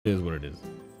It is what it is.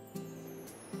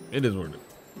 It is what it is.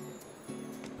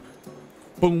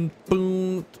 Boom,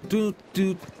 boom, do,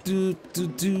 do, do, do,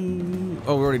 do.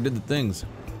 Oh, we already did the things.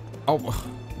 Oh,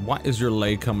 why is your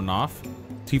leg coming off,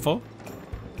 Tifo?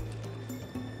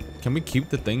 Can we keep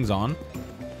the things on?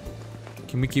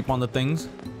 Can we keep on the things?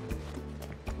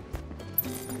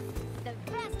 The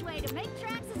best way to make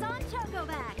tracks is on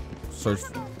Chocoback. Search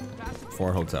for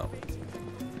a hotel.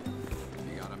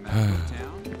 You got a map of town?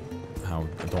 How?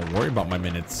 Don't worry about my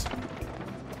minutes.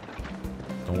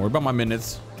 Don't worry about my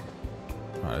minutes.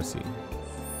 All right, let's see.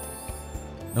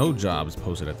 No jobs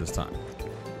posted at this time.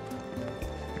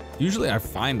 Usually I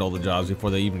find all the jobs before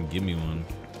they even give me one.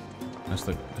 That's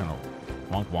the kind of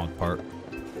wonk wonk part.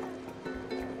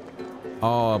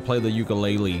 Oh, I play the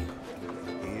ukulele.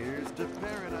 Here's to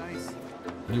paradise.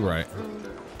 You're right.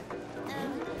 What kind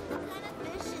of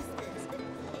fish is this?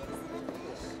 Isn't a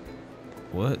fish?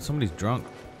 What? Somebody's drunk.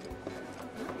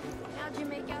 How'd you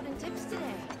make out in tips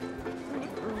today?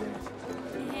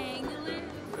 Hang loose.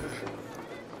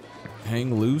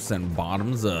 Hang loose and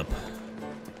bottoms up.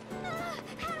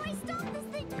 How do I stop this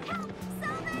thing? Help!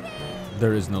 Somebody!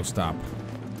 There is no stop.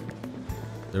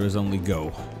 There is only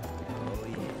go.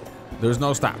 There's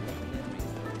no stop.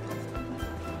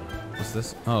 What's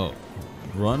this? Oh,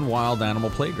 Run Wild Animal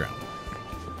Playground.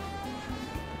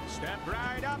 Step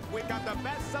right up. We got the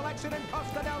best selection in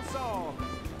Costa del Sol.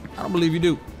 I don't believe you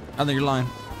do. I think you're lying.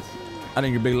 I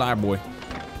think you're a big liar, boy.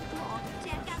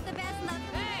 Check out the best look.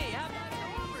 Hey, how about a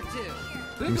room or two?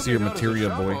 Let me see your materia,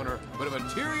 boy. Owner, but a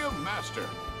materia master.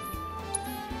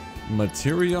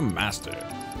 Materia Master.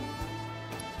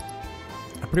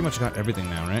 I pretty much got everything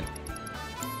now, right?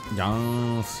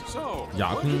 Yes. So,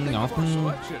 Yeah, what do you think of our yeah.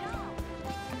 selection?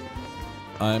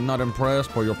 I'm not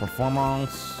impressed by your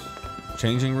performance.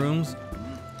 Changing rooms.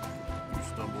 You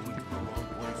stumbled into the wrong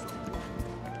place.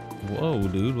 Whoa,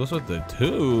 dude. What's with the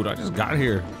dude? I just got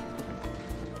here.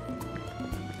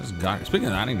 Just got. Speaking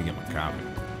of that, I need to get my coffee.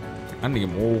 I need to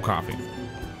get more coffee.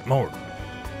 More.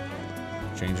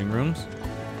 Changing rooms.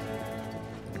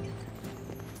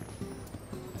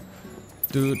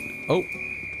 Dude. Oh.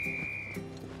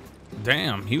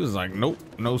 Damn. He was like, nope.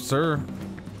 No, sir.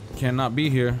 Cannot be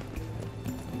here.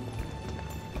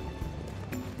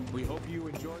 We hope you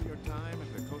enjoy your time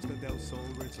at the Costa del Sol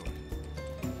Resort.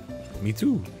 Me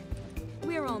too.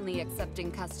 We're only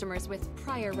accepting customers with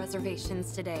prior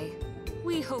reservations today.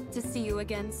 We hope to see you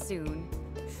again soon.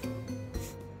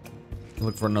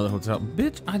 Look for another hotel.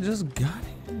 Bitch, I just got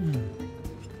here.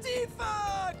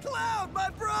 Tifa! Cloud, my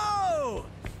bro!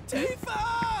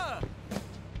 Tifa!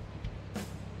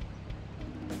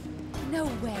 No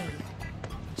way.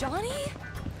 Johnny?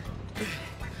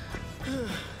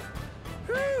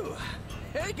 Whew.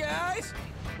 Hey guys!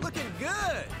 Looking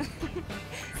good!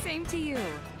 Same to you.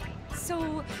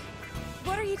 So,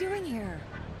 what are you doing here?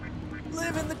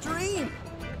 Living the dream!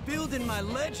 Building my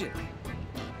legend!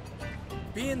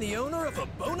 Being the owner of a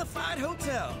bona fide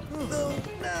hotel. Though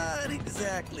not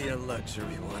exactly a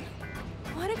luxury one.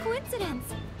 What a coincidence.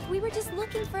 We were just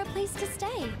looking for a place to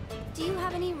stay. Do you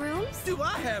have any rooms? Do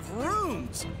I have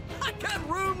rooms? I got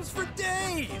rooms for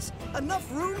days! Enough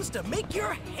rooms to make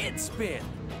your head spin!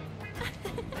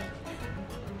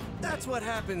 That's what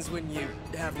happens when you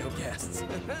have no guests.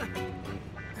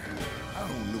 I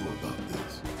don't know about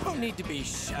this. Don't need to be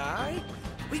shy.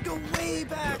 We go way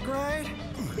back, right?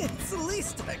 It's the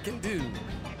least I can do.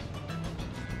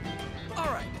 All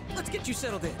right, let's get you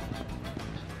settled in.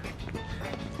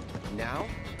 Now?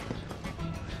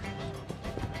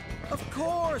 Of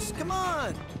course, come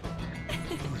on.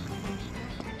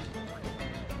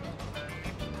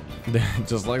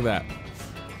 Just like that.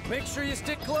 Make sure you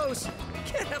stick close.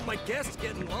 Can't have my guests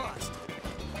getting lost.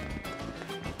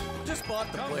 Just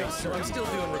bought the place, so I'm still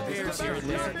doing repairs here and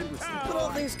there. But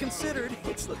all things considered,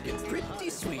 it's looking pretty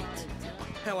sweet.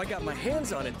 How I got my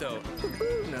hands on it, though,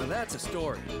 now that's a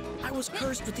story. I was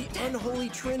cursed with the unholy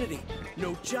trinity.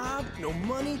 No job, no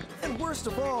money, and worst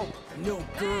of all, no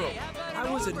girl.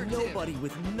 I was a nobody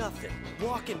with nothing,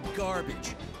 walking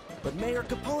garbage. But Mayor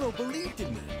Capono believed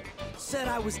in me. Said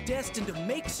I was destined to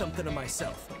make something of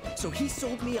myself. So he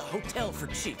sold me a hotel for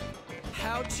cheap.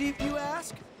 How cheap, you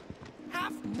ask?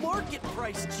 Half market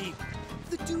price cheap.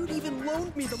 The dude even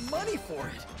loaned me the money for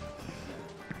it.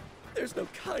 There's no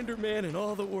kinder man in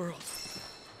all the world.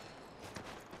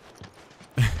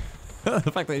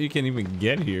 The fact that you can't even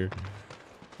get here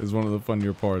is one of the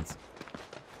funnier parts.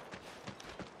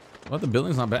 Well, the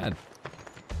building's not bad.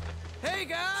 Hey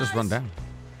guys! Just run down.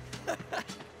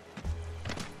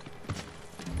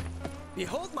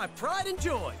 Behold my pride and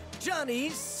joy,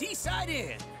 Johnny's Seaside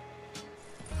Inn.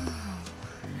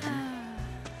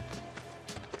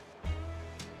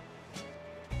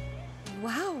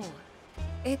 Wow.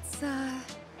 It's,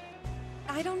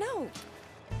 I don't know.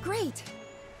 Great.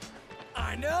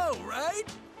 I know, right?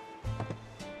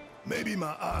 Maybe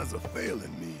my eyes are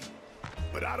failing me,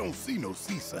 but I don't see no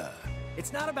seaside.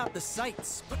 It's not about the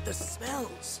sights, but the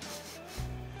smells.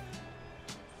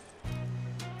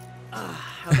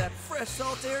 Ah, how that fresh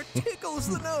salt air tickles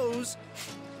the nose.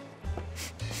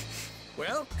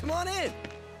 Well, come on in.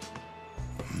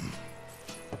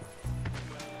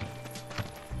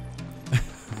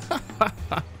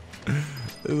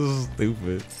 This is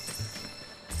stupid.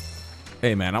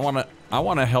 Hey man, I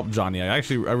wanna help Johnny. I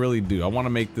really do. I wanna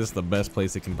make this the best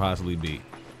place it can possibly be.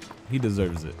 He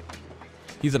deserves it.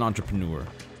 He's an entrepreneur.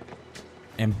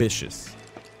 Ambitious.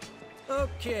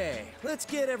 Okay, let's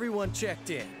get everyone checked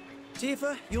in.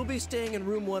 Tifa, you'll be staying in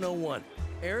room 101.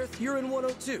 Aerith, you're in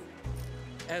 102.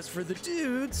 As for the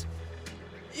dudes,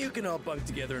 you can all bunk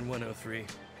together in 103.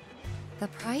 The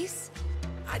price?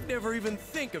 I'd never even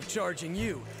think of charging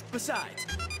you. Besides,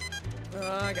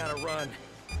 I gotta run.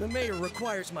 The mayor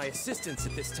requires my assistance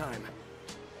at this time.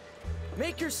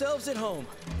 Make yourselves at home.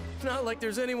 Not like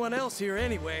there's anyone else here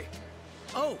anyway.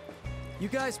 Oh, you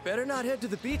guys better not head to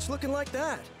the beach looking like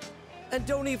that. And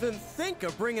don't even think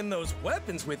of bringing those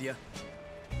weapons with you.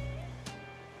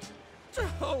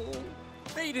 Oh,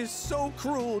 fate is so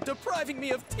cruel, depriving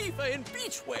me of Tifa and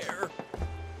beachwear.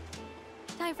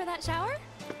 Time for that shower?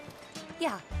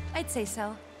 Yeah, I'd say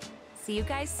so. See you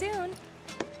guys soon.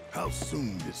 How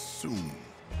soon is soon?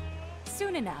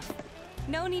 Soon enough.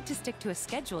 No need to stick to a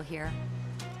schedule here.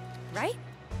 Right?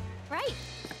 Right.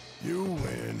 You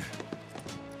win.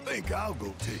 Think I'll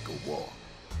go take a walk.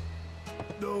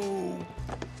 Though,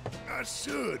 I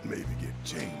should maybe get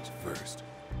changed first.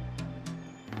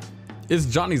 It's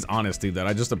Johnny's honesty that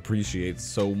I just appreciate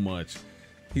so much.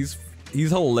 He's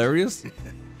hilarious.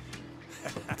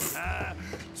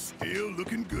 Still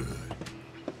looking good.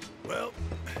 Well,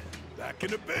 back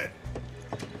in the bed.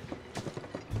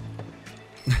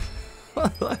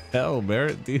 What the hell,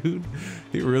 Barrett, dude?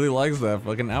 He really likes that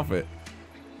fucking outfit.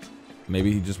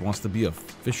 Maybe he just wants to be a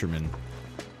fisherman.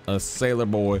 A sailor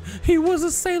boy. He was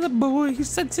a sailor boy. He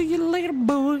said, see you later,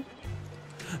 boy.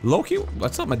 Loki,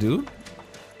 what's up, my dude?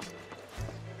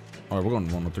 All right, we're going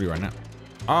to 103 right now.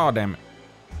 Oh, damn it.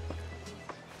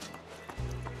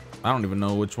 I don't even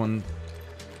know which one.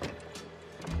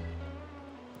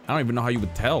 I don't even know how you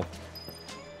would tell.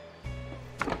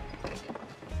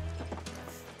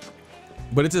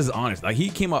 But it's just honest. Like, he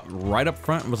came up right up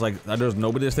front and was like, there's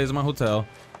nobody that stays in my hotel.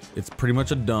 It's pretty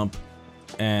much a dump.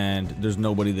 And there's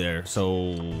nobody there.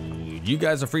 So you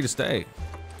guys are free to stay.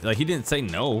 Like, he didn't say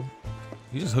no.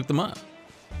 He just hooked them up.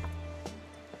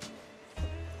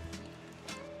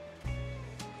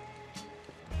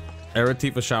 Era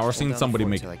Tifa shower scene. Somebody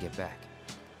make it. I get back.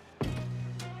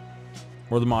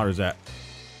 Where the modders at?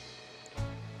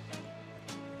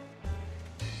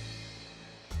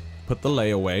 Put the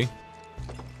layaway.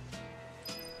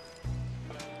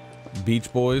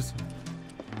 Beach Boys.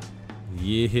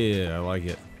 Yeah, I like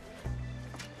it.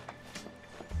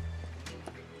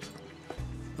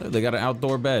 Look, they got an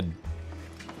outdoor bed.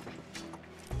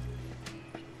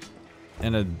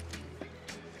 And a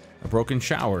broken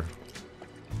shower.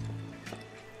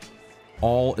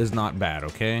 All is not bad,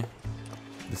 okay?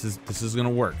 This is gonna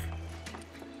work.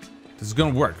 This is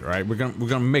gonna work, all right? We're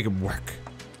gonna make it work.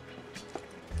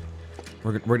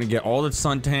 We're gonna get all the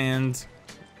suntans.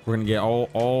 We're gonna get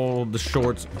all the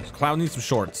shorts. Cloud needs some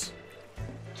shorts.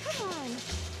 Come on.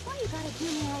 Why you gotta do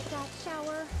me like that,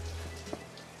 shower?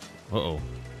 Uh-oh.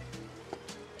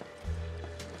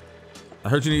 I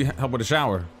heard you need help with a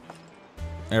shower.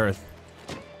 Aerith.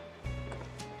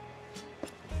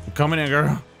 I'm coming in,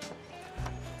 girl.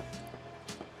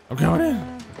 I'm coming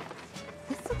in.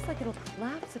 This looks like it'll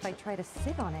collapse if I try to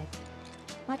sit on it.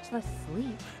 Much less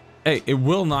sleep. Hey, it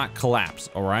will not collapse,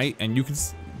 all right? And you can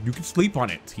sleep on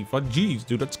it. Tifa, jeez,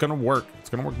 dude, that's gonna work. It's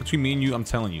gonna work between me and you. I'm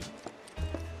telling you.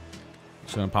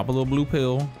 Just gonna pop a little blue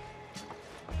pill.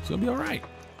 It's gonna be all right.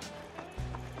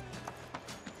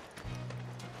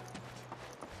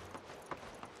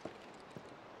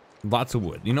 Lots of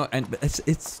wood, you know, and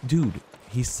it's dude.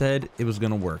 He said it was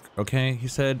gonna work. Okay, he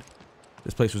said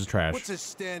this place was trash. What's a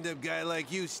stand-up guy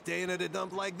like you staying at a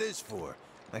dump like this for?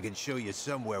 I can show you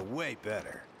somewhere way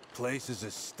better. Place is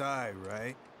a sty,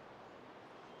 right?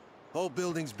 Whole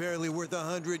building's barely worth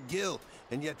 100 gil,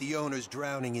 and yet the owner's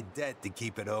drowning in debt to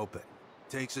keep it open.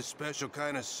 Takes a special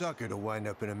kind of sucker to wind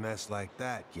up in a mess like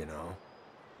that, you know?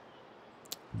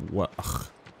 What? Ugh.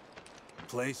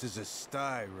 Place is a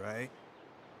sty, right?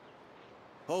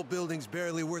 Whole building's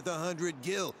barely worth 100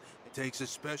 gil. It takes a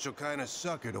special kind of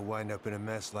sucker to wind up in a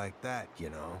mess like that, you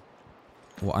know?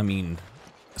 Well, I mean,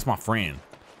 it's my friend.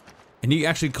 And he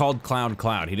actually called Cloud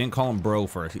Cloud. He didn't call him bro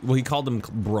first. Well, he called him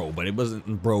bro, but it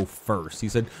wasn't bro first. He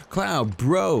said, Cloud,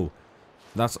 bro.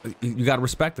 That's, you gotta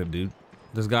respect him, dude.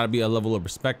 There's gotta be a level of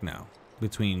respect now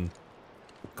between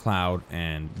Cloud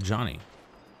and Johnny.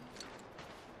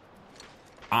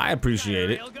 I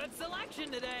appreciate it. Real good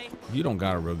selection today. You don't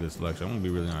got a real good selection. I'm gonna be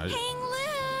really honest. Hang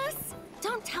loose!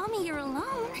 Don't tell me you're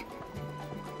alone.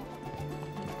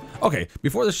 Okay,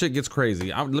 before this shit gets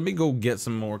crazy, let me go get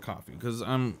some more coffee because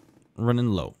I'm running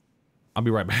low. I'll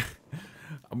be right back.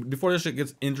 Before this shit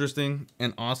gets interesting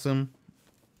and awesome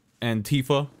and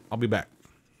Tifa, I'll be back.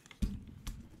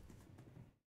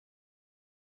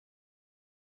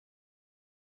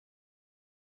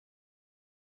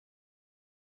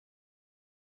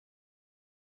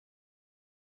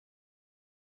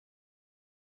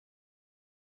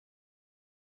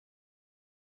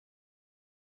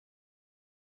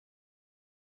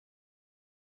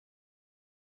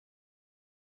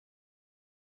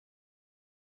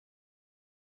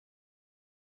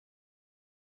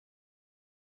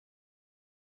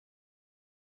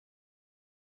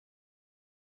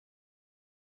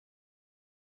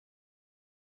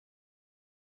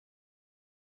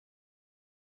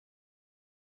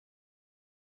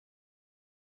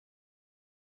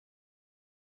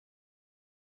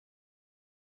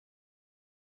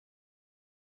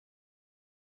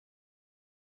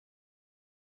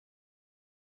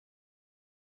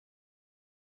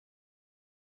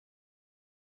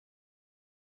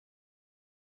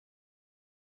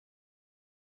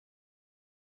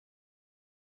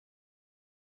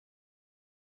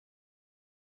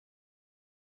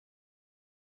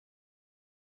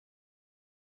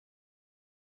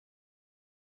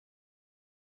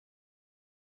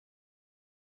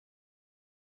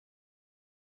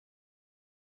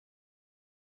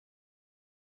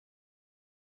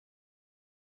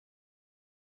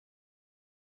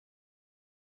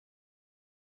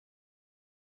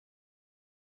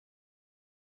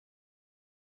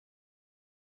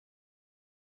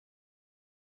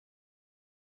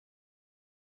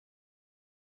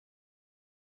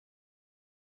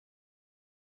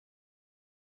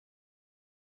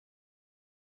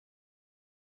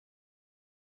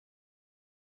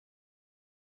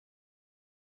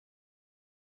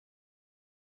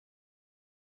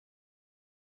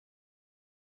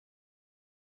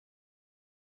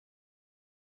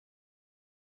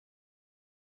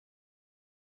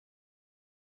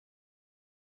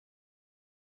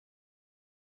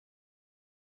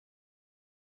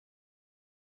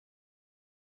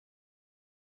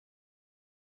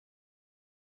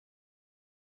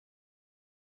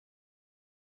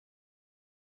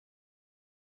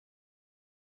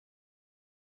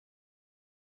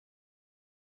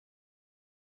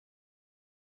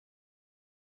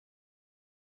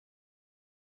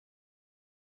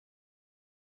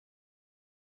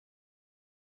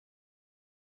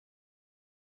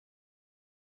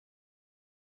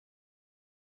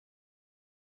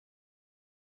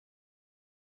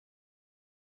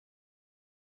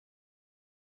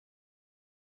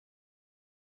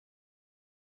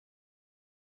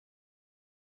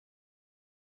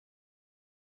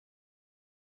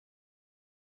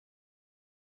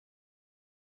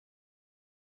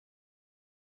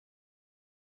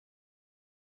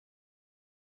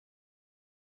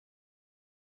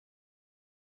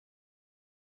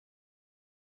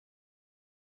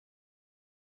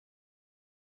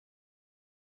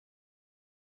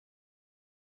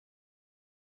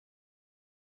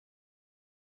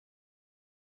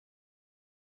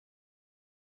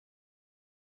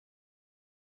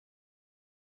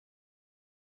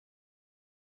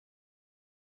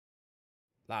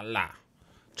 La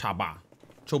Chaba.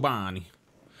 Chobani.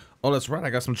 Oh, that's right. I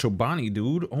got some Chobani,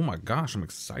 dude. Oh my gosh, I'm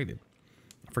excited.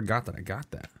 I forgot that I got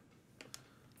that.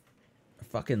 I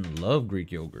fucking love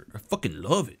Greek yogurt. I fucking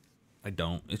love it. I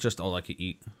don't. It's just all I can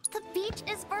eat. The beach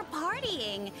is for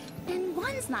partying, and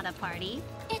one's not a party.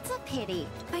 It's a pity.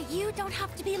 But you don't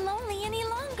have to be lonely any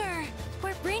longer.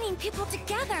 We're bringing people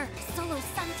together, solo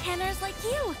suntanners like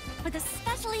you, with a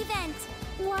special event.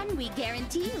 One we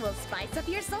guarantee will spice up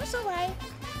your social life.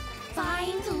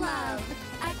 Find love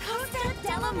at Costa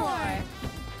del Amor.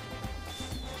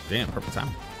 Damn, perfect time.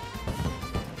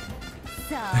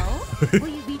 So, will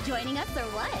you be joining us or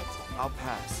what? I'll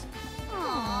pass.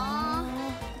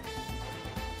 Aww.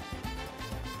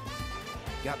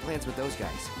 Got plans with those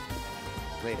guys.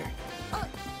 Later.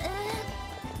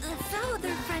 So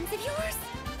they're friends of yours?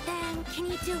 Then can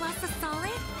you do us a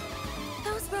solid?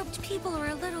 Those robed people are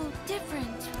a little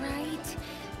different, right?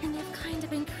 And they've kind of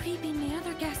been creeping the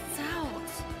other guests out.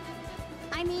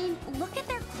 I mean, look at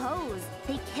their clothes.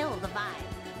 They kill the vibe.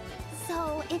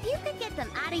 So, if you could get them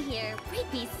out of here,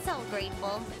 we'd be so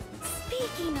grateful.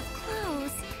 Speaking of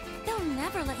clothes, they'll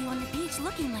never let you on the beach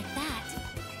looking like that.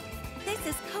 This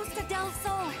is Costa del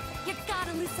Sol. You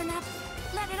gotta loosen up.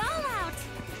 Let it all out.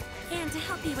 And to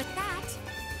help you with that,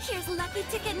 here's lucky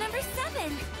ticket number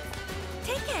 7.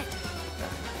 Take it.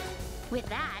 With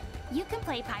that, you can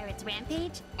play Pirates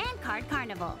Rampage and Card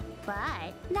Carnival.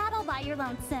 But not all by your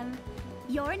lonesome.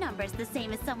 Your number's the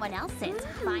same as someone else's.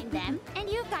 Find them, and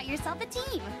you've got yourself a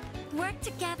team. Work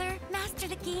together, master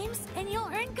the games, and you'll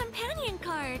earn companion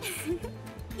cards.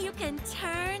 You can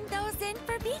turn those in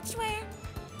for beachwear.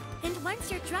 And once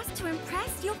you're dressed to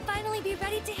impress, you'll finally be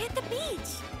ready to hit the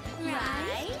beach.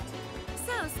 Right?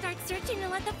 So start searching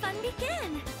and let the fun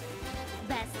begin.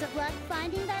 Best of luck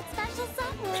finding that special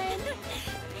someone.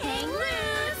 Hang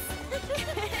loose!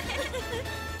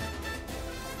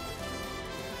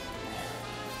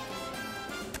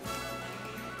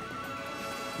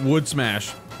 Wood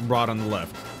smash brought on the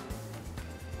left.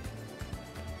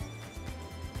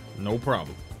 No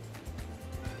problem.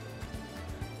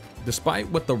 Despite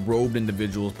what the robed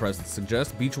individual's presence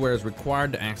suggests, beachwear is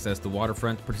required to access the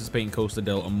waterfront, participate in Costa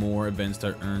del Amor events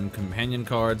to earn companion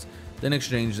cards, then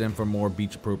exchange them for more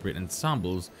beach-appropriate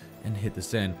ensembles, and hit the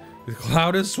sand. The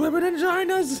cloud is swimming in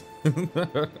Ginas!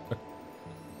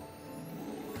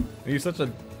 He's such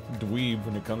a dweeb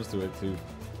when it comes to it, too.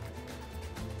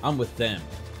 I'm with them.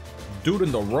 Dude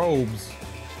in the robes.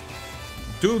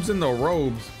 Dudes in the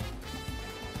robes.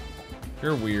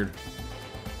 You're weird.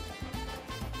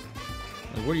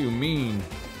 Like, what do you mean?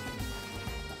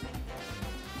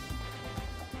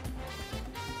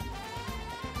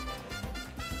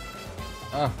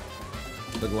 Ah,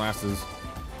 the glasses.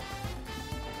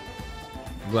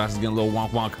 Glasses getting a little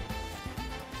wonk wonk.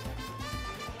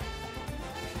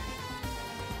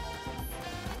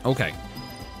 Okay.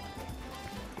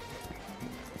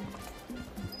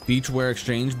 Beachwear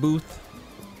exchange booth.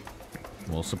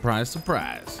 Well, surprise,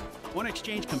 surprise. Want to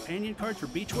exchange companion cards for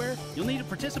beachwear? You'll need to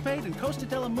participate in Costa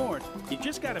del Amor. You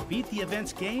just gotta beat the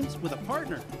event's games with a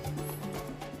partner.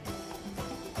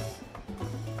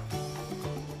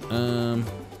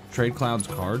 Trade Cloud's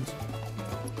cards.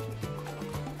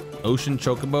 Ocean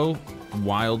Chocobo,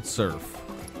 Wild Surf.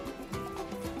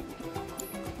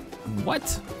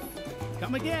 What?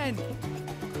 Come again.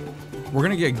 We're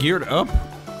gonna get geared up?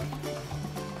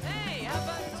 Hey, how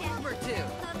about a job or two?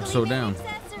 I'm so down.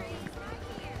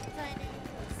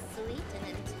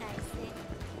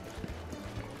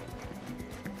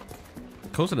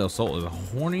 Costa del Sol is a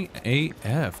horny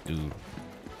AF, dude.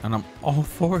 And I'm all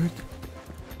for it.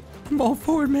 I'm all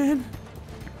for it, man.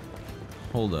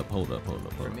 Hold up. For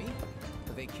me,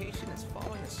 a vacation is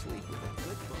falling asleep with a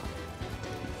good book.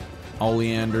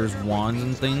 Oleander's wands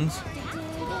and things.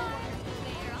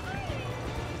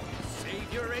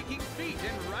 Save your aching feet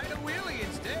and ride a wheelie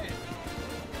instead.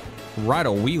 Ride a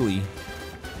wheelie.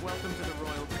 Welcome to the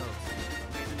Royal Coast.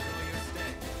 Please enjoy your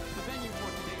stay. The venue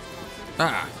for today's concert is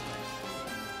Ah.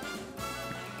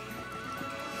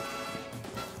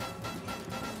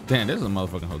 Damn, this is a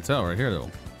motherfucking hotel right here,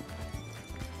 though.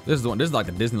 This is the one. This is like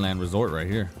a Disneyland resort right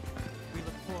here.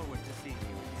 We look forward to seeing you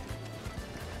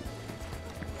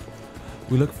again.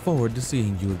 We look forward to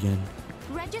seeing you again.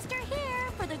 Register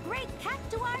here for the Great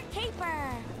Cactuar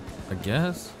Caper. I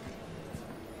guess.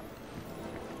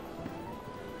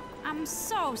 I'm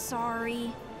so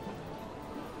sorry.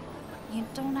 You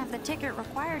don't have the ticket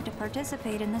required to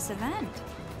participate in this event.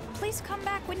 Please come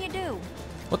back when you do.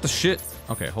 What the shit?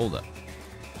 Okay, hold up.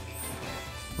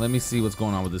 Let me see what's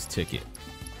going on with this ticket.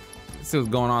 Let's see what's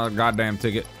going on with the goddamn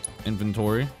ticket.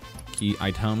 Inventory. Key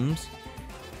items.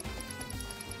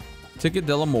 Ticket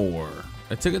del Amor.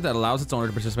 A ticket that allows its owner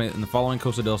to participate in the following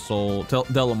Costa del Sol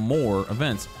del Amor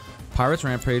events. Pirates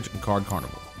Rampage and Card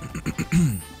Carnival.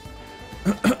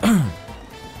 Alright,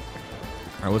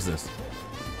 what's this?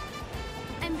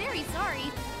 I'm very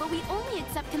sorry, but we only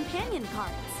accept companion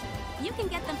cards. You can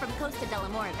get them from Costa del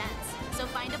Amor events, so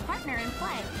find a partner and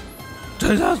play.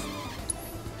 Jesus!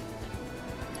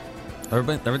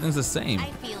 Everything's the same. I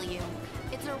feel you.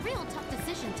 It's a real tough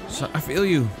decision to make. I feel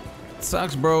you. It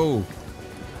sucks, bro.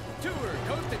 Tour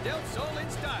Costa del Sol in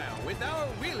style with our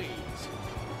wheelies.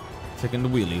 Taking the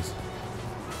wheelies.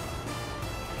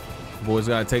 Boys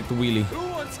gotta take the wheelie. Who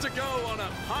wants to go on a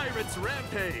pirate's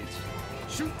rampage?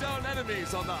 Shoot down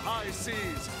enemies on the high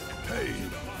seas. Hey,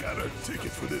 got a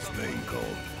ticket for this thing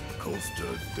called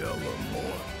Costa del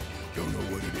Amor. Don't know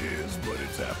what it is, but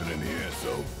it's happening here,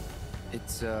 so...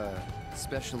 It's a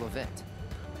special event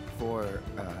for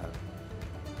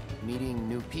meeting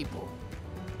new people,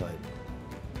 but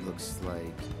looks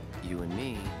like you and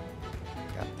me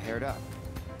got paired up.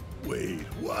 Wait,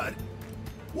 what?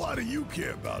 Why do you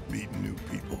care about meeting new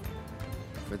people?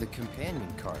 For the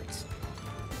companion cards.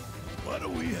 What do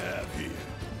we have here?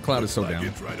 Cloud is so Looks like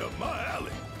down. It's right up my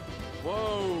alley.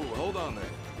 Whoa, hold on there.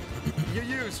 You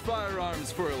use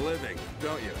firearms for a living,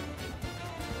 don't you?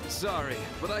 Sorry,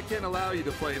 but I can't allow you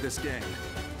to play this game.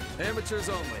 Amateurs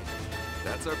only.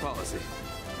 That's our policy.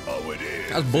 Oh, it is?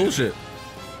 That's bullshit.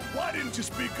 Why didn't you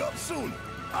speak up sooner?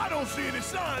 I don't see any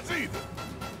signs either.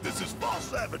 This is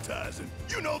false advertising.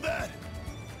 You know that?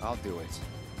 I'll do it.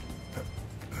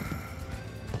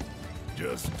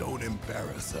 Just don't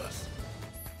embarrass us.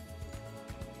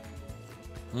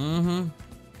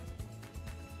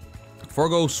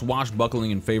 Forgo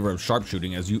swashbuckling in favor of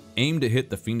sharpshooting as you aim to hit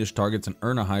the fiendish targets and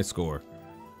earn a high score.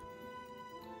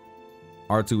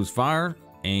 R2 is fire,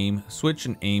 aim, switch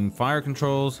and aim fire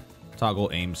controls, toggle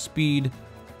aim speed,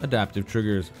 adaptive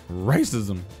triggers,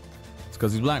 racism. It's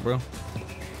because he's black, bro.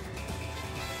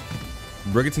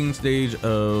 Brigantine stage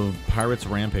of Pirates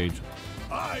Rampage.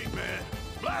 Alright, man.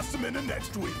 Blast him in the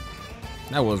next week.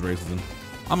 That was racism.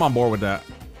 I'm on board with that.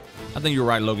 I think you're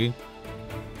right, Loki.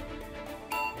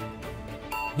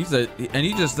 He said, and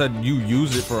he just said you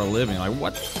use it for a living. Like,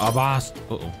 what? A boss.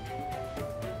 Uh-oh.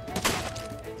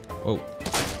 Whoa.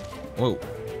 Whoa.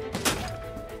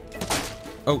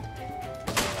 Oh.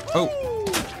 Oh.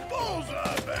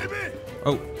 Bullseye, baby.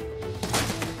 Oh.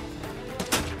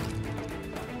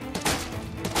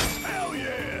 Hell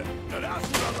yeah. Now that's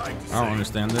what I like to see. I don't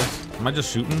understand this. Am I just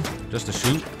shooting? Just to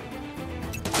shoot?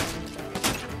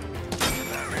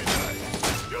 Very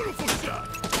nice. Beautiful shot.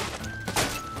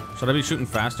 Should I be shooting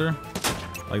faster?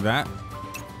 Like that?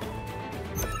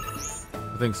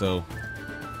 I think so.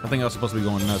 I think I was supposed to be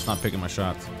going nuts, not picking my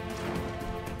shots.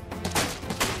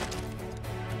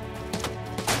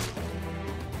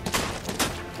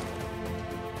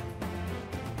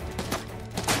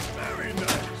 Very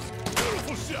nice.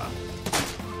 Beautiful shot.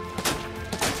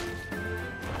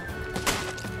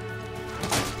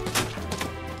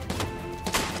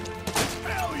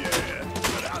 Hell yeah.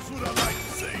 Now that's what I like to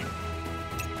see.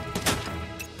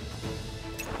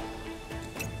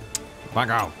 Back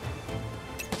out.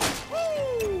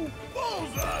 Woo!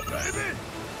 Bullseye, baby.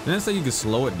 Didn't it say you could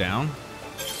slow it down?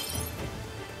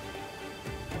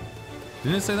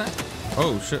 Didn't it say that?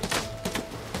 Oh, shit.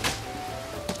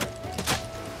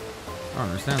 I don't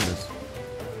understand this.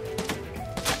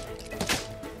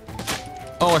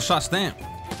 Oh, I shot Stamp.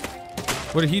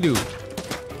 What did he do?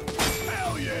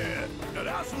 Hell yeah. Now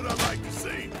that's what I like to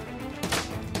see.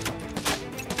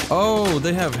 Oh,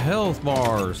 they have health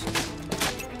bars.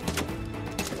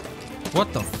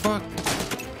 What the fuck?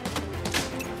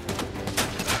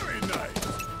 Very nice.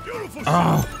 Beautiful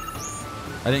shot.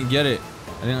 Oh, I didn't get it.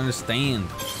 I didn't understand.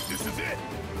 This is it.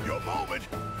 Your moment.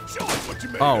 Show us what you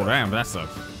made Oh, of. damn, that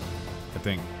sucks. I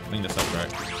think that sucks,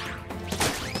 right?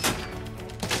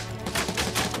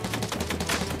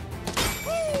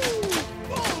 Woo!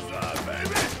 Bullseye,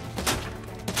 baby.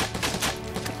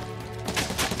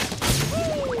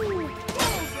 Woo!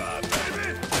 Bullseye, baby.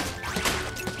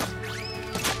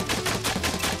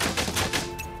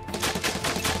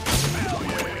 Hell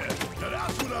yeah. Now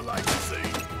that's what I like to see.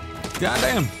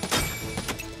 Goddamn.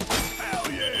 Hell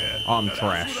yeah. Oh, I'm Now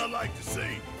trash. That's what I like to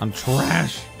see. I'm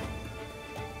trash.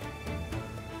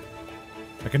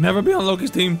 I can never be on Loki's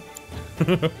team. Da,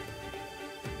 da,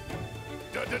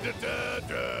 da, da,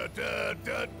 da, da,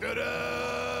 da, da,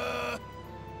 da.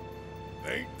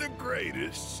 Ain't the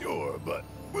greatest, sure, but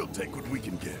we'll take what we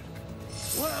can get.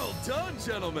 Well done,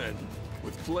 gentlemen.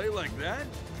 With play like that,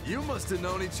 you must have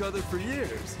known each other for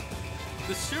years.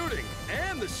 The shooting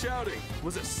and the shouting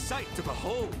was a sight to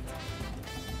behold.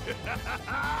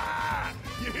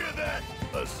 You hear that?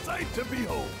 A sight to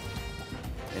behold.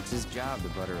 It's his job to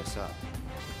butter us up.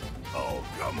 Oh,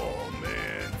 come on,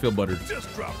 man. Feel buttered.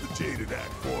 Just drop the jaded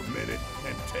act for a minute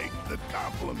and take the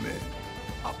compliment.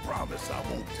 I promise I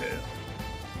won't tell.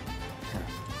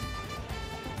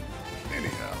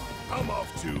 Anyhow, I'm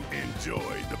off to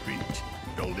enjoy the beach.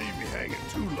 Don't leave me hanging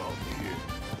too long here.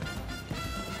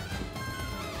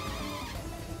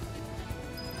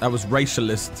 That was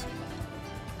racialist.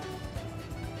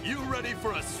 You ready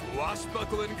for a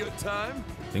swashbuckling good time?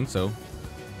 I think so.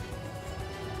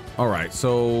 All right,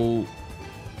 so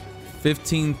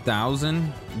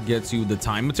 15,000 gets you the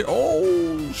time material.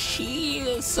 Oh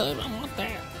shit, son, I want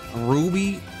that.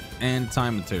 Ruby and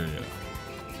time material.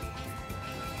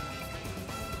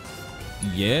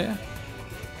 Yeah.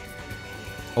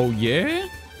 Oh yeah.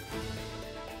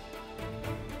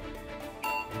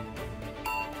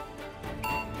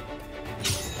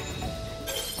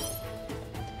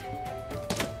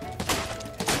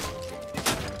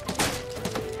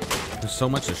 There's so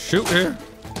much to shoot here.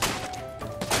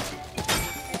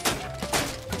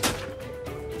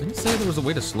 Didn't it say there was a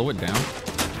way to slow it down?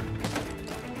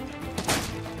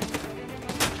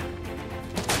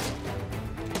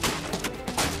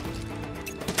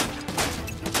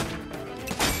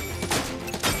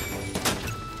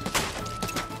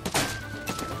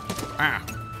 Ah.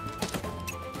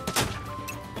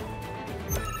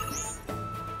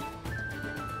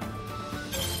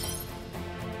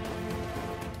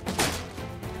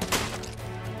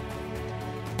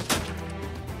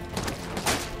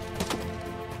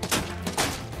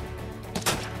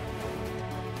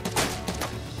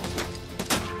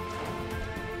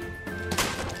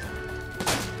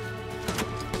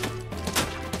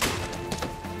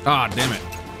 Ah, damn it.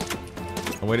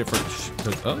 I waited for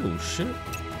oh shit.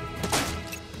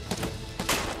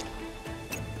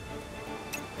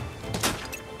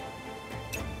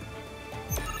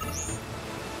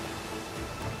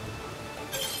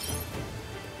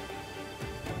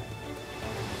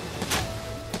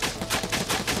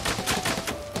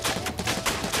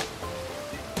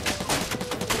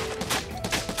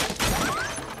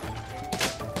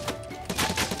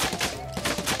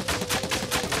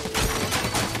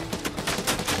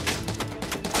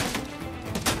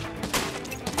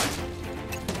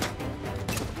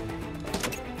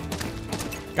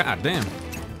 God damn.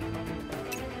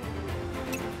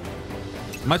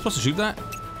 Am I supposed to shoot that?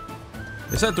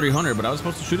 It said 300, but I was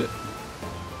supposed to shoot it?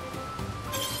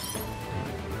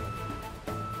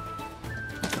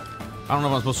 I don't know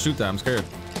if I'm supposed to shoot that. I'm scared.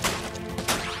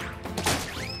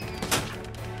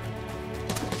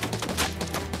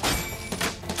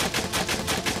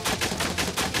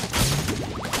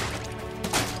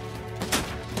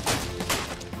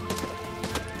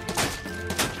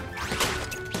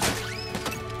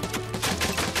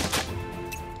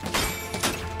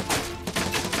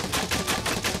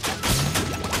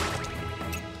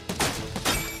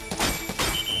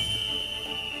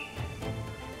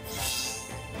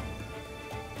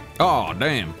 Oh,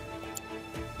 damn.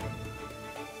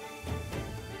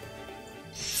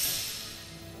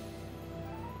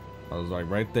 I was like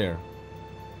right there.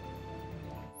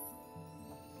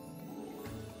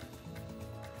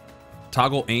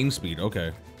 Toggle aim speed.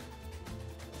 Okay.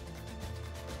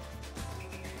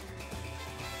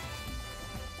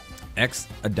 X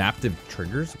adaptive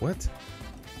triggers? What?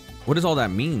 What does all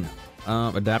that mean?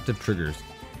 Adaptive triggers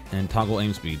and toggle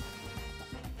aim speed.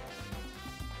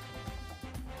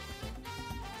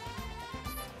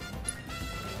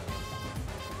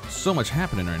 So much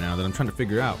happening right now that I'm trying to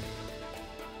figure out.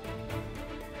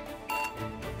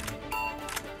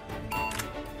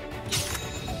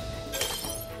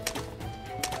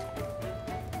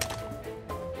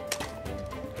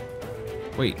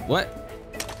 Wait, what?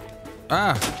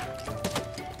 Ah!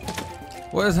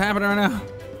 What is happening right now?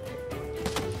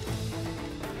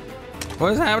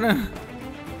 What is happening?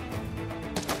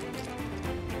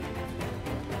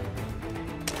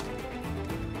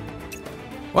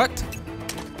 What?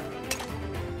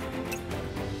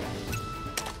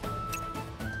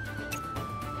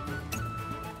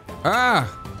 Ah!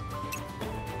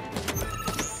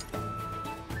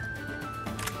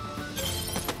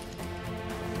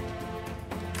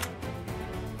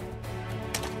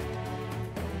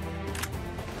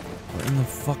 What in the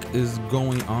fuck is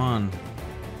going on?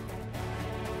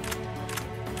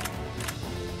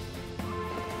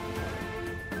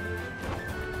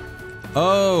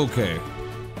 Okay.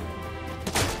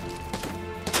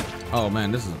 Oh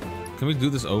man, this is... Can we do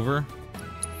this over?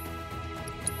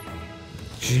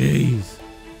 Jeez.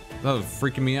 That was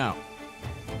freaking me out.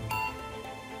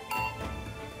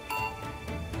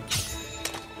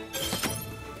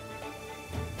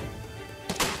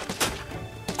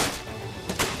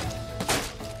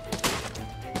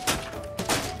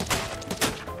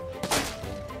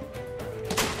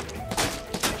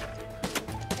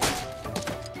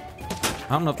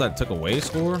 I don't know if that took away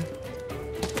score.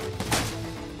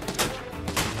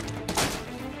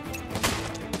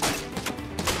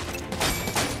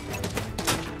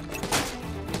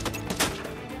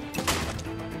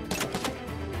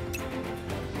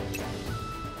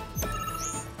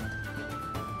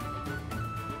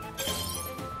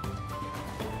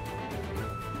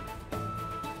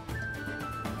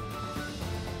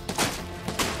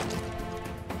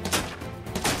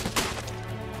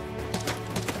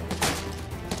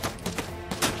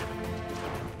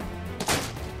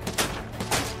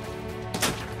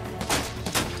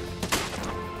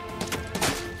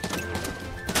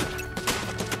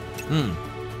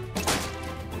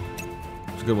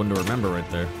 It's a good one to remember right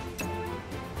there.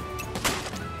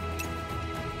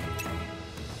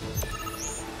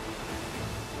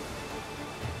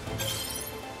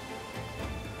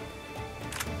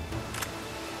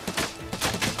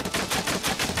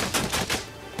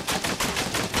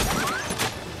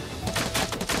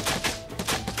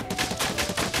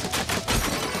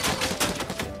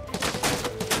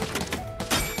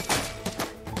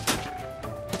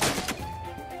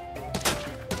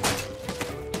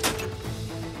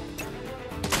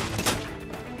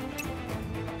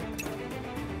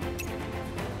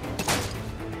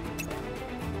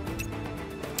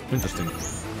 Interesting.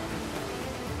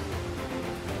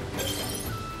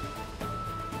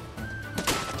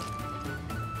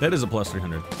 That is a plus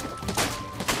 300.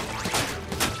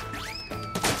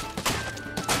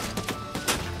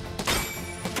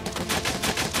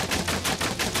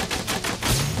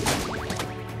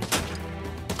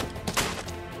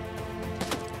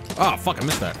 Oh, fuck, I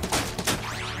missed that.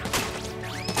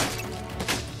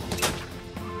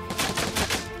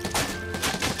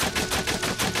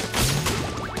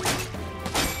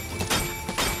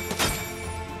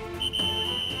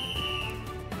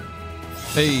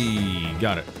 Hey,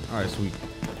 got it. All right, sweet.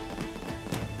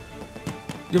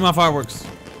 Give me my fireworks.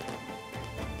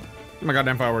 Give me my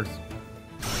goddamn fireworks.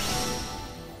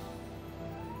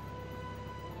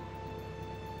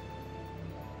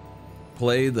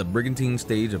 Play the brigantine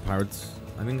stage of Pirates.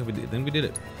 I think we did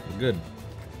it. We're good.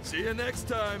 See you next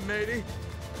time, matey.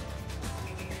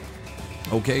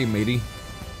 Okay, matey.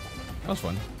 That was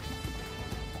fun.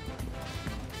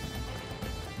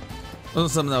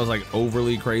 Wasn't something that was like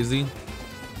overly crazy,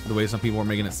 the way some people were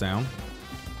making it sound.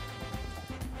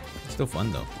 It's still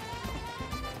fun though.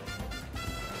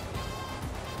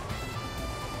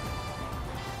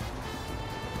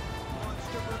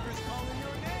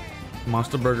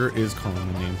 Monster Burger is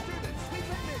calling my name.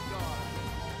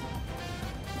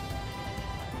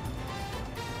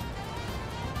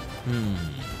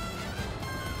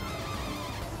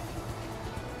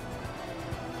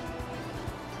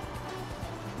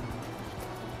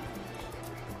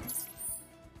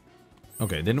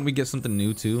 Okay, didn't we get something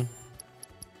new too?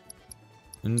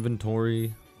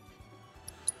 Inventory.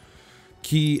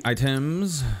 Key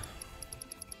items.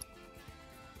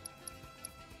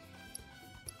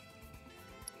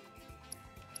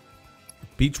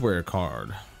 Beachwear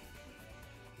card.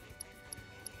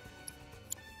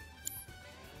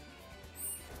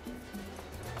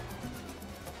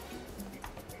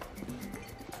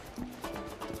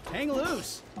 Hang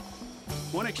loose.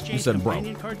 Want to You exchange said bro.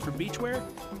 companion cards for beachwear?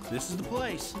 This is the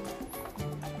place.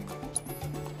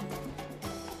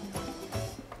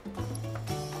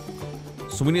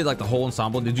 So we need like the whole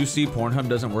ensemble. Did you see Pornhub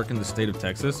doesn't work in the state of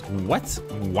Texas? What?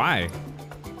 Why?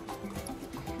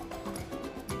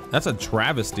 That's a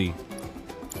travesty.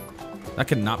 That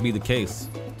cannot be the case.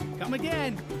 Come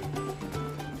again.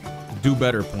 Do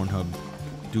better, Pornhub.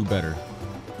 Do better.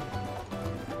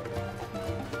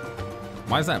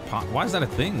 Why is that a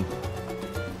thing?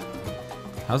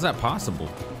 How's that possible?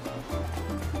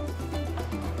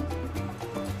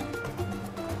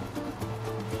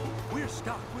 We're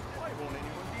stocked with why won't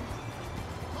anyone be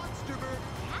Monster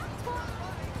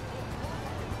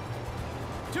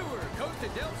Tour Costa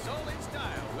del Sol in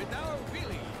style with our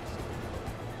wheelies.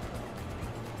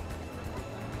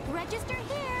 Register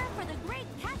here for the Great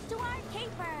Castuar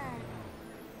Caper.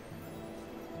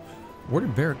 Where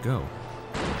did Barrett go?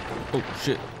 Oh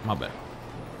shit, my bad.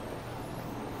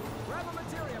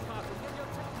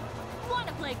 Want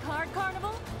to play Card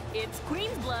Carnival? It's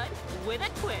Queen's Blood with a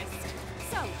twist.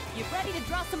 So, you ready to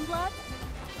draw some blood?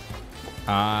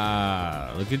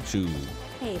 Ah, look at you.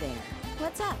 Hey there.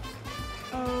 What's up?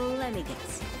 Oh, let me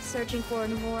guess. Searching for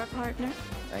an Aurora partner?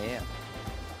 I am.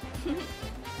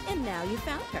 And now you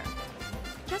found her.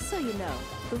 Just so you know,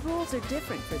 the rules are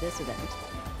different for this event.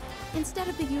 Instead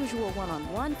of the usual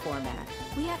one-on-one format,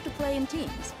 we have to play in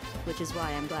teams, which is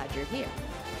why I'm glad you're here.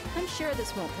 I'm sure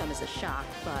this won't come as a shock,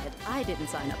 but I didn't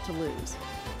sign up to lose.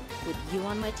 With you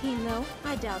on my team, though,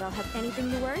 I doubt I'll have anything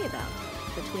to worry about.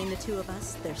 Between the two of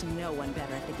us, there's no one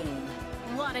better at the game.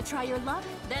 Want to try your luck?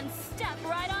 Then step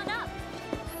right on up.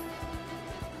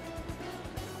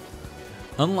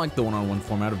 Unlike the one-on-one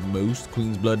format of most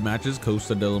Queen's Blood matches,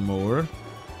 Costa del Amor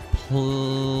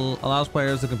allows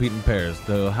players to compete in pairs.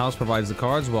 The house provides the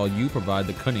cards while you provide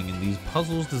the cunning in these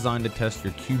puzzles designed to test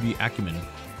your QB acumen.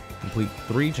 Complete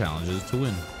 3 challenges to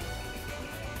win.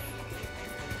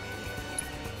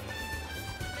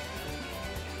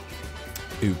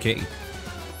 Okay.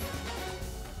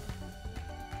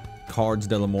 Cards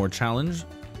del Amor challenge.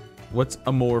 What's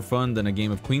a more fun than a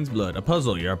game of Queen's Blood? A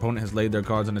puzzle. Your opponent has laid their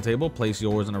cards on the table. Place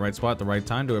yours in the right spot at the right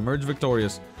time to emerge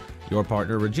victorious. Your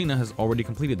partner, Regina, has already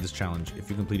completed this challenge. If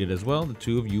you complete it as well, the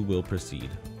two of you will proceed.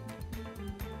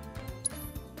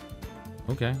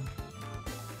 Okay.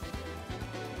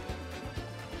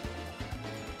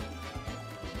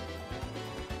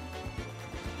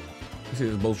 Let me see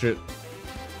this bullshit.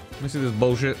 Let me see this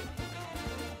bullshit.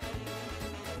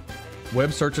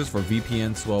 Web searches for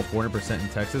VPN swell 400% in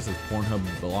Texas as Pornhub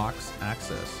blocks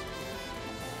access.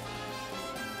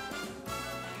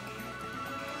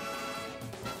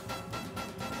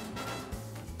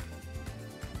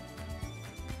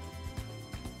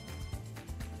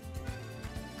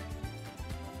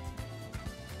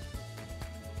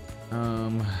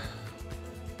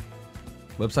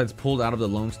 Websites pulled out of the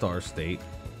Lone Star state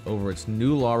over its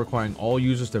new law requiring all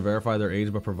users to verify their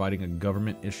age by providing a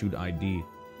government-issued ID.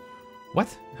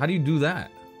 What? How do you do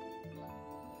that?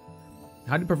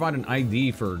 How do you provide an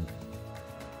ID for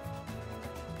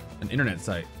an internet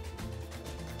site?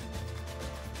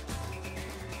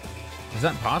 Is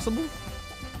that possible?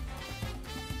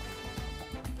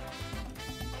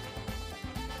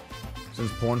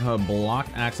 Since Pornhub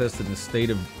blocked access to the state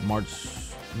of March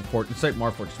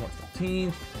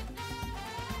 14th.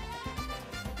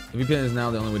 The VPN is now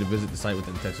the only way to visit the site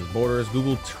within Texas borders.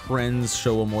 Google Trends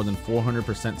show a more than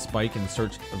 400% spike in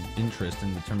search of interest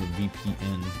in the term of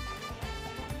VPN.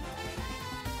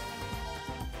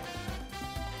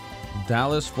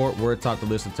 Dallas, Fort Worth topped the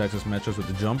list of Texas metros with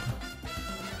the jump.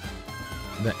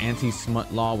 The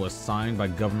anti-smut law was signed by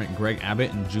Governor Greg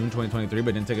Abbott in June 2023,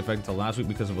 but didn't take effect until last week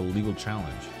because of a legal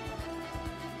challenge.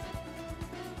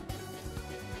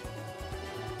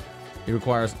 It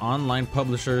requires online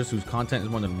publishers whose content is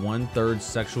more than 1/3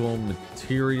 sexual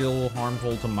material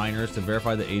harmful to minors to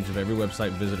verify the age of every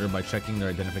website visitor by checking their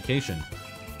identification.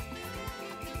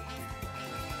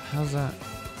 How's that?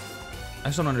 I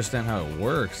just don't understand how it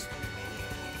works.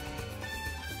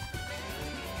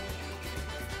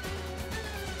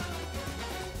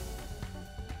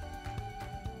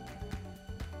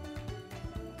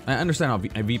 I understand how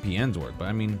VPNs work, but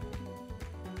I mean...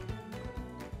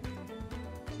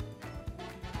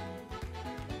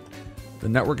 The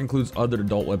network includes other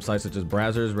adult websites such as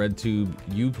Brazzers, RedTube,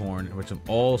 YouPorn, which have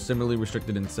all similarly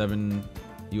restricted in 7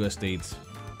 US states.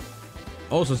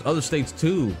 Oh, so it's other states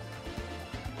too.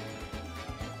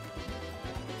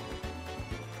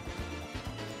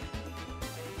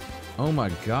 Oh my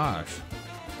gosh.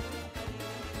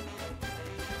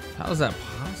 How is that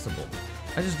possible?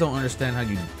 I just don't understand how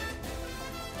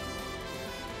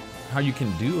you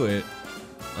can do it.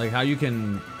 Like how you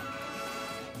can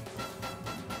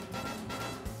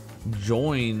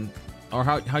join, or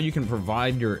how you can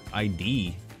provide your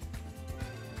ID.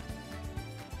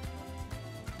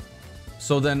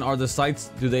 So then are the sites,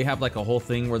 do they have like a whole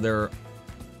thing where they're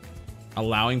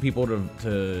allowing people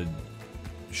to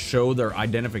show their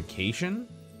identification?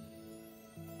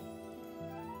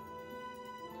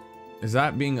 Is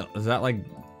that like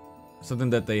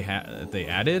something that they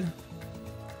added?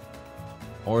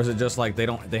 Or is it just like they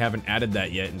haven't added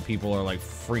that yet and people are like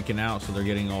freaking out, so they're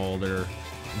getting all their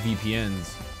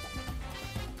VPNs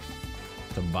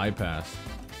to bypass?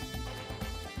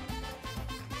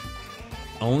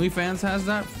 OnlyFans has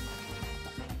that?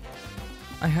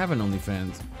 I have an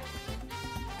OnlyFans.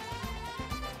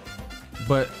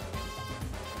 But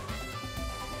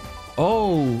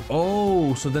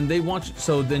oh, so then they want you,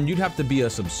 so then you'd have to be a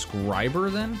subscriber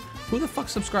then? Who the fuck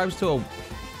subscribes to a,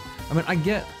 I mean, I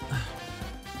get,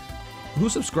 who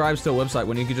subscribes to a website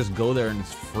when you could just go there and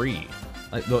it's free,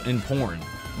 like in porn?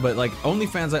 But like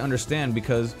OnlyFans, I understand,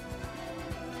 because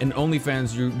in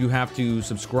OnlyFans you have to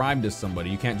subscribe to somebody.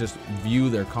 You can't just view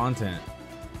their content.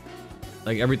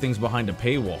 Like everything's behind a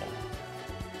paywall,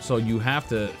 so you have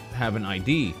to have an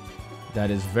ID that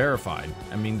is verified.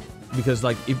 I mean, because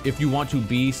like if you want to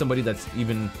be somebody that's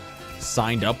even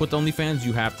signed up with OnlyFans,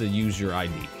 you have to use your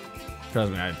ID.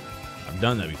 Trust me, I've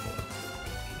done that before.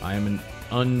 I am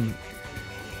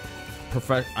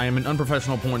an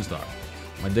unprofessional porn star.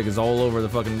 My dick is all over the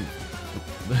fucking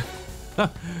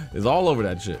is all over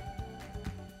that shit.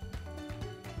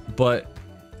 But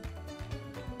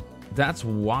that's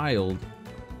wild.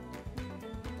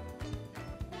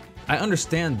 I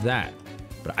understand that,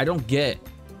 but I don't get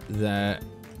that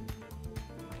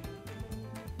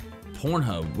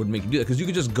Pornhub would make you do that, because you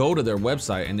could just go to their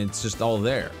website and it's just all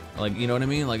there. Like, you know what I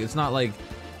mean? Like it's not like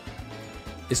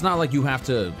you have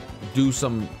to do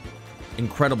some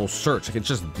incredible search. Like it's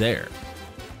just there.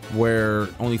 Where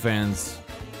OnlyFans,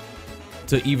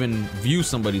 to even view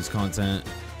somebody's content,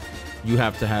 you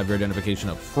have to have your identification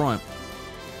up front.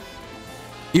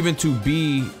 Even to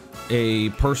be a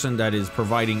person that is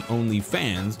providing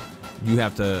OnlyFans, you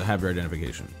have to have your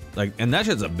identification. Like, and that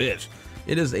shit's a bitch.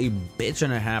 It is a bitch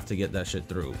and a half to get that shit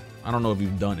through. I don't know if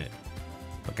you've done it,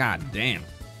 but god damn,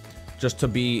 just to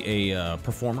be a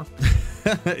performer,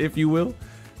 if you will,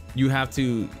 you have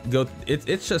to go.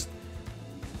 It's just,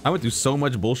 I went through so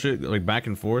much bullshit, like back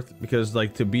and forth, because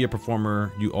like to be a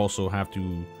performer, you also have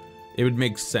to, it would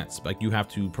make sense. Like you have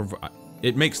to provide,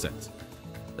 it makes sense.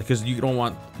 Because you don't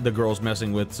want the girls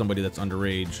messing with somebody that's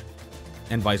underage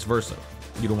and vice versa.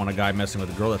 You don't want a guy messing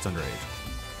with a girl that's underage.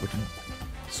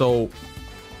 So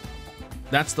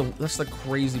that's the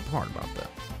crazy part about that.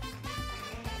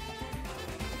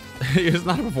 It's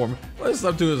not a performer. Well, it's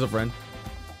up to as a friend.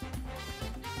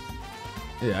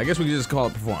 Yeah, I guess we could just call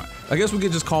it performer. I guess we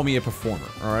could just call me a performer,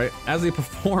 all right? As a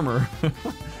performer,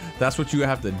 that's what you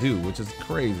have to do, which is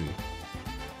crazy.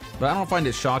 But I don't find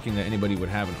it shocking that anybody would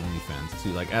have an OnlyFans too,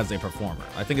 like as a performer.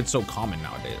 I think it's so common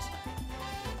nowadays.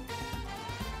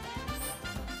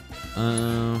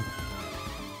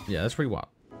 Yeah, that's pretty wild.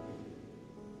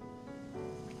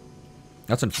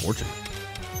 That's unfortunate.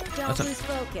 Don't lose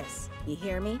focus. You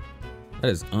hear me? That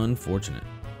is unfortunate.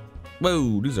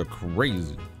 Whoa, these are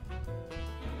crazy.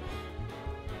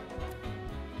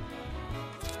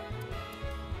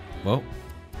 Well,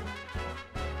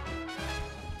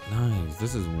 nice.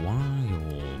 This is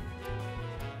wild.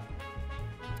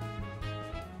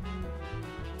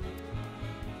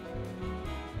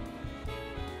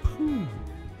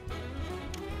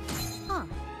 Huh.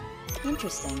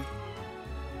 Interesting.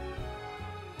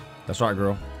 That's right,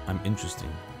 girl. I'm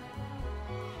interesting.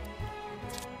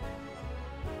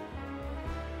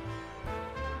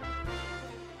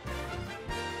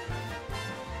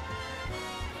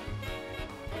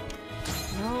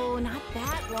 No, not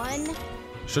that one.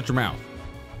 Shut your mouth.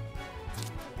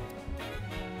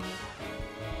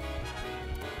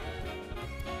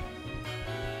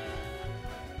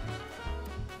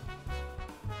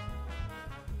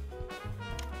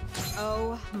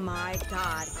 Oh my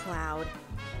God, Cloud.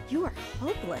 You are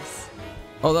hopeless.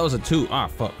 Oh, that was a 2. Ah,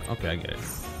 fuck. Okay, I get it.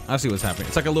 I see what's happening.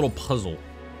 It's like a little puzzle.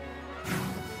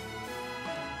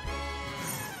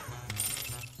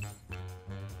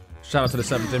 Shout out to the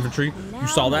 7th Infantry. You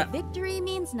saw that? Victory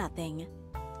means nothing.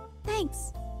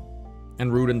 Thanks.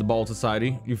 And rude in the Ball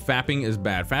Society. You fapping is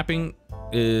bad. Fapping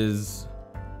is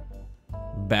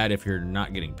bad if you're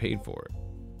not getting paid for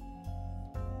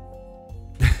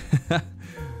it.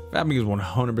 Fapping is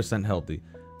 100% healthy.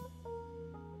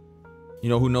 You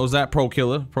know who knows that? Pro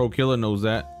Killer. Pro Killer knows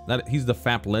that. He's the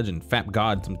Fap legend. Fap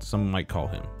God, some might call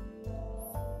him.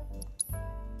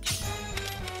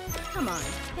 Come on,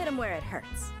 hit him where it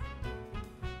hurts.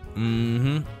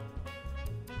 Mm-hmm.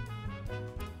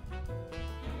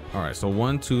 All right, so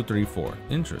 1, 2, 3, 4.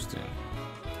 Interesting.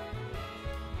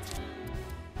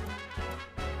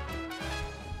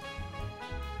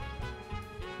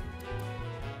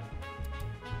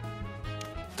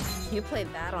 You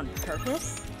played that on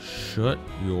purpose? Shut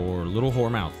your little whore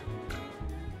mouth.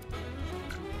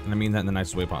 And I mean that in the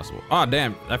nicest way possible. Ah,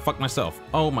 damn, I fucked myself.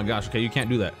 Oh my gosh, okay, you can't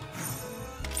do that.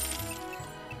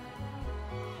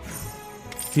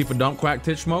 Tifa dump quack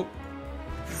tit smoke.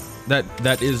 That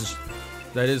is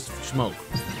smoke.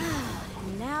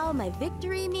 Now my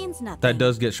victory means nothing. That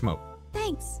does get smoke.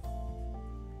 Thanks.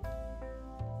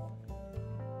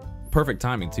 Perfect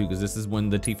timing too, because this is when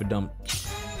the Tifa dump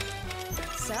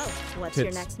So, what's tits,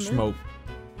 your next move? smoke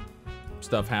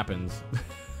stuff happens.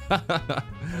 I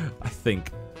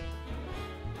think.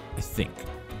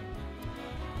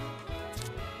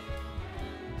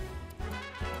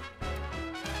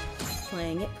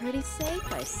 Playing it pretty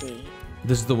safe, I see.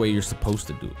 This is the way you're supposed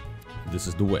to do it. This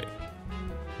is the way.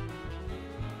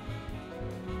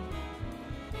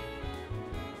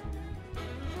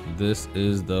 This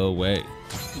is the way.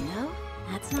 You know,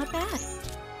 that's not bad.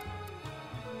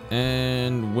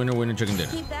 And winner, winner, chicken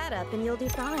dinner. Keep that up and you'll do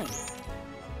fine.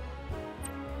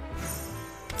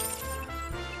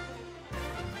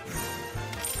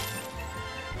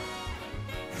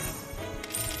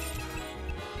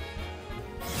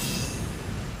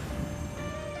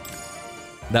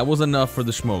 That was enough for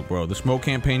the smoke, bro. The smoke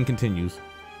campaign continues.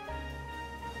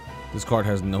 This card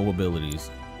has no abilities.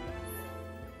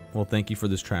 Well, thank you for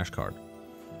this trash card.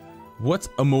 What's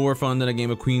more fun than a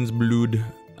game of Queen's Blood?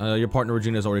 Your partner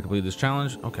Regina has already completed this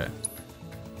challenge. Okay.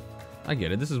 I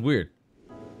get it. This is weird.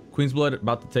 Queen's Blood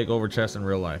about to take over chess in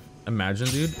real life. Imagine,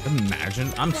 dude.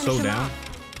 Imagine. I'm so down.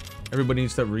 Everybody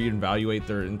needs to reevaluate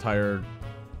their entire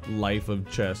life of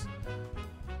chess.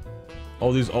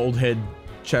 All these old head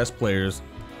chess players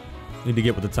need to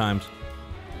get with the times.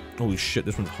 Holy shit,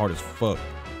 this one's hard as fuck.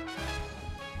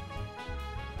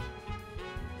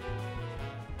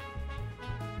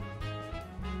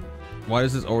 Why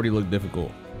does this already look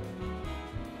difficult?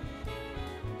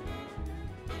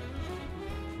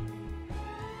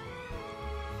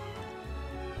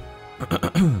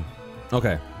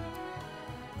 Okay.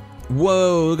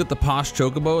 Whoa, look at the posh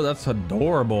chocobo. That's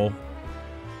adorable.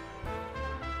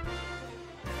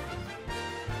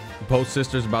 Both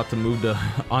sisters about to move to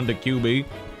onto QB.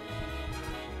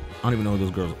 I don't even know who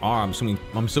those girls are. I'm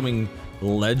assuming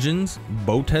legends.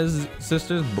 Botez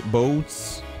sisters.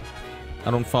 Boats.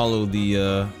 I don't follow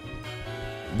the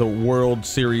World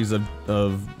Series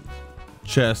of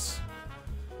chess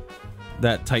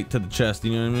that tight to the chest.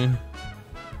 You know what I mean?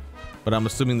 But I'm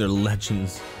assuming they're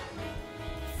legends.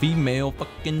 female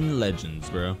fucking legends,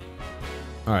 bro.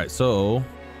 All right, so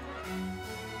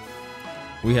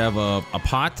we have a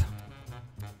pot,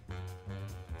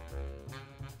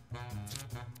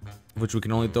 which we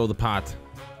can only throw the pot.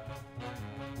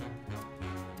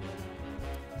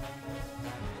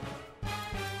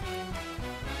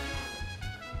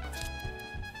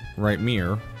 Right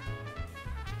mirror.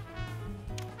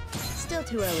 Still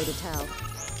too early to tell.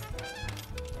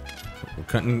 We're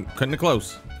cutting it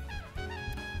close.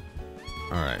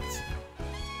 All right.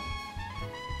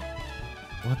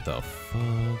 What the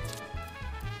fuck?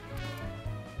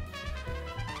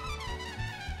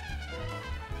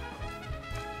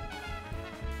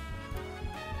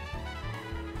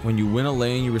 When you win a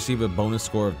lane, you receive a bonus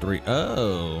score of 3.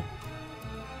 Oh.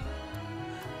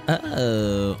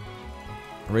 Oh.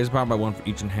 Raise power by 1 for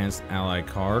each enhanced ally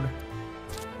card.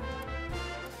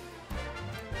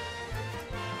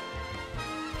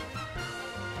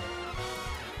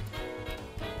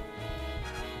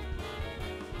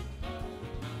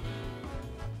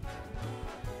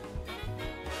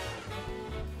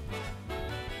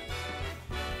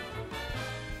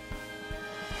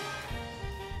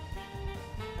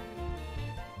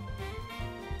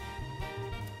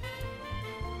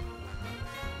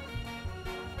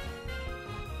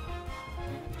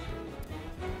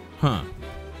 Huh.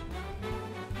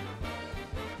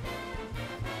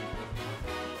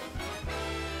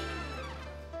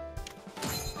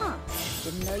 Huh.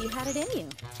 Didn't know you had it in you.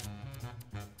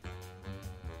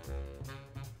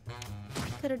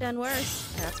 Could have done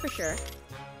worse, that's for sure.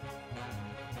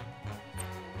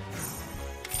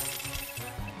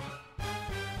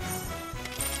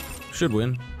 Should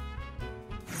win.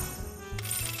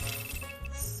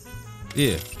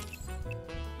 Yeah.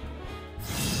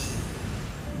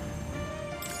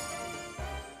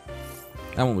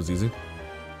 That one was easy.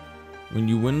 When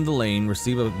you win the lane,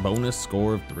 receive a bonus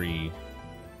score of 3.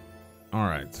 All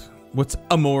right. What's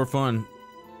a more fun?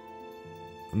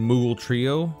 Moogle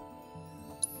Trio?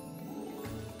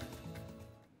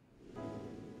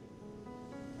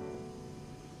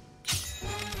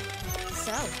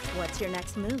 So, what's your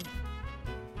next move?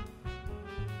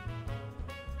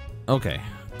 Okay.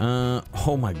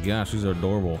 Oh my gosh, these are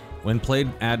adorable. When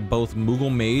played, add both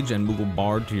Moogle Mage and Moogle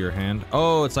Bard to your hand.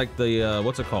 Oh, it's like the,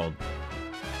 what's it called?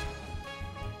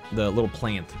 The little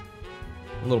plant.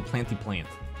 A little planty plant.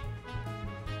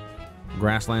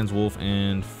 Grasslands, Wolf,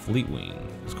 and Fleetwing.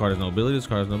 This card has no abilities, this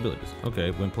card has no abilities.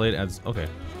 Okay, when played, adds, okay.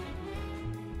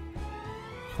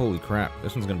 Holy crap,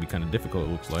 this one's gonna be kind of difficult,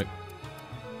 it looks like.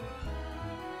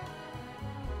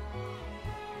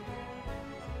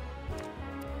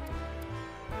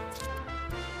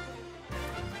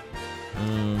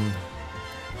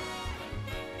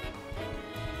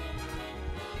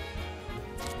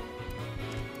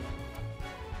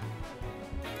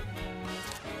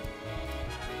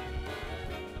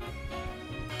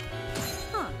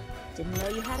 Huh. Didn't know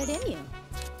you had it in you.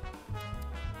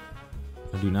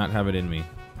 I do not have it in me.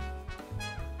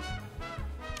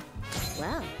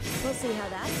 Well, we'll see how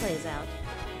that plays out.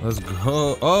 Let's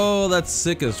go. Oh, that's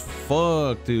sick as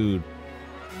fuck, dude.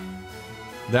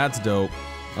 That's dope.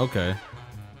 Okay.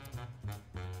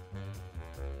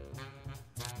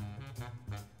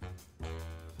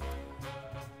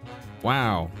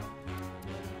 Wow.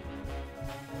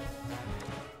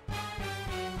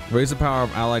 Raise the power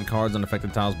of allied cards on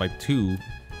affected tiles by 2.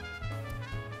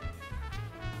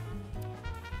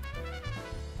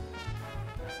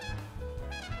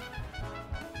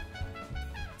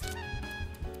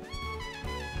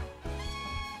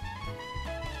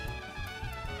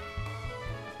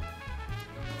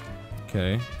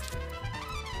 Okay.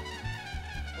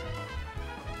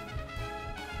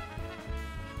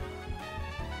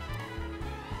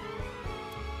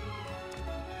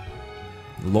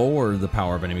 Lower the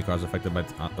power of enemy cards affected by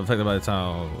the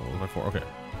tile by 4. Okay.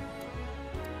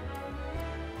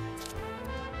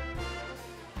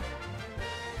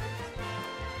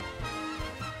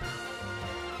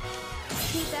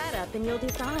 Keep that up and you'll do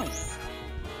fine.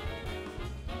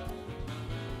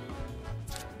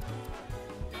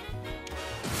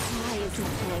 Why isn't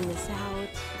playing this out?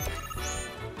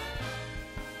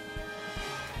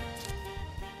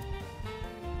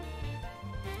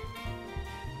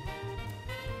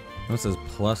 It says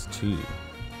 +2. Do you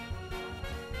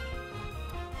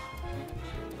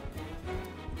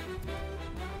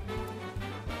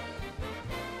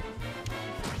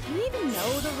even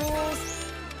know the rules?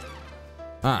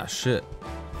 Ah, shit.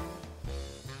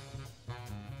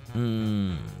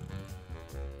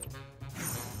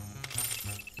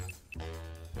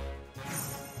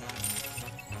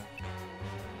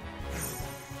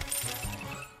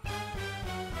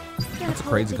 That's a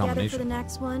crazy combination. For the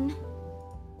next one.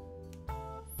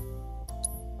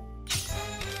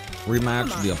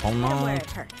 Rematch the opponent. Where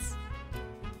it hurts.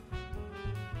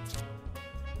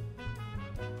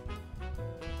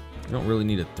 You don't really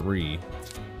need a 3.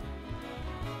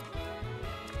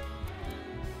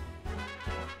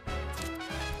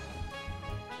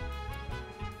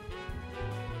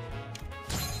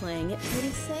 Playing it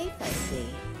pretty safe, I see.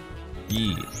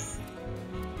 Yeah.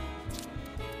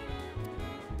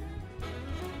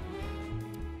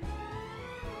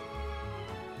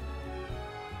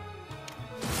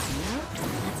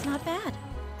 That's not bad.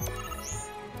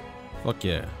 Fuck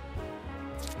yeah.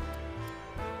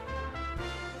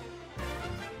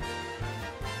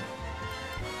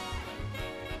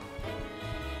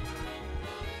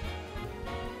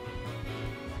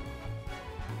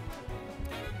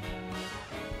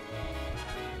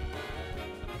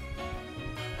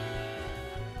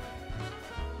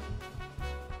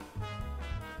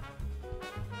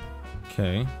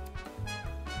 Okay.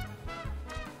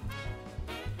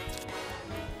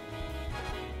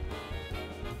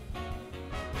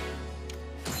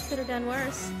 Could have done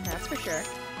worse, that's for sure.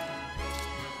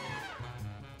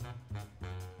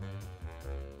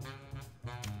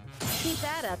 Keep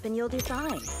that up and you'll do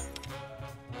fine.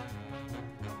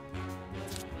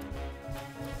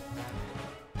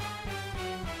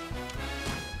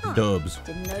 Huh. Dubs.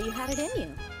 Didn't know you had it in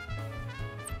you.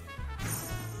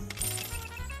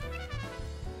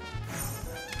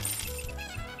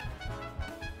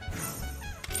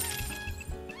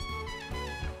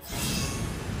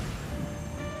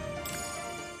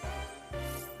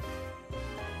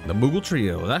 The Moogle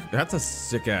Trio. That's a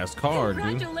sick ass card, dude.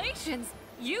 Congratulations!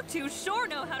 You two sure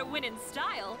know how to win in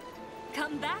style.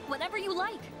 Come back whenever you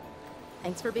like.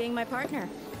 Thanks for being my partner.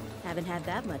 Haven't had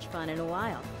that much fun in a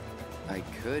while. I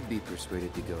could be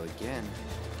persuaded to go again.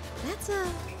 That's a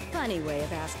funny way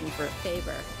of asking for a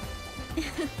favor.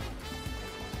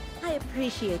 I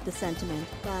appreciate the sentiment,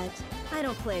 but I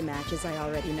don't play matches I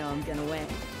already know I'm gonna win.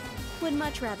 Would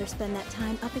much rather spend that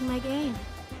time upping my game.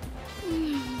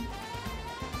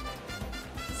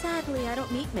 Sadly, I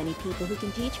don't meet many people who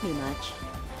can teach me much.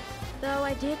 Though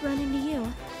I did run into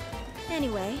you.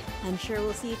 Anyway, I'm sure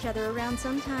we'll see each other around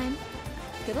sometime.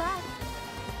 Good luck!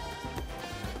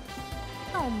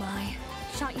 Oh my,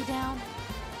 shot you down?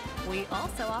 We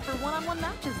also offer one-on-one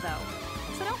matches though,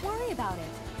 so don't worry about it.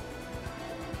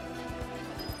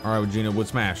 All right, Regina, would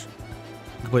smash.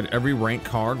 Complete every rank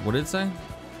card. What did it say?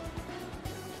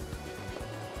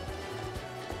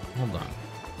 Hold on.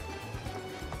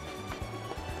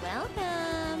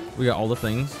 Welcome. We got all the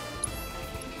things.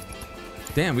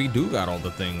 Damn, we do got all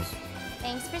the things.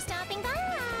 Thanks for stopping by.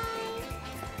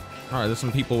 All right, there's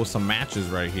some people with some matches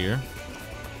right here.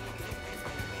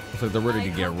 Looks like they're ready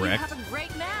to get wrecked. Have a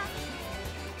great match.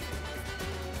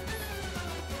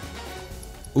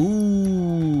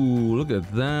 Ooh, look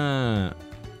at that.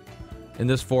 In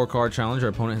this 4-card challenge, our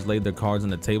opponent has laid their cards on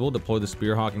the table. Deploy the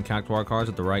Spearhawk and Cactuar cards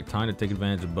at the right time to take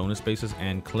advantage of bonus spaces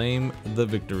and claim the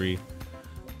victory.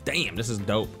 Damn, this is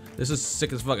dope. This is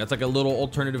sick as fuck. It's like a little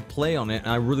alternative play on it,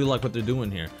 and I really like what they're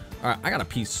doing here. All right, I got a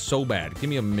piece so bad. Give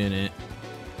me a minute.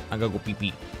 I gotta go pee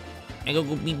pee. I gotta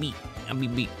go pee pee. I'm pee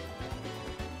pee.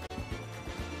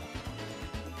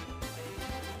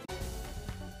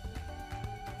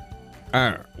 All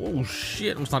right. Oh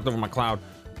shit! I'm knocked over my cloud.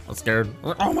 I'm scared.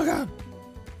 Oh my god!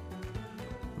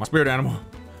 My spirit animal.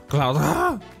 Clouds.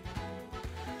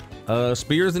 Ah!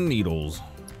 Spears and needles.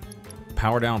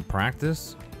 Power down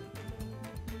practice.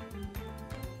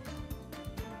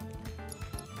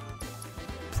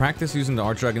 Practice using the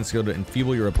Archdragon skill to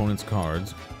enfeeble your opponent's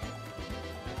cards.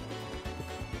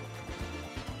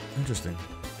 Interesting.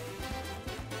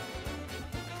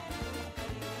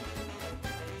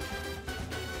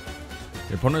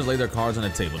 Your opponent has laid their cards on the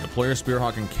table. Deploy your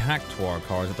Spearhawk and Cactuar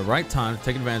cards at the right time to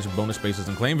take advantage of bonus spaces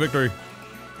and claim victory.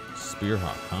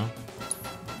 Spearhawk, huh?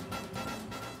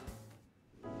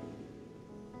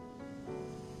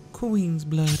 Queen's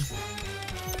blood.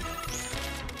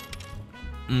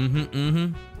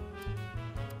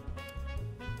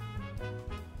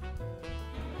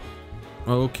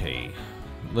 Okay,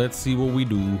 let's see what we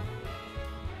do.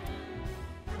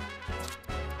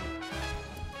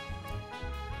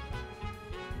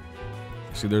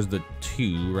 See, there's the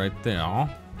 2 right there.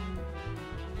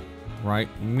 Right,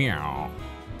 meow.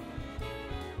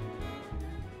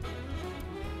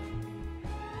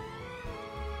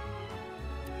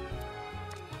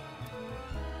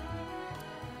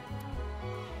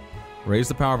 Raise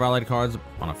the power of allied cards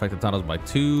on affected titles by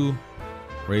 2.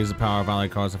 Raise the power of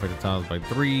allied cards on affected titles by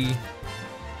 3.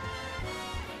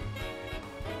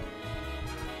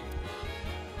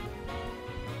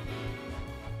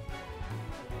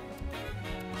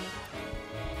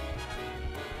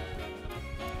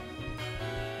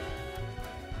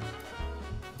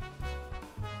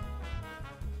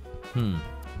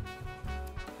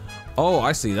 Oh,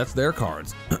 I see. That's their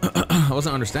cards. I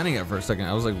wasn't understanding it for a second.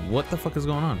 I was like, what the fuck is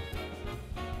going on?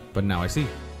 But now I see.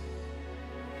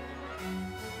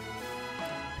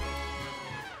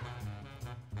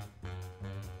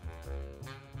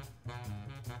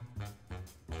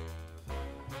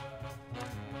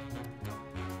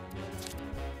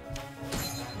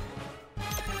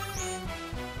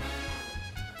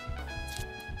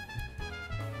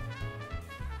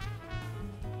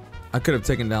 I could have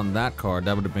taken down that card.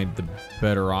 That would have made the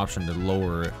better option to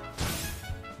lower it.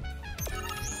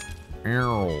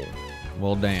 Ow.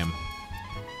 Well, damn.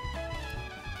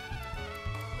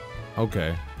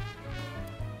 Okay.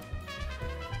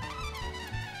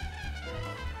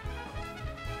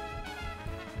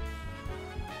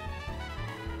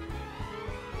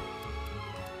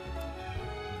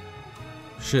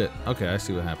 Shit. Okay, I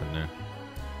see what happened there.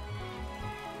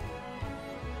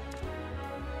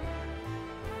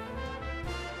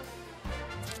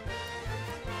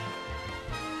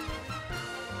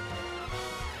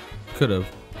 Could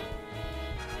have.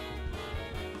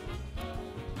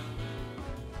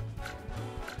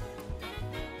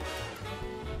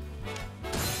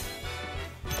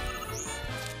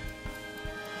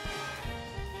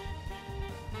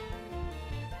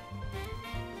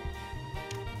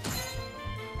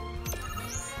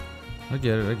 I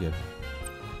get it, I get it.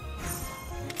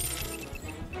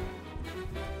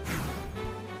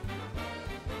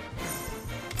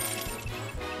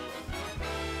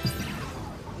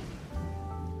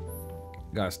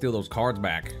 Gotta steal those cards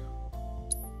back.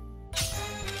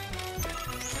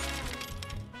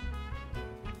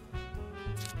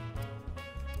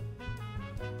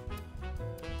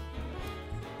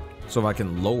 So if I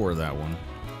can lower that one.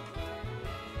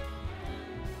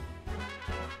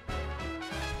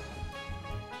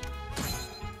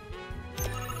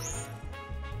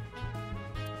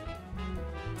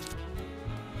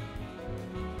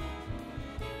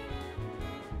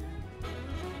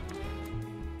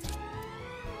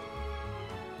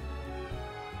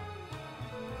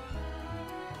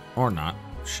 Or not.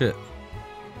 Shit.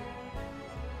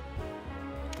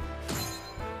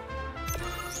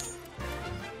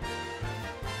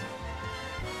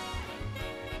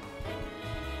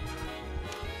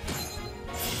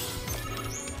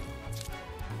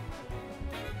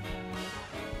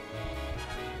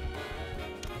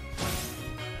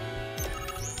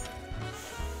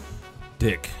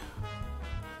 Dick.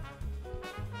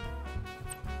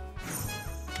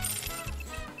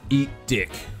 Eat dick.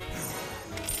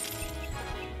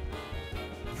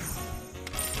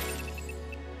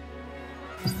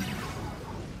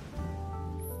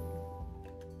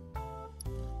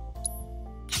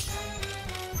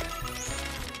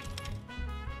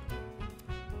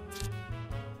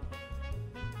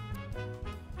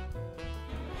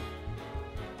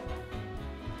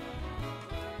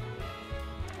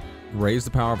 Raise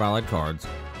the power of allied cards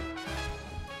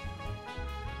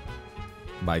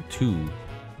by 2.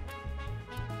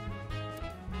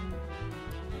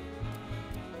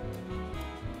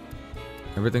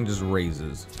 Everything just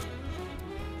raises.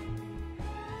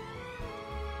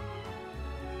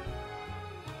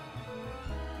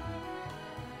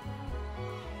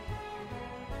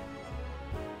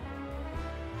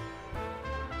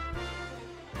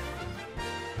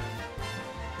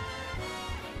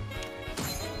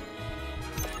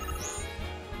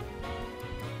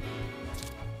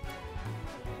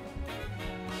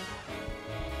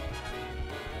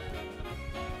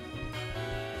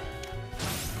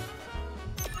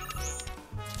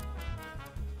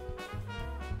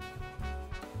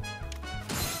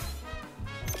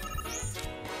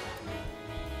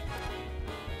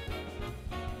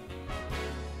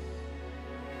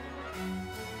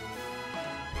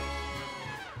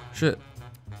 Shit.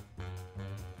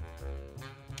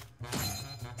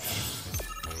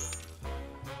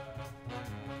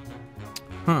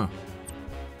 Huh.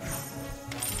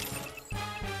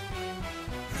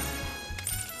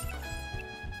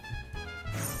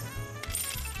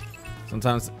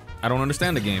 Sometimes I don't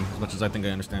understand the game as much as I think I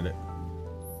understand it.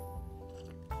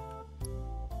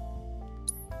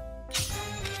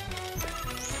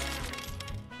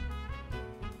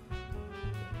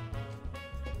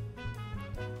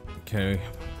 Okay,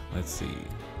 let's see.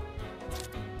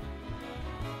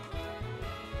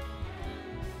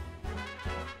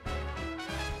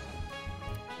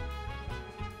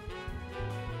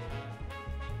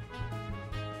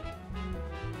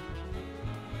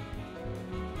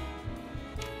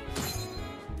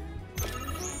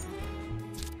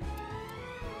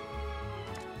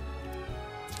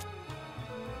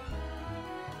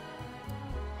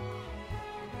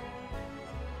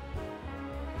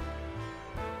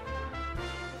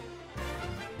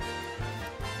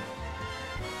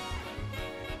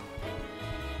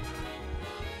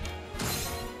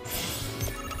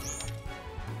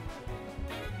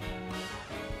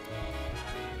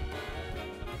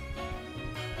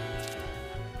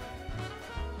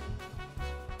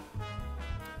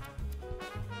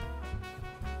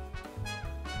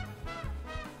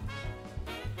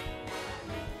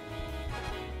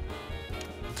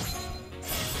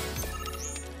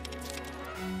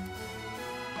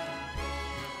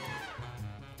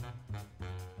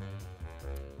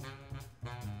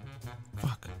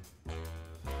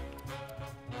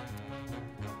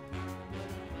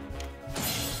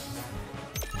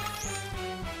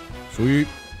 Sweet.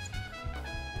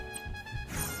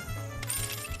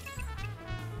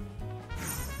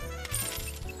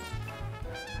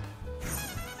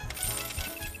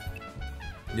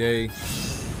 Yay.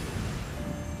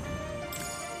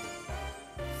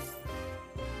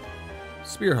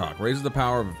 Spearhawk raises the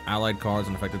power of allied cards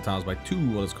and affected tiles by 2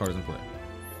 while this card is in play.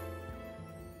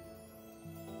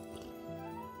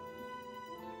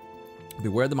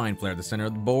 Beware the Mind Flare. At the center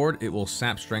of the board, it will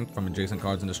sap strength from adjacent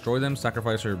cards and destroy them.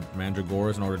 Sacrifice your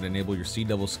Mandragoras in order to enable your Sea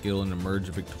Devil skill and emerge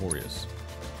victorious.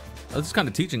 Oh, this is kind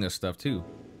of teaching us stuff too.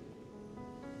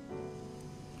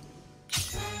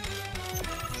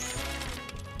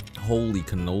 Holy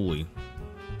cannoli.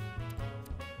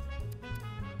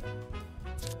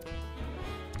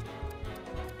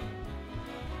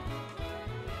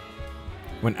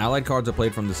 When allied cards are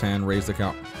played from this hand, raise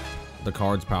the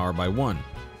card's power by 1.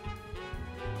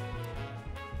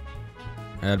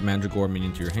 Add Mandragora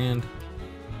minion to your hand.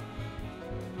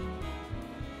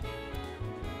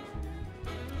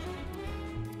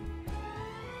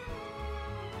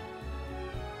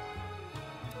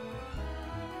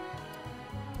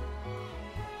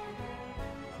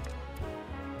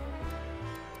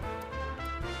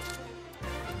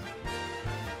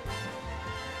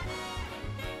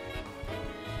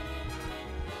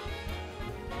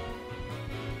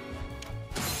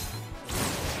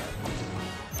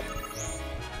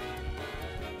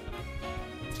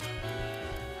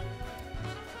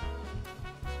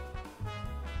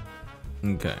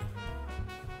 Okay.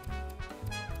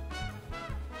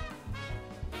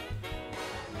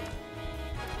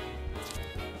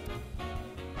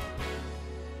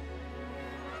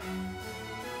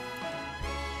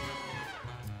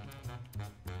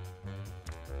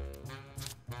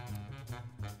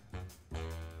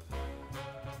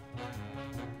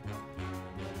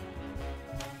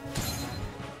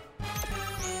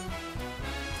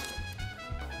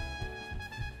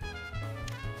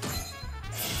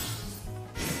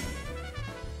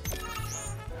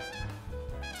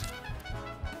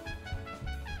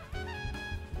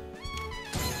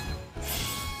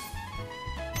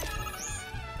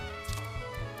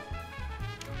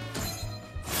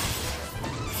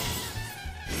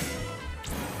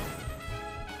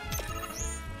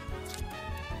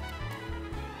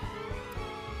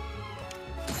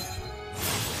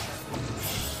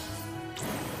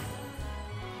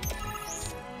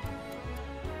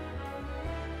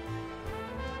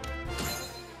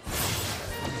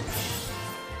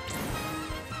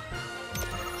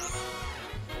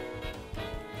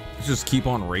 Just keep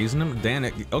on raising them? Dan,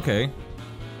 okay.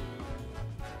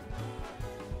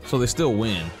 So they still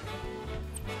win.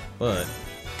 But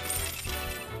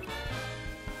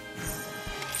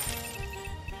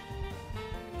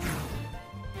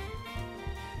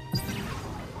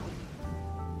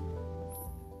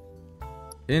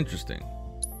interesting.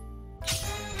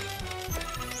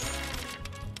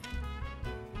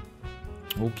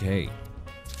 Okay.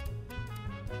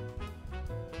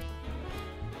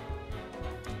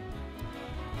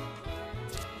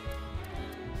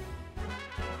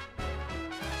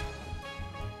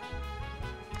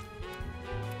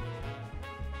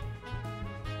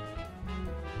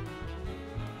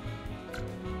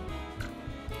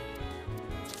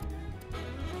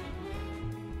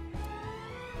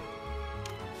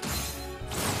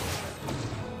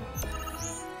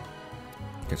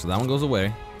 Okay, so that one goes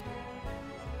away.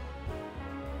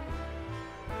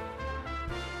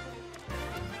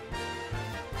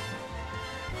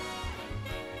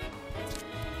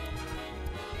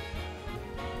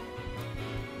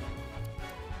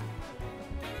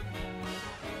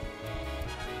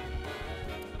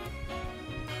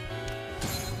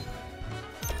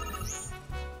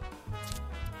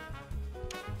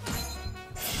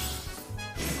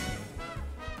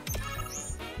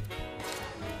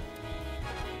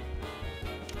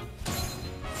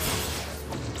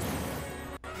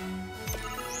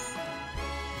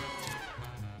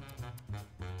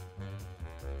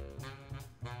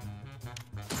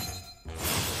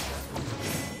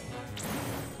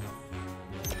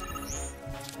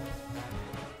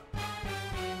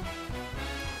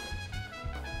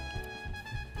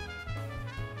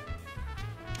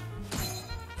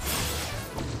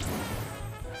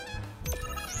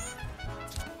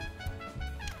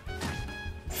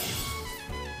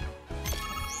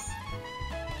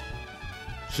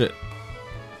 Shit.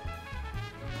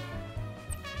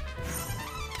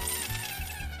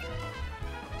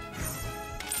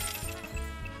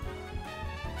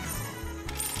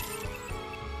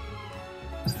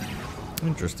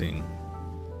 Interesting.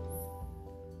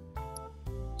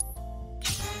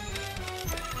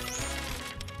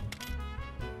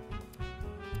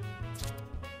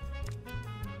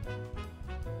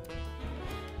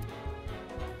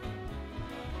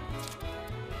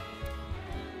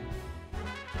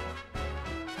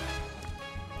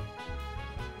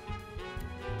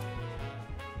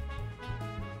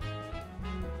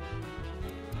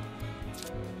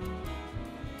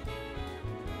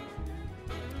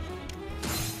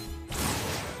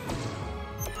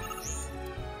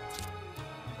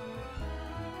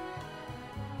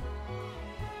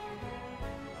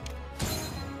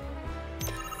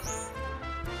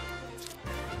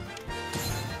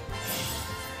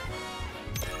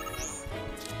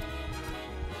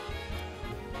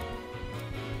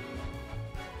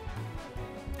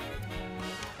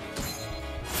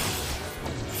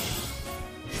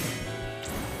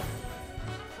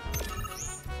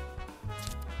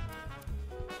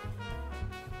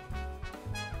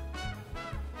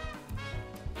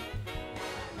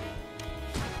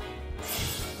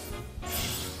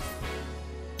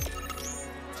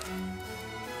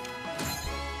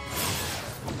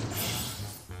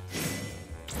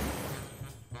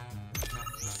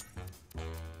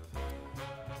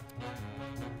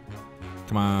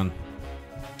 Come on.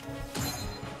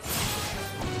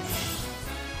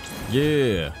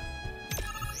 Yeah.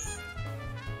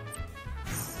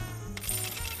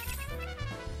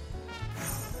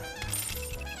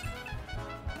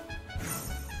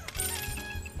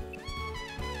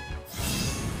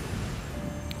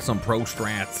 Some pro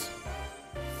strats.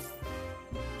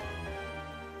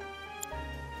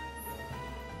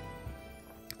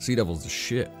 Sea Devil's the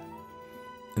shit.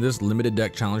 In this limited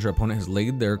deck challenge, our opponent has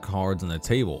laid their cards on the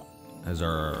table. As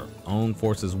our own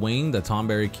forces wane, the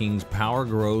Tonberry King's power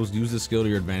grows. Use this skill to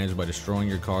your advantage by destroying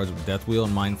your cards with Death Wheel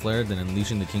and Mind Flare, then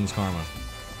unleashing the King's Karma.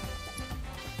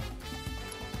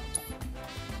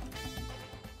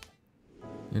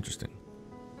 Interesting.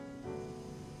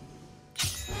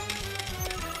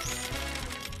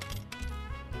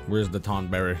 Where's the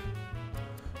Tonberry?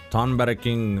 Tonberry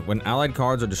King. When allied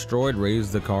cards are destroyed,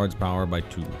 raise the card's power by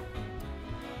 2.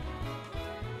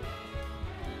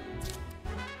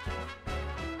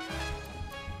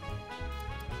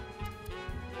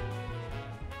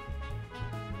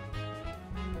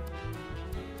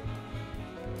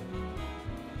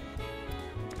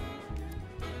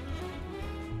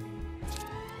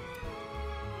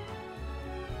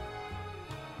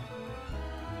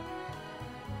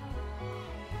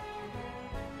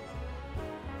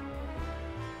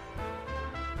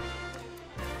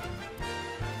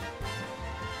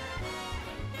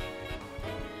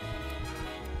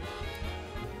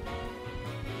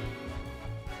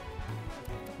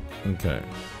 Okay.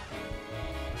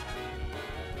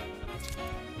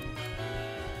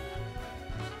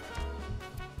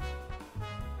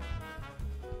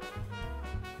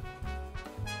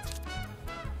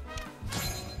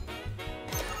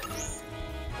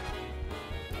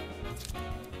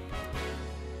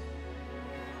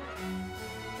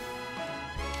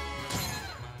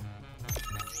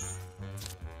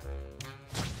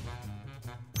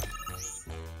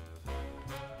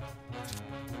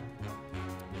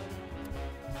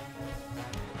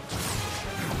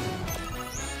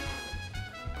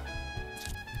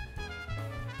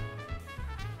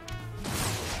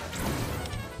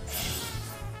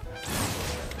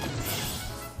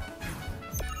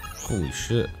 Holy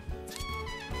shit.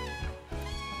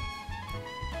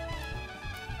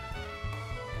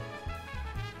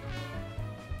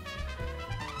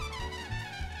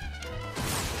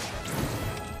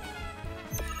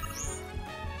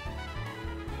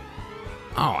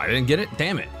 Oh, I didn't get it?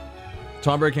 Damn it.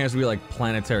 Tonberry King has to be like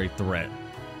planetary threat.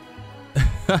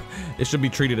 It should be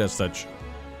treated as such.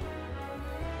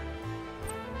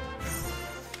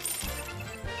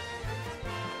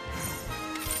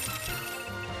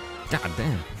 God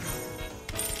damn.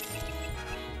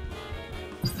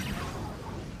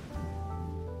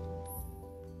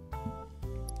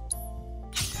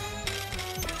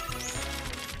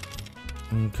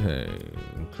 Okay.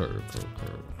 Curve.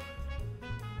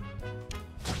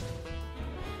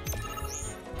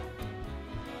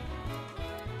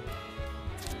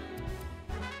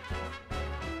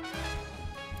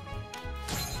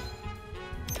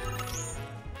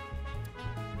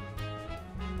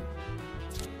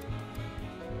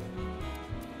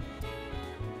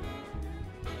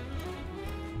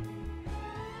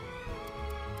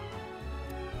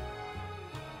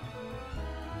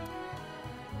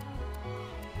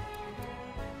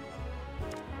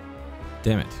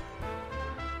 Damn it.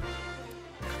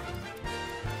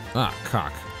 Ah,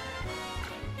 cock.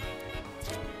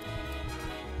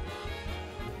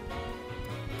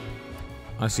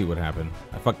 I see what happened.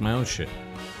 I fucked my own shit.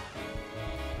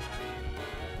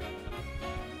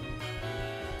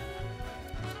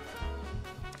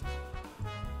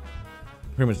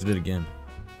 Pretty much did it again.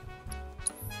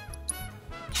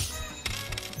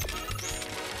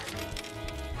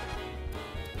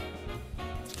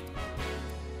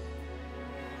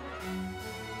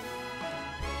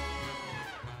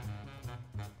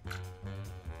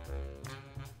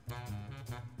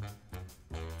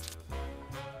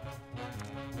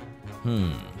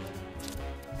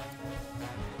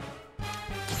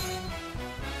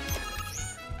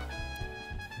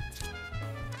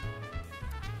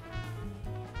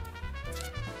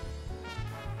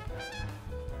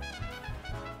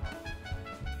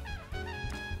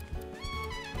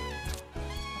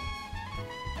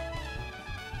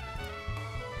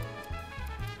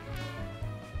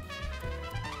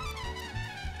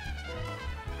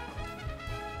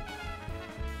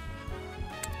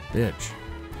 Bitch.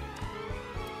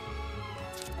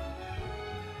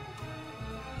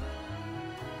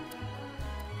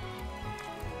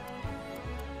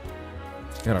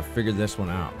 Gotta figure this one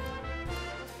out.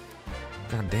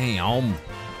 God damn.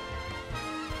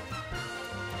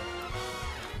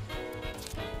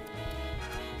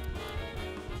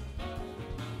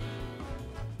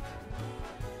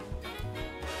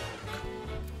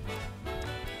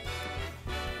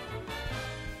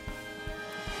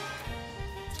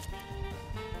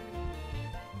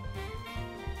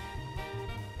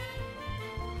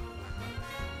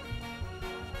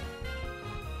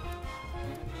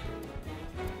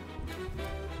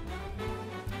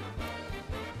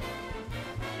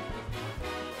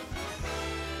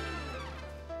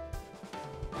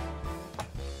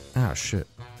 Ah, shit.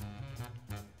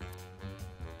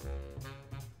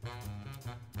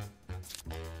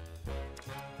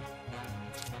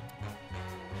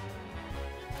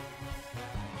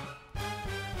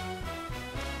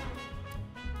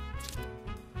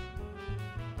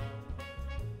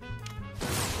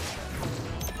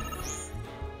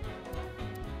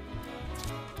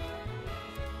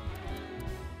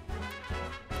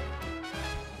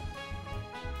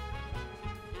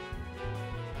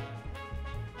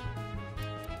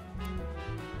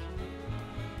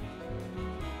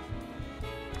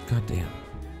 God damn.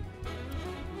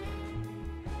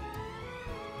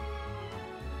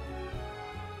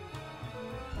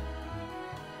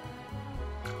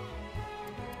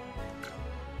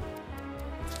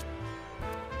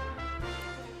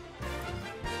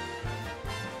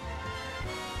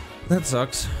 That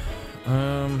sucks.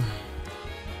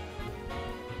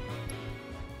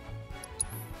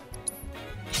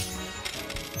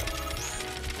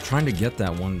 Trying to get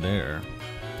that one there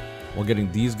while getting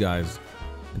these guys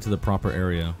into the proper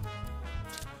area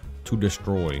to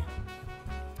destroy.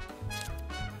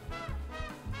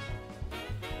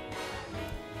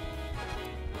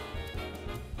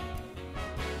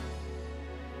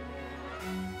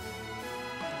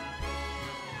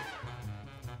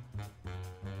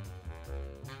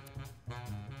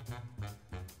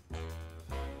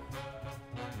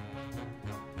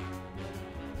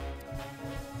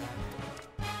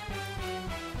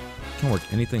 Can't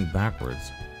work anything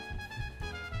backwards.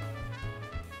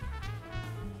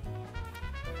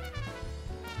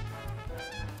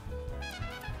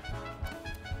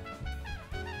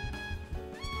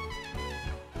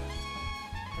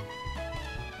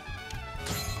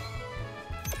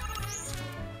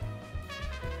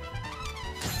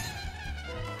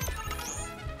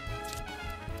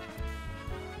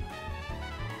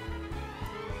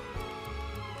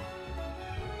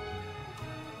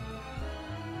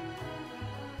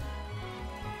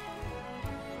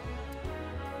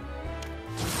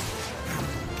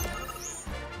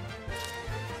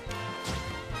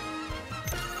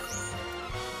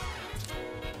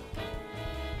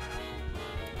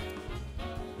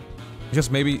 I guess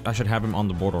maybe I should have him on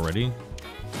the board already.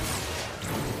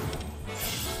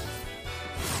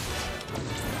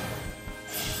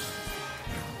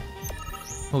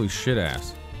 Holy shit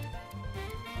ass.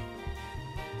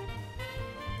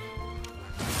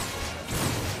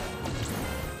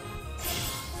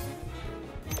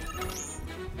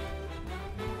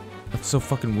 That's so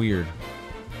fucking weird.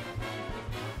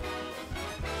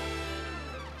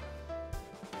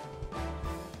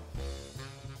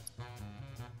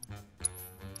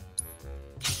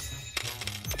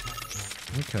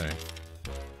 Okay.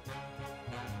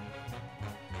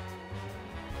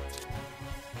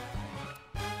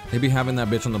 Maybe having that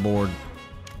bitch on the board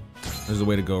is the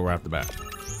way to go right off the bat.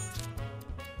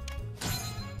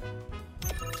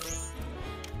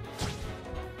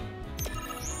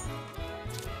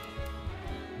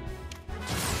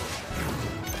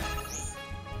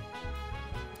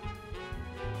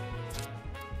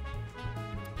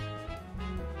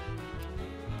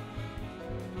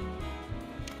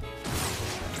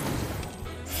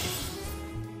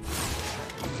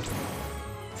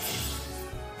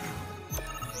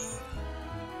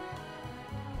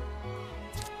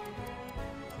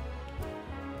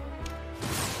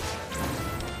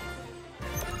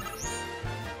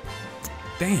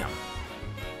 Damn.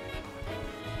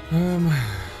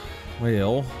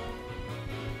 Well.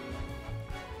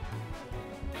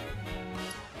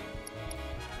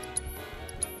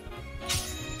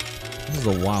 This is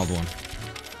a wild one.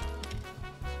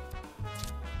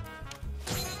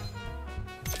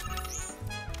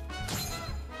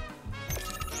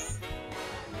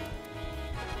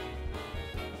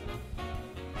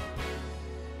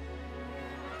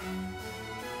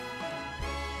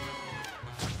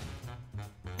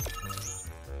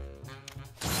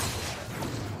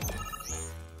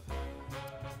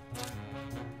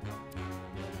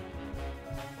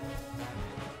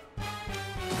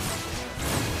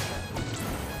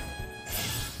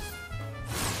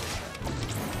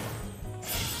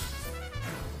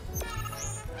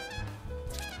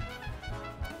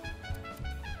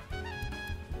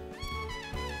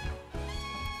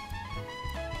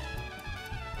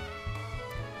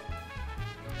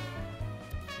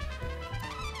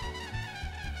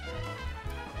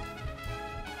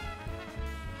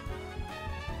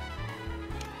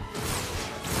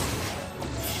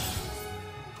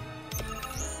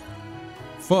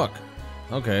 Fuck.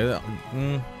 Okay.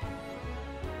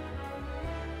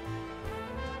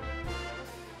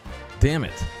 Damn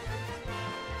it.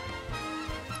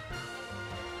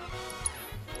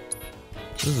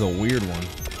 This is a weird one.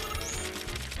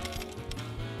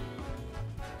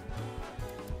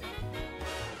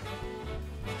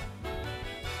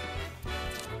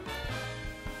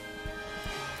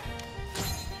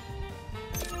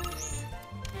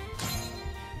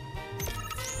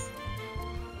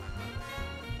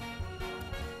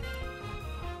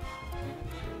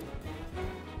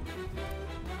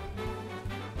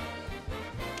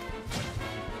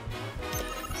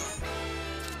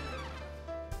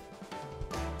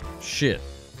 Shit.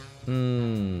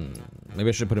 Maybe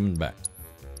I should put him in the back.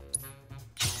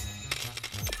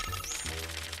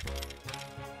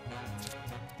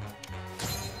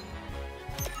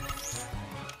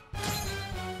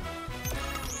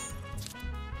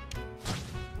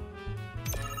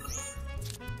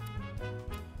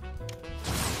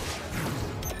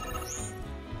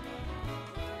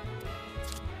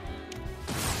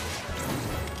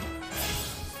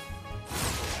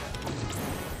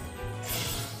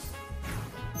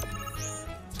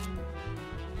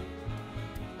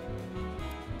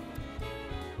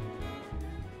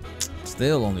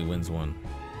 Still only wins one.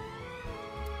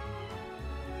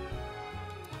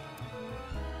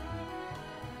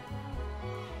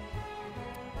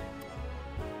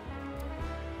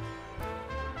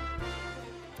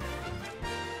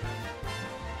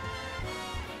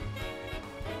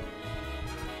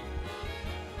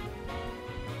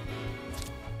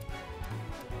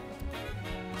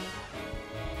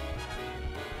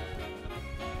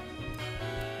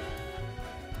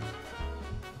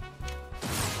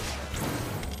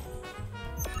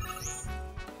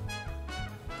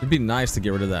 It'd be nice to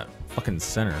get rid of that fucking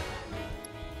center.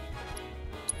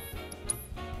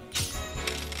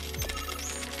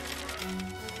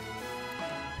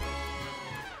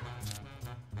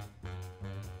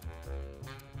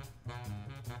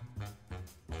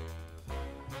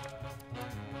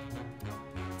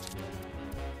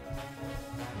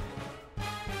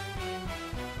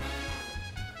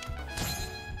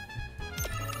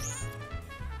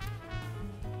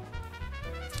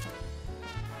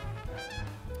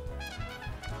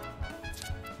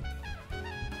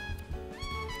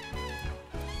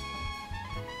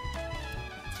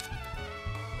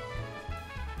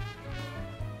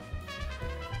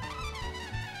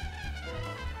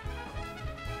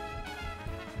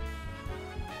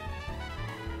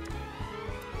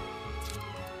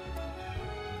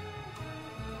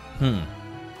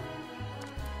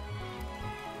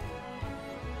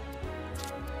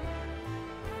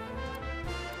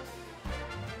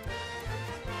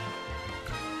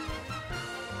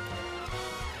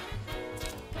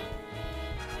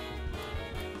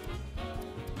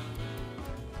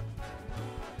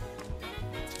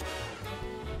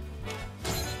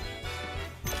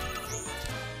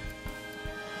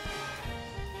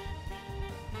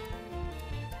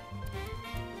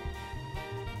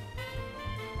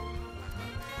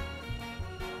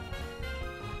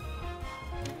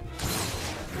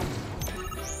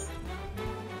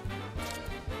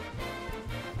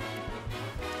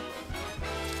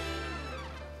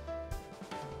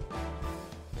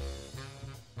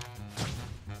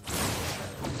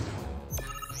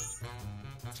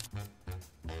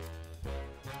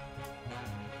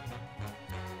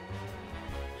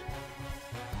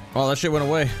 Oh, that shit went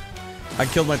away. I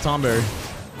killed my Tomberry.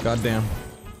 Goddamn.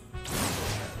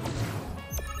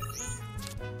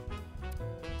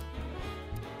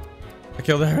 I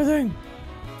killed everything.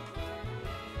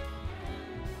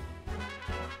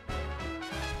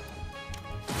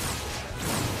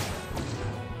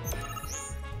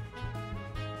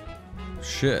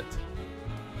 Shit.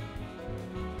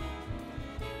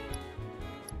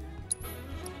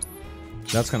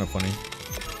 That's kind of funny.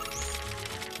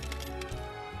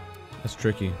 That's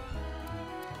tricky.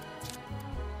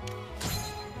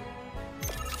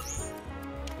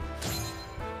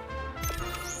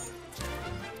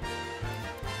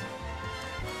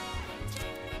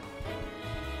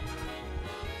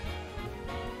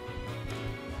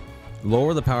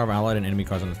 Lower the power of allied and enemy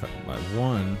cards on the by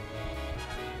 1.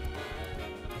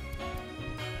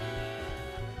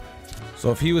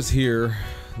 So if he was here,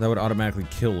 that would automatically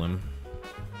kill him.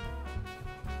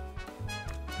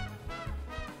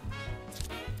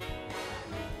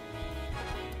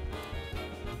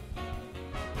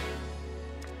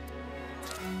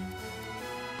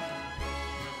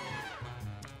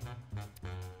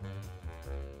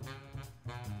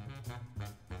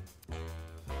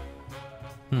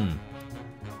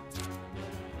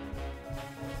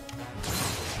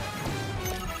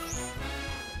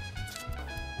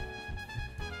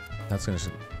 That's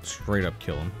gonna straight up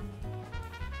kill him.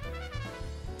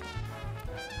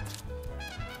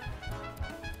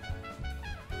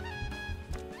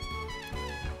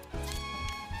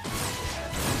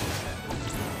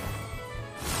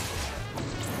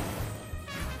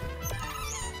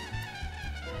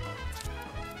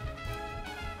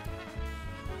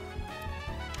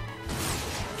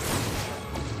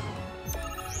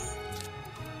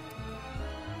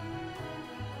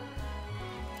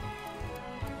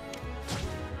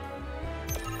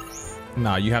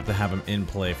 Nah, you have to have him in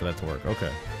play for that to work.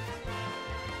 Okay.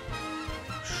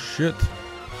 Shit.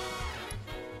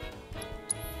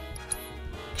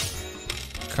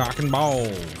 Cock and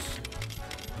balls.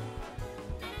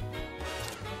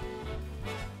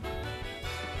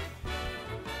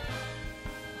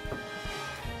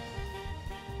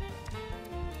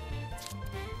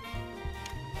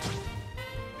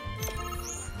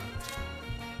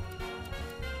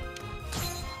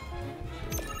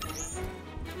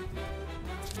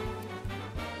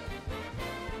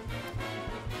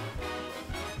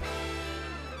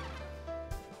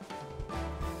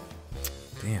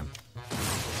 Damn.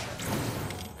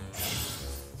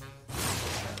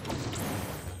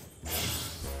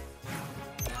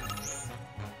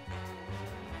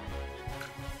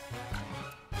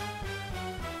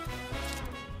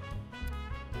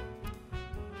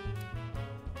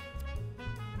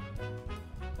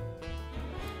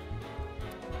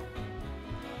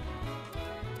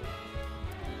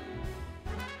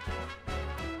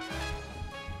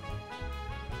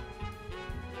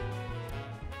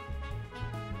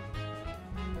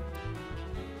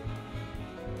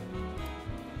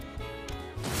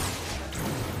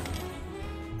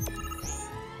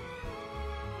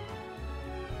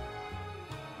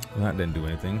 That didn't do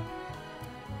anything.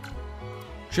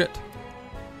 Shit.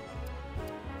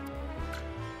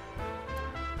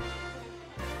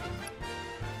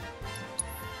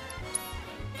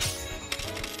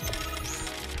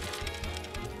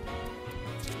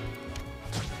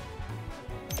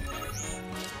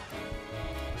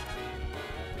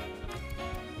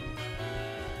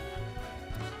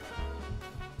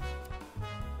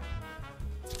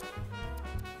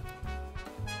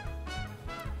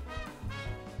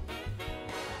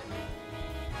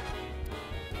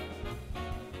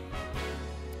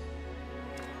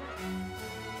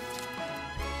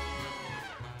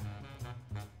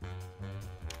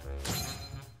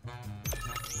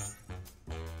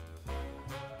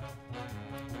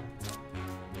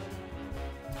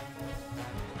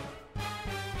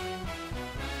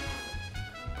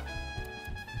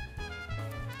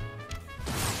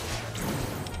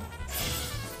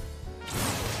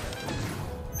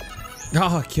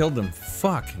 Oh, I killed him.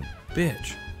 Fucking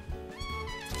bitch.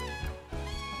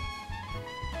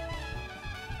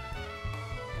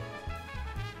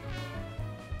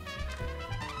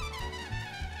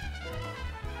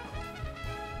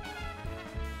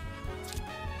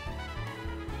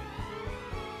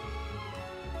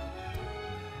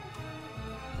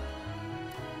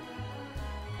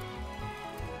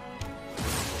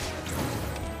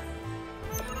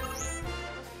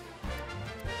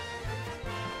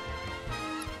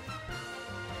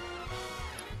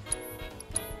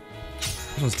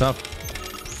 This one's tough.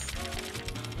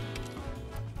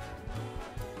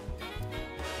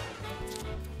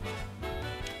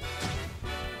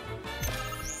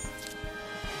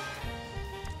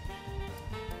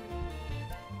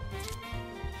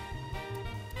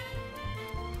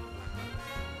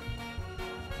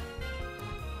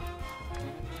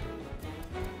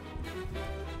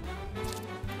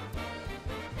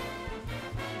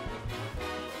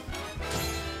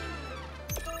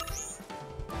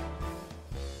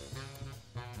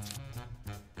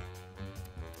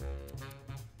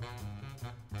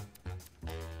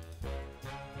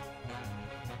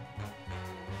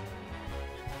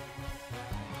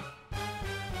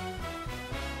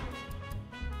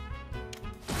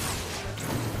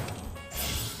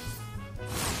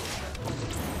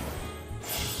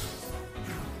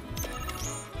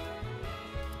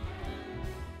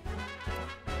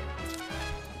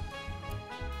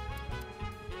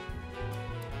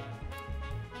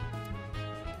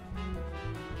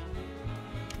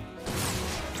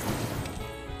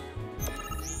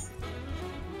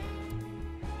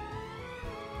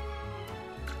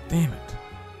 Damn it.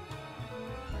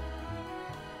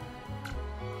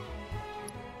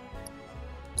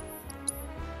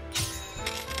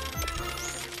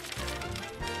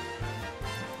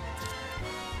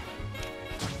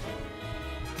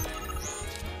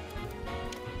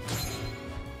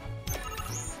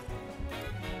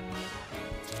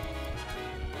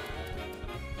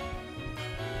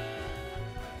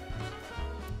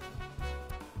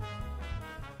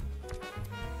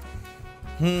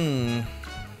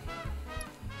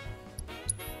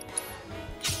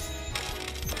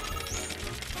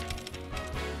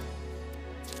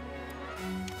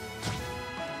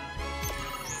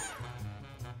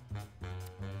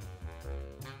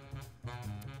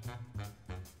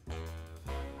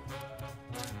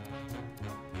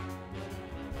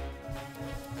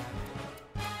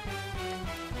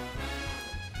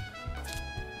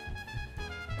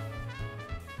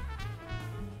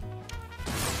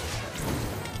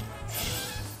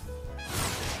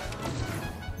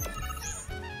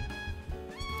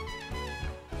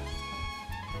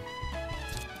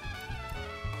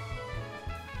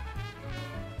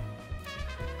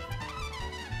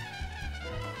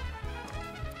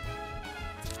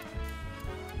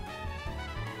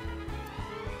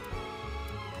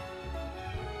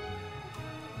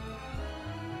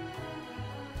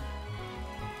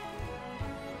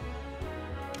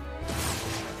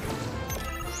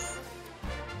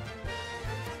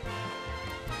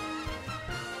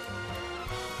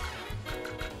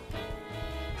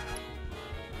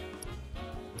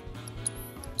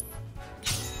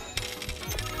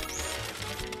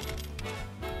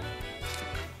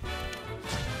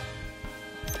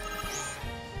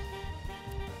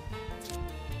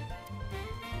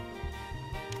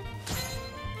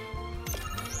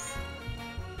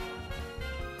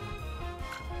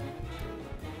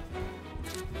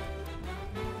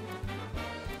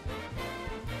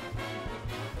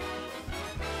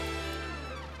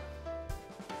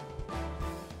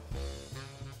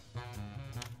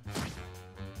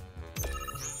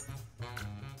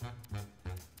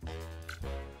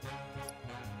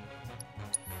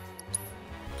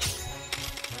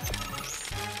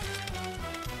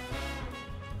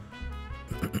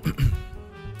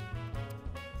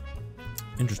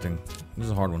 Interesting. This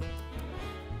is a hard one.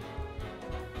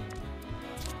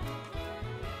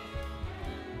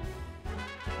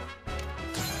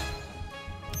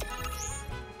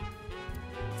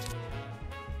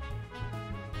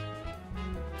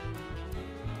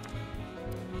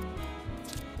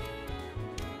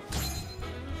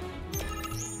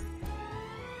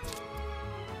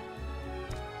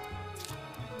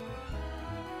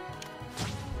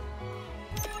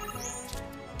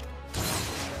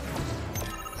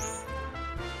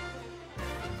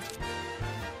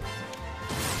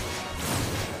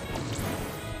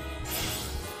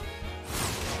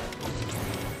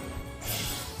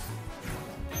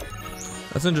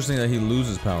 That's interesting that he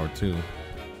loses power too.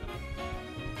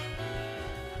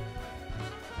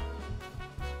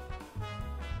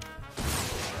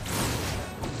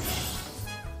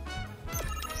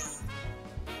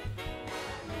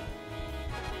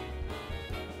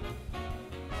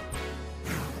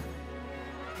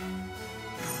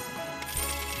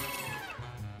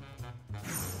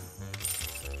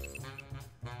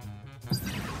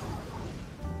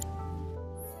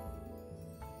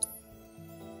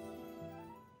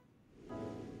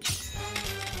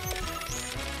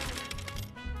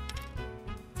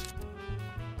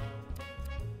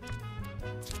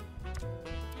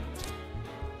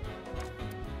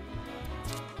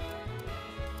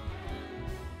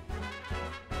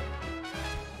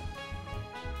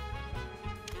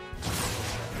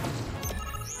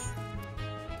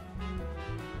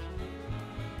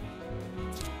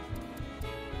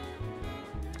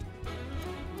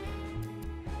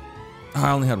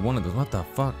 I only had one of those. What the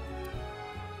fuck?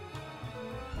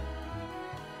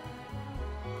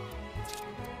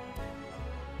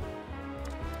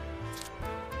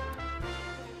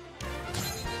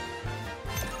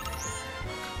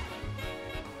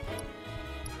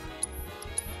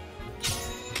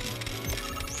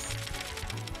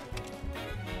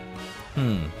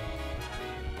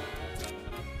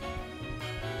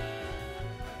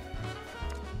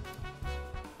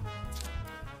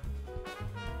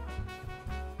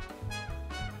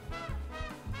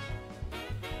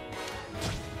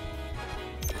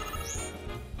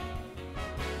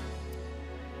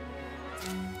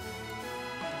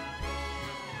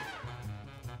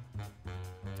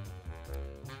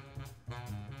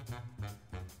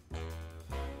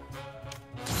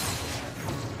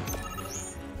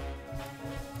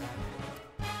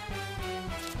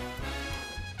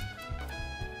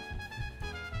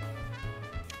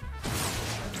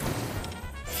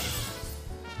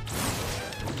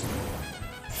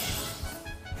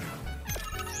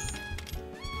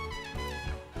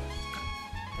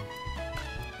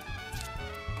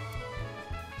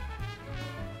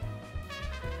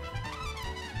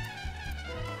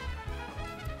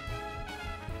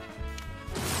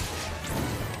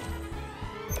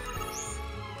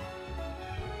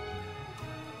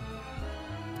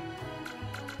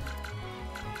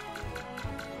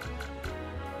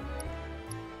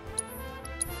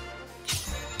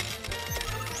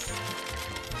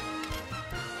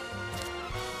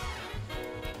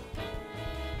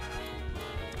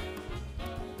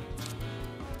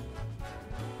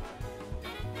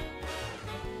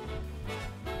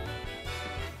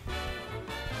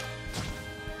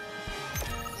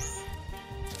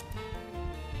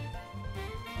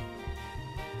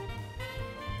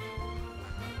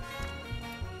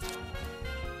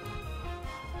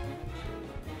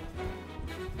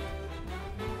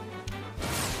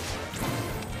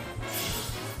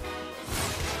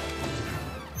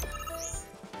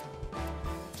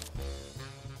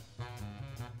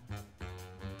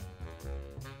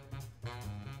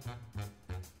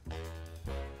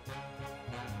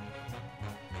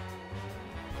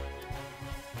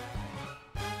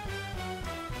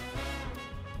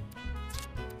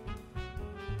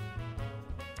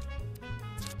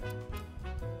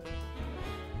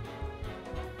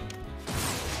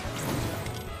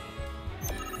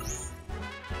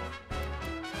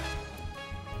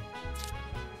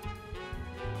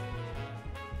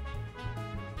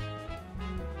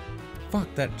 Fuck,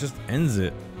 that just ends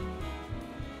it.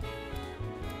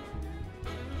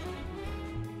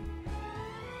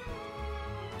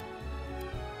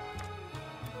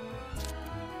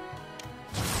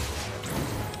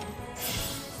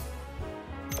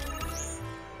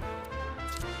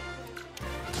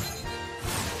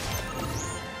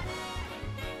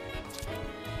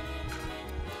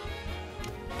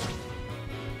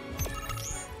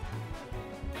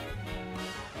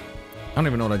 I don't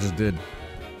even know what I just did.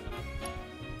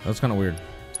 That's kind of weird.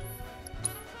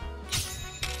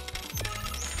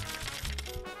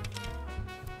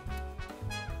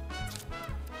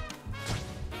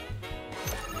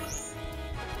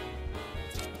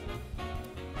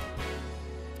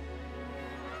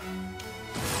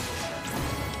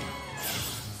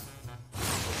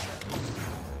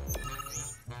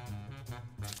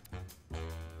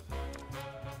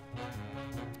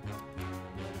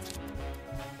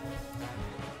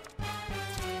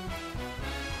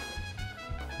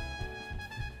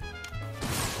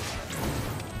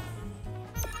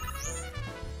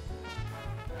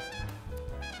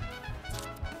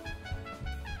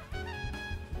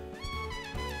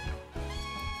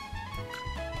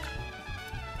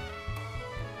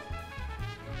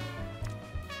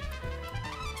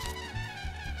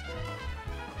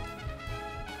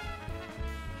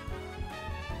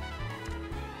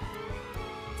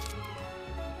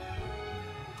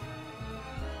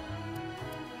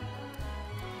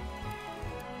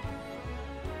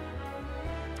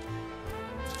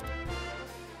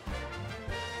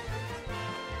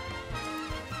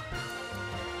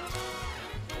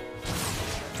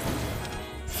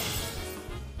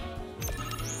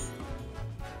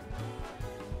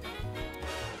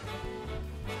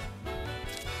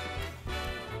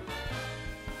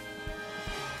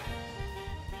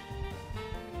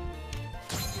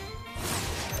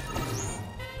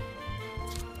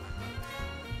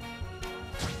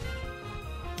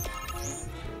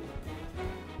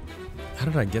 How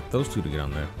did I get those two to get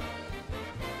on there?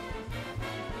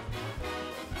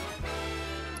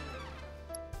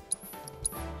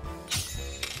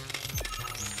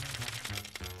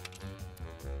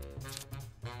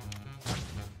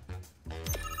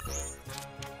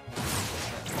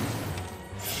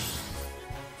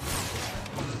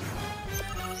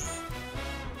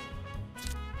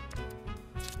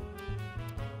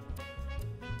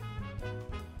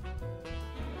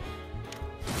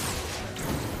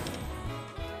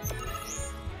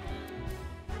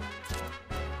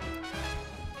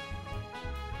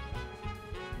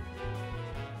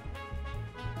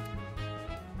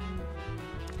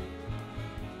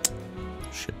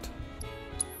 Shit.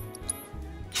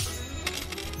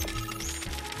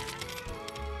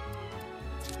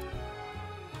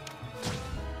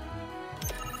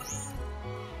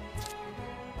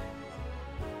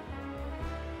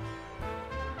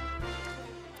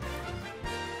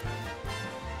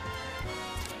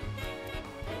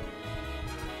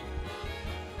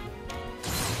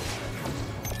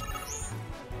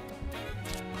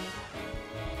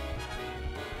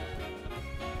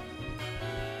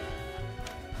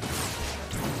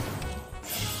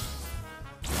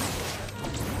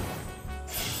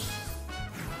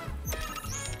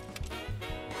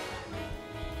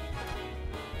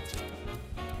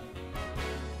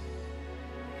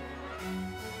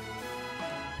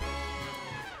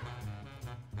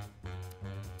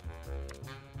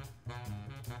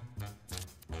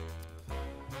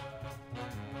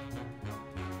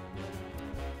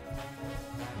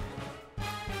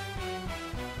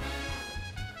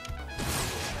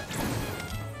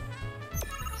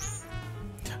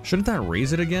 Shouldn't that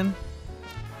raise it again?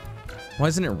 Why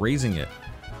isn't it raising it?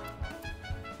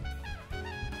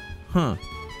 Huh.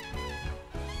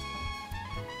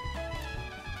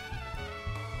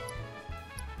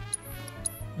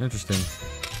 Interesting.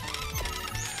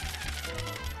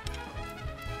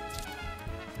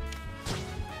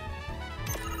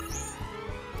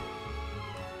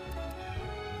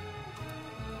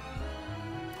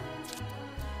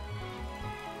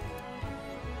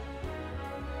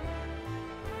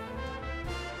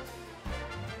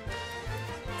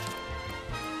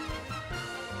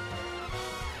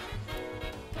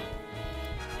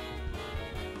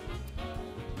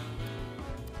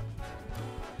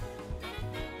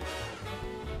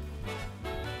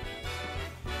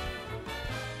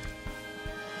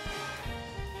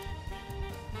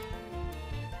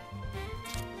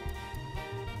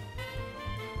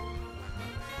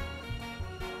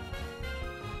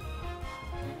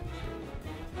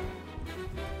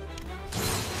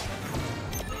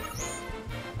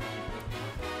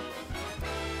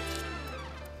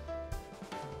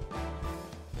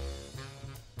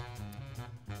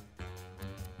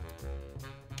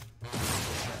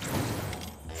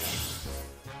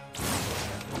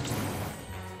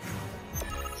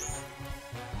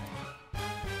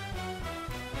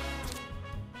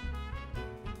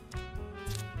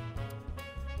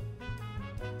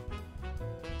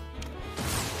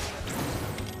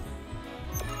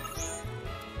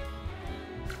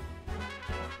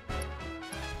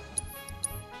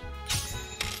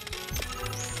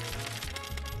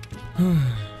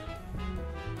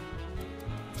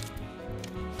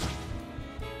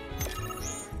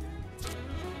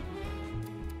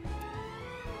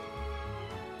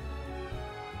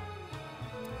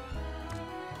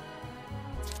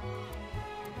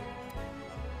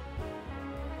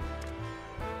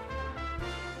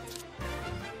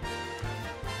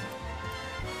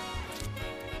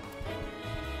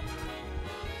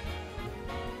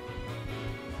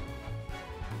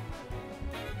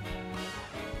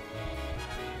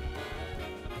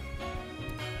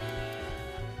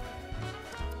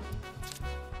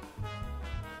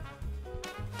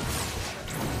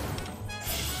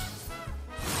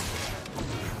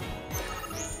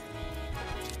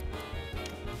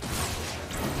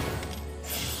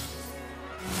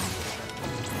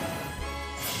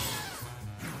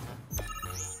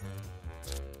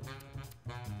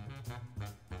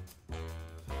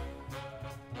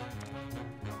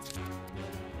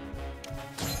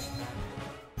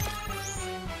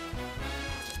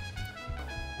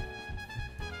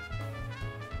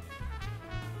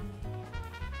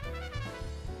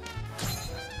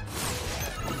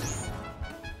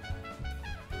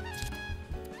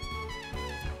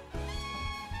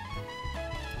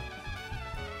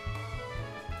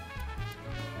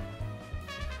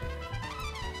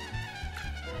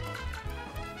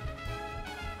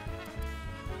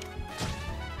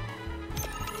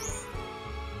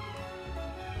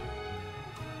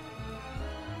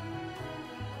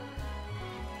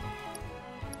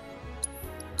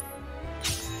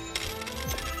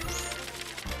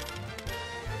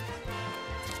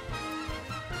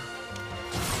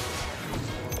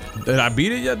 Did I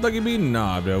beat it yet, Dougie B?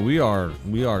 Nah, bro. We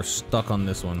are stuck on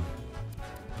this one.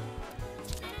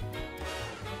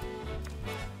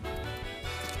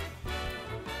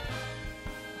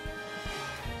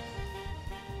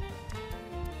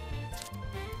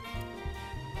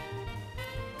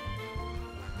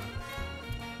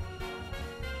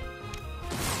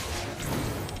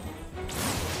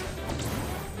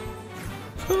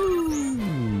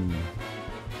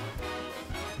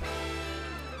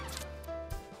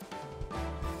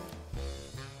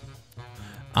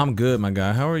 I'm good, my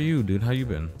guy. How are you, dude? How you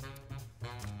been?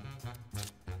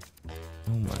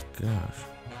 Oh my gosh.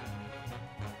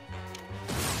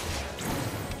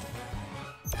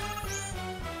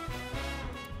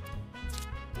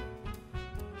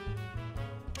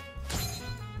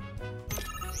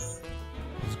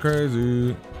 It's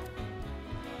crazy.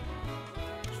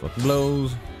 It's fucking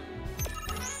blows.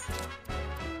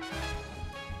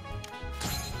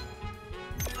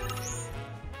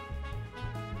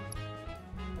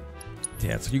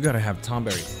 Yeah, so you gotta have Tom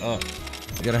Berry up.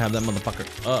 You gotta have that motherfucker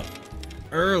up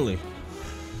early.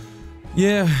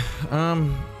 Yeah,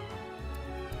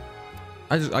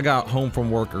 I got home from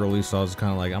work early, so I was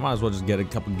kind of like, I might as well just get a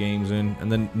couple games in.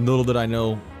 And then little did I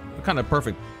know, kind of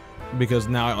perfect, because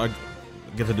now I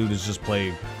get to do is just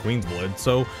play Queen's Blood.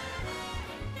 So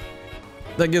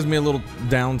that gives me a little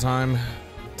downtime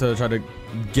to try to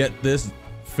get this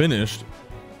finished,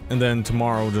 and then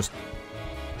tomorrow just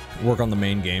work on the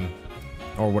main game.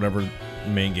 Or whatever the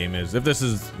main game is. If this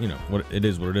is, you know, what it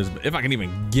is, but if I can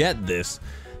even get this,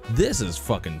 this is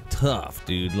fucking tough,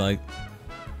 dude. Like,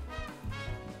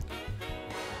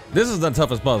 this is the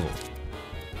toughest puzzle.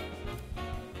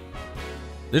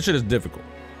 This shit is difficult.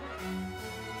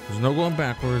 There's no going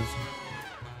backwards.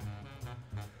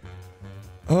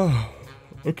 Oh,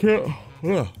 I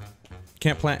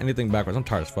can't plant anything backwards. I'm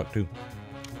tired as fuck too.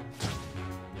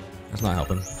 That's not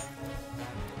helping.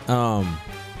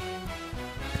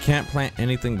 Can't plant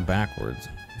anything backwards.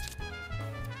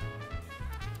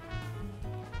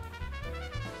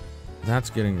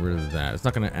 That's getting rid of that. It's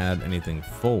not going to add anything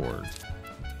forward.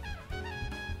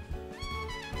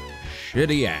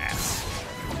 Shitty ass.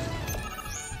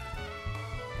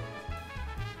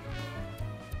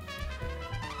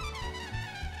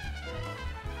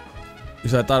 You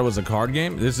said I thought it was a card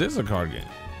game? This is a card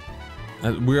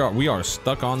game. We are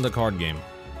stuck on the card game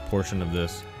portion of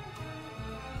this.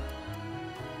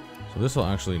 So this will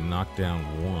actually knock down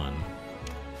one.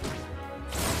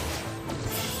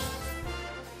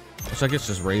 Which I guess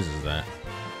just raises that.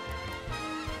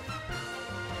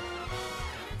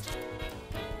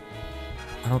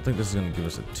 I don't think this is going to give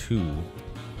us a 2.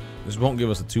 This won't give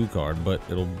us a 2 card, but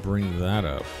it'll bring that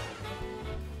up.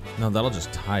 No, that'll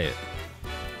just tie it.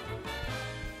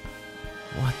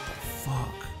 What the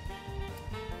fuck?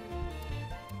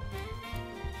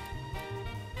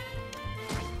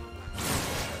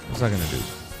 What's that gonna do?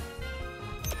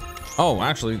 Oh,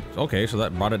 actually, okay, so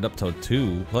that brought it up to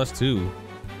 2 plus 2.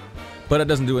 But it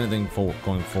doesn't do anything for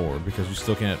going forward because you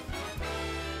still can't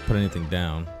put anything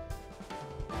down.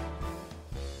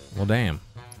 Well, damn.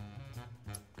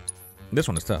 This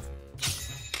one is tough.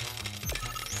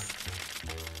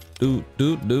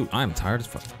 Dude, I'm tired as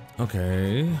fuck.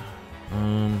 Okay.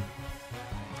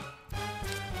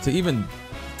 To even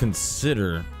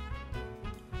consider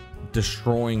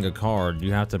destroying a card,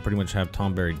 you have to pretty much have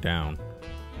Tom Berry down.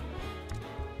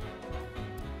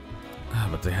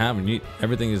 But they haven't.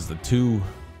 Everything is the 2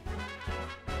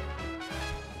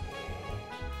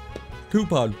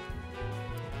 coupon.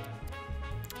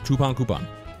 Coupon.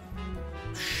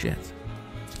 Shit.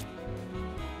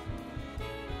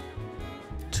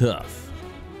 Tough.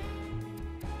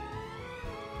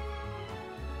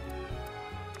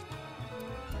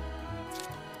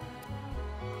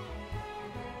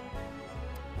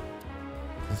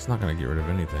 It's not gonna get rid of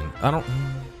anything. I don't.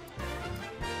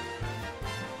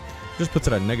 Just puts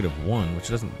it at -1, which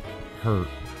doesn't hurt.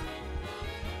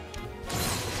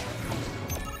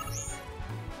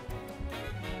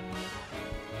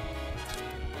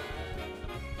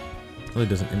 Really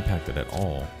doesn't impact it at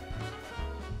all.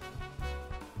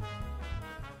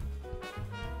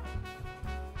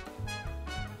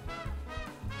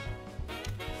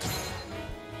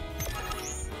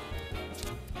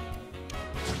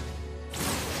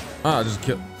 Oh, I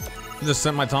just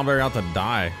sent my Tom Berry out to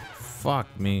die. Fuck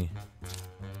me.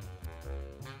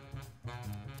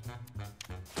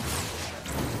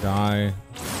 Die.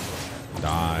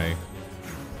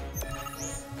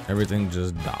 Everything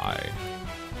just die.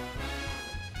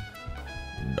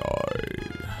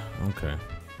 Okay.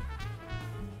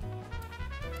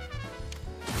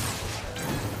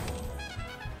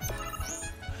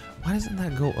 Why doesn't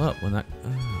that go up when that?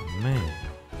 Oh, man.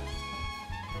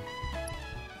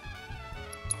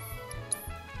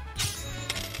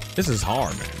 This is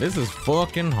hard, man. This is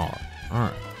fucking hard. All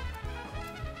right.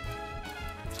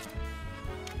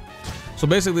 So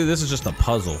basically, this is just a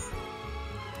puzzle.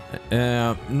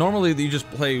 Normally, you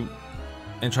just play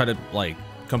and try to like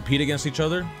compete against each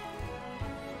other,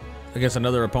 against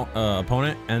another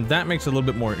opponent, and that makes it a little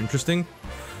bit more interesting.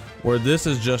 Where this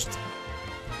is just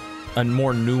a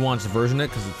more nuanced version of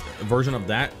it, because it's a version of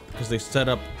that, because they set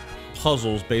up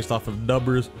puzzles based off of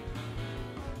numbers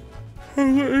that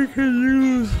you can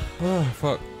use. Oh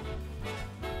fuck.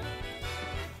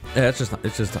 Yeah, it's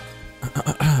just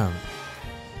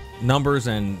numbers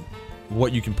and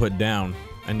what you can put down,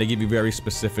 and they give you very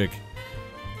specific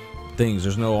things.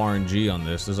 There's no RNG on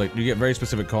this. There's like, you get very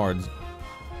specific cards.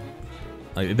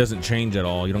 Like, it doesn't change at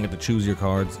all. You don't get to choose your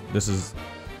cards. This is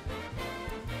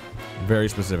very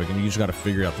specific, and you just got to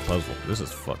figure out the puzzle. This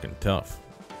is fucking tough.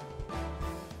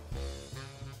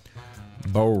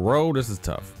 Bro, this is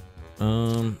tough.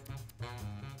 So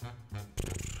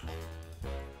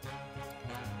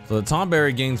the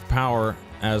Tomberry gains power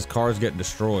as cards get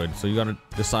destroyed. So you got to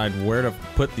decide where to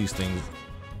put these things.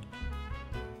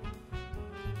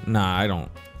 Nah, I don't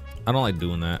like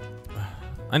doing that.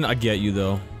 I get you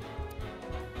though.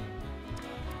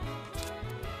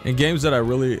 In games that I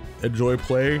really enjoy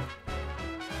playing,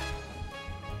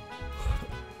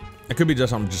 it could be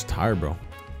just I'm just tired, bro.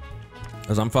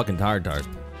 Cause I'm fucking tired. I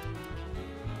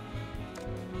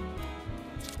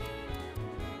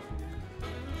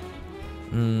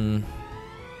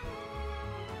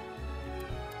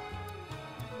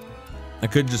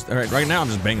could just, all right now I'm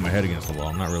just banging my head against the wall.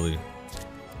 I'm not really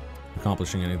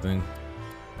accomplishing anything.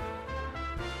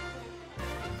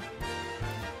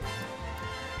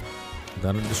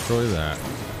 Gotta destroy that.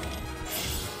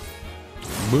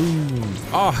 Boom.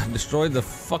 Oh, destroyed the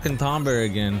fucking Tomberry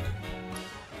again.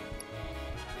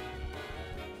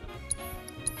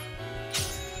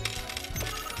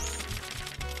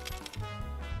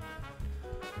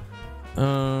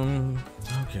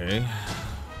 Okay.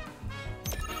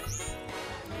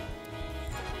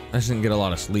 I just didn't get a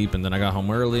lot of sleep, and then I got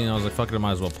home early, and I was like, fuck it, I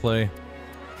might as well play.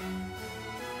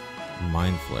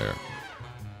 Mind Flare.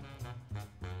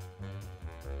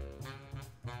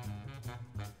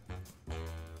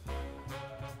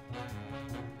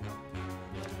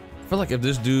 I feel like if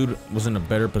this dude was in a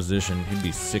better position, he'd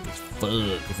be sick as fuck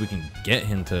if we can get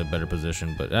him to a better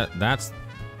position, but that's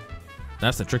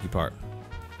the tricky part.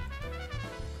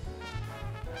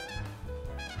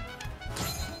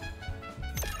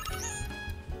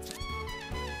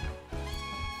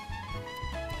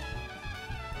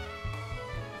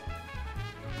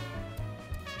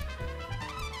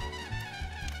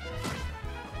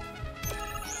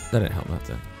 That didn't help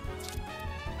nothing.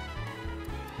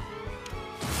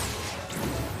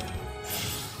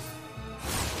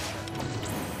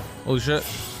 Holy shit.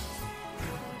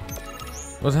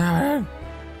 What's happening?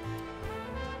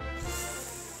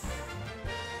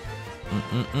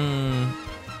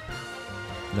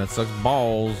 That sucks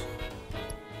balls.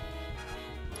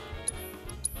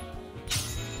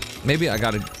 Maybe I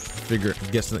gotta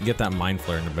get that Mind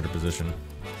Flare in a better position.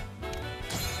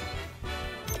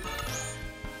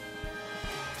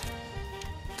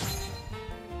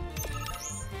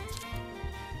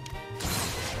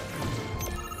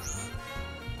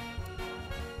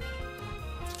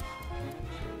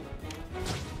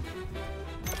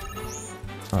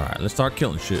 Alright, let's start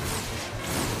killing shit.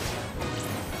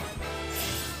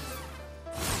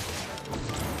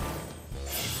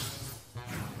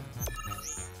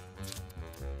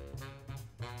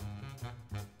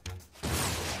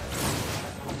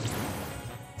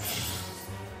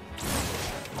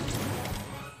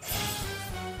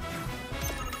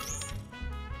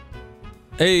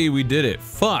 Hey, we did it.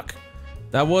 Fuck.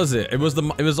 That was it. It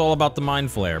was all about the Mind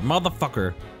Flare.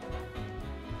 Motherfucker.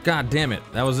 God damn it.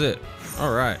 That was it.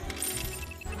 All right.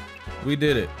 We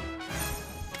did it.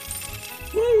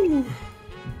 Woo!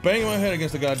 Banging my head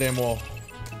against the goddamn wall.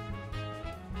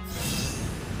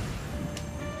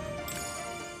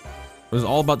 It was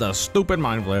all about that stupid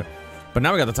Mind Flare. But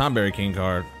now we got the Tomberry King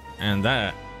card. And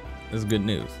that is good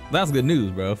news. That's good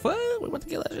news, bro. Fuck, we about to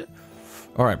kill that shit.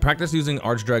 Alright, practice using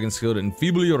Archdragon skill to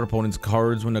enfeeble your opponent's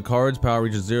cards. When the card's power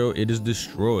reaches 0, it is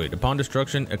destroyed. Upon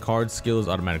destruction, a card's skill is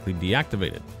automatically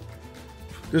deactivated.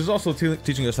 This is also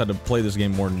teaching us how to play this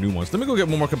game more nuanced. Let me go get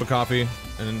one more cup of coffee,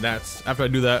 and then after I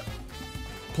do that,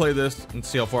 play this and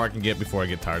see how far I can get before I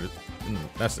get tired. And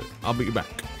that's it. I'll be back.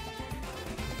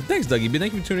 But thanks, Dougie B.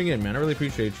 Thank you for tuning in, man. I really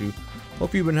appreciate you.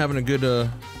 Hope you've been having a good,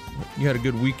 you had a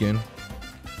good weekend.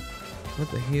 What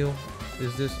the hell?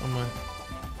 is this on my...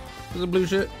 Is it blue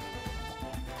shit?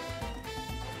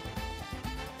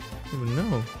 I don't even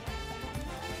know.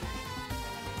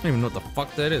 I don't even know what the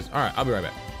fuck that is. Alright, I'll be right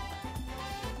back.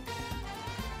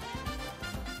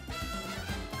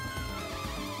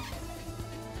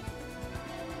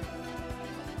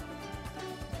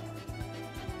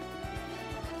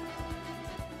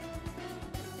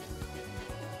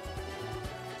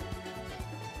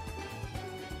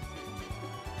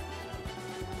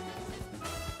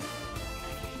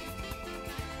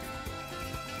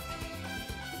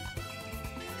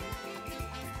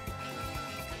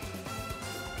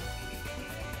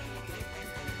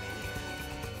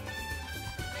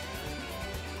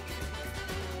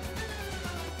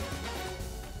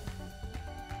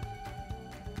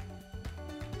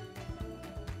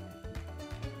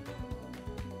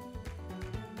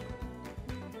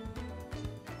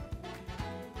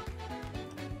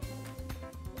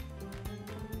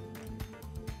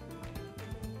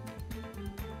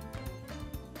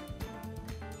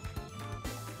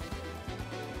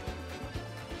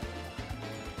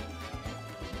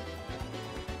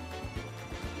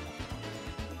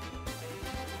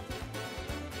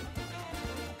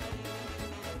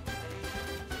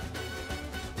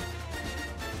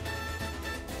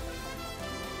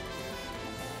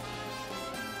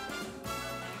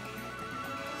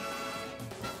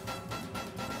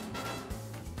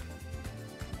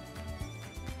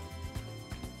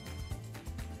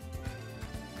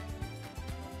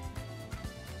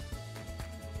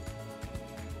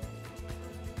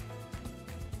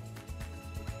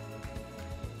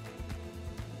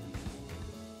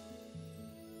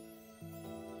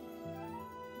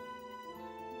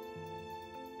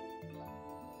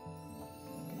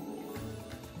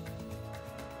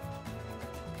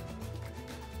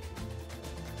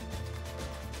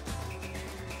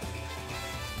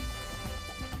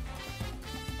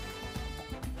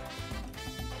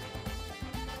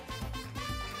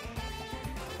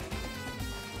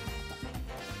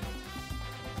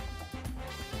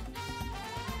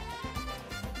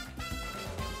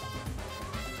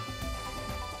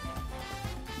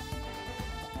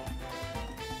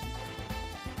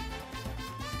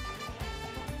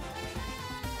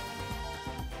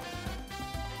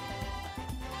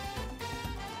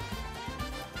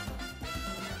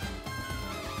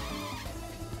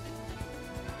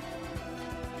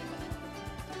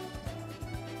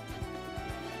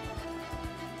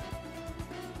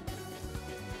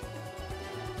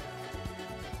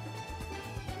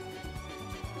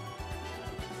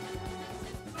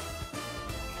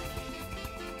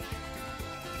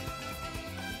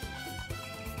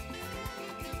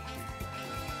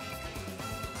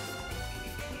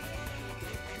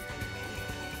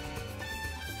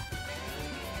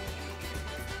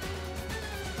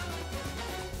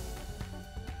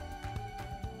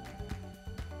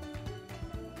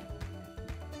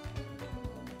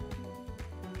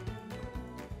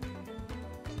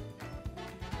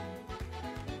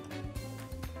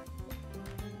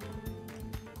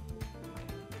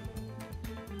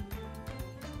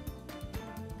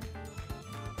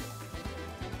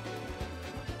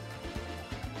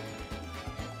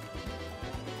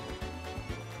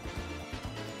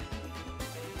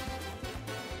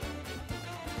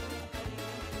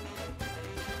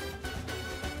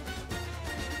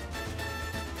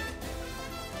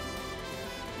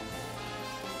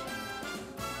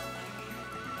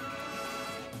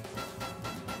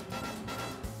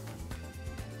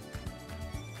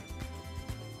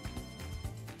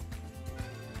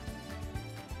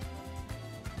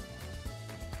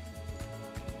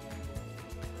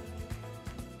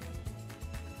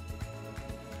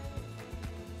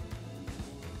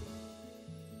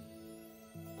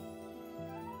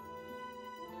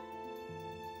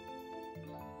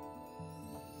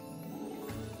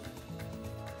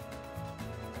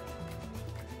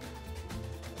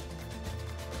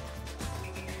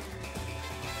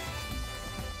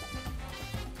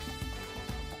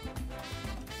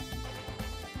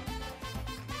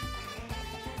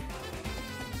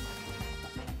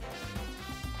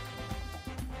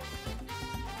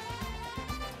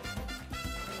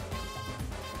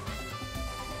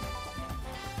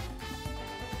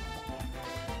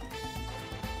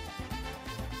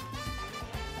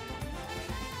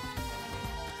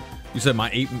 You said my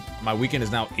weekend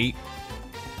is now 8.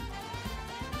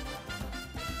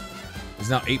 It's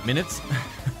now 8 minutes.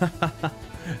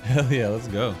 Hell yeah, let's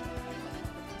go.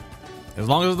 As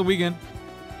long as it's the weekend,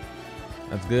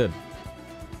 that's good.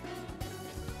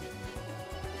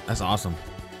 That's awesome.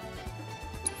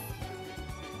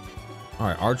 All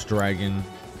right, Archdragon,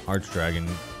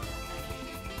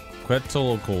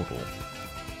 Quetzalcoatl.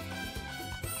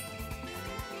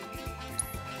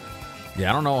 Yeah,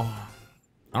 I don't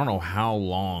know how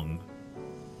long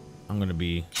I'm gonna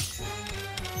be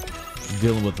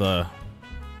dealing with like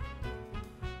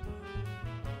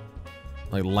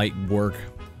light work.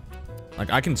 Like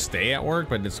I can stay at work,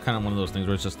 but it's kind of one of those things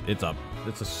where it's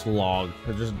a slog.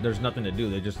 There's nothing to do.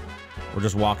 We're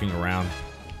just walking around,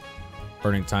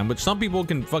 burning time. Which some people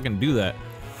can fucking do that.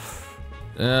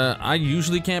 I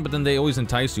usually can't, but then they always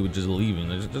entice you with just leaving.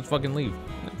 They just fucking leave.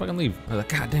 Fucking leave. I was like,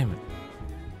 God damn it.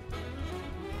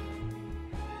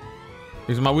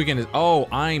 Because my weekend is. Oh,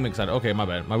 I'm excited. Okay, my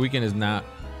bad. My weekend is not.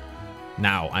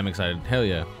 Now I'm excited. Hell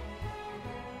yeah.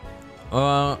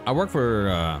 I work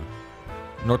for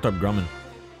Northrop Grumman.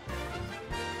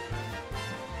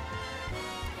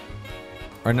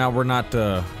 Right now we're not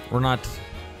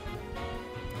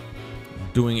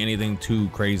doing anything too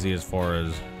crazy as far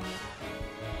as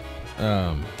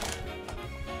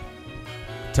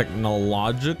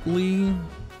technologically.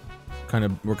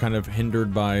 We're kind of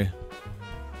hindered by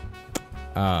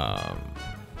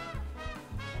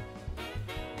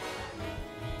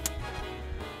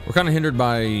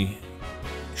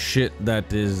shit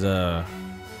that is what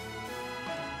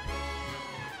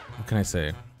can I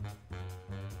say?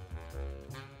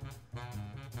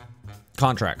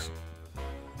 Contracts.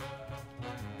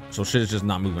 So shit is just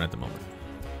not moving at the moment.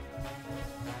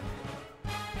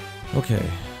 Okay,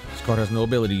 this card has no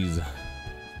abilities.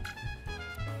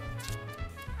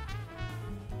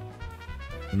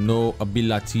 No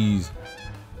abilities.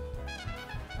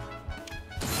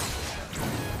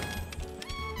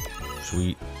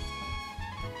 Sweet.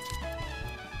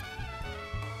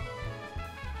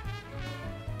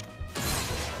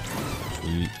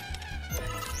 Sweet.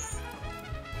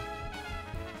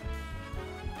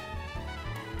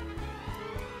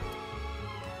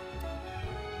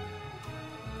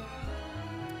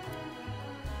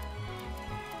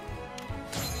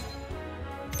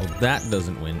 Well, that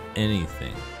doesn't win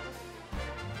anything.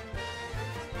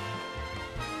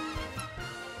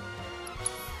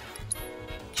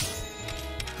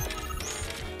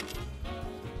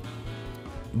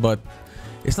 But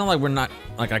it's not like we're not,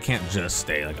 like I can't just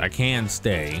stay. Like I can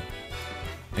stay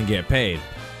and get paid.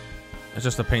 It's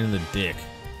just a pain in the dick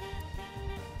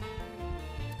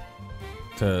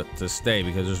to stay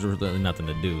because there's really nothing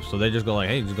to do. So they just go like,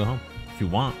 hey, just go home if you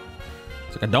want.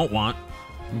 It's like I don't want,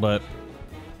 but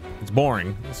it's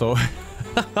boring. So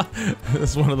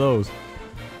it's one of those.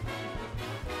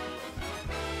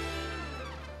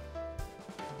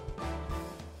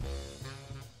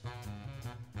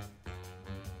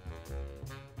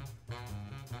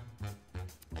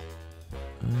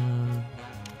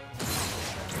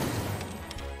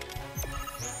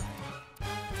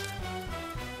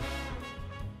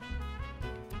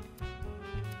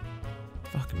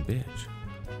 Fucking bitch.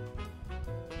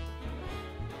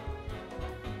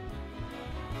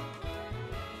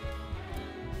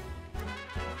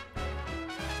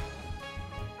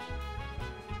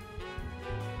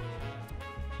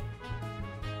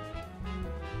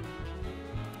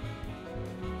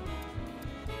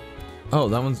 Oh,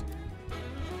 that one's...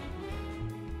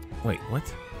 Wait,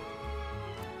 what?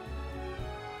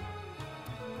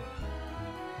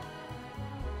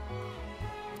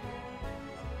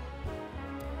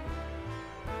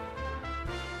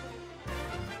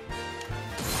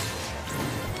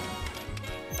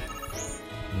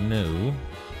 No.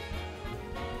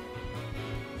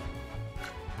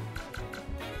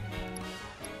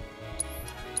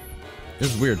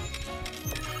 This is weird.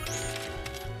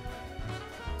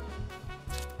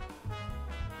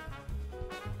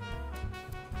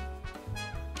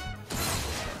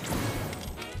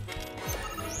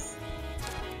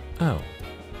 Oh.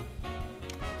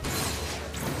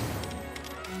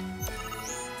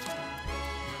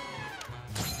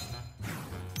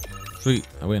 Sweet,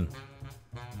 I win.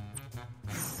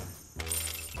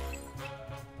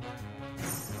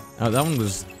 Oh, that one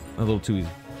was a little too easy.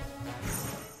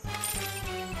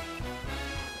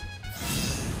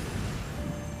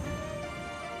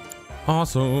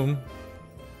 Awesome.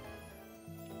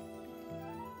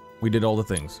 We did all the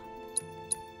things.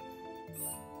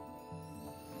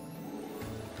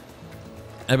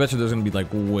 I bet you there's gonna be like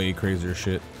way crazier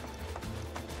shit.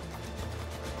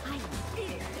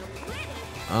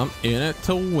 I'm in it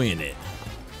to win it.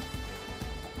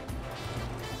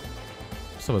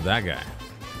 What's up with that guy?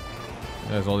 That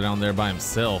guy's all down there by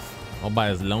himself, all by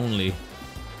his lonely.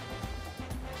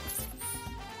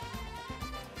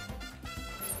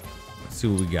 Let's see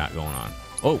what we got going on.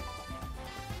 Oh,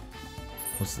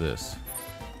 what's this?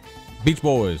 Beach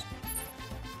Boys.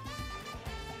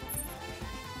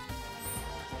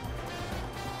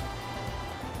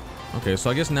 Okay, so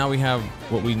I guess now we have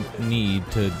what we need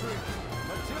to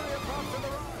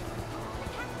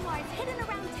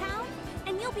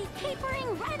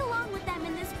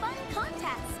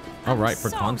All right, for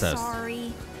so contest.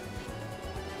 Sorry.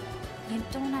 You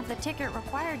don't have the ticket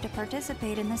required to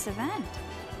participate in this event.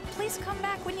 Please come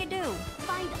back when you do.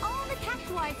 Find all the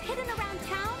cactuars hidden around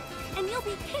town, and you'll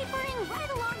be capering right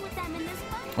along with them in this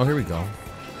fun. Oh, here we go.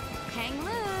 Hang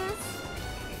loose.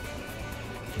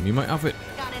 Give me my outfit.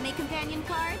 Got any companion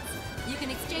cards? You can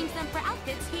exchange them for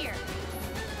outfits here.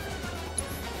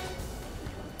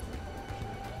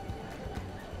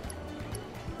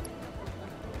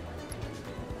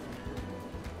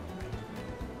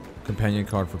 Companion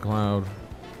card for Cloud.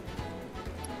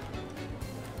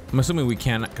 I'm assuming we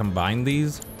can't combine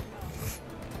these.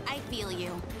 I feel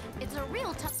you. It's a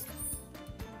real tough.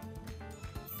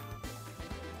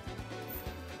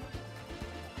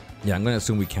 Yeah, I'm gonna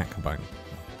assume we can't combine.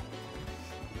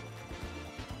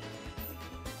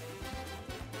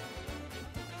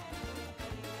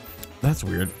 That's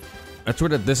weird. That's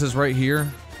weird that this is right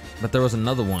here, but there was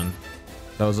another one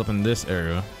that was up in this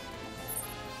area.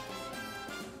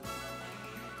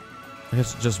 I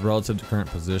guess just relative to current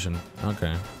position.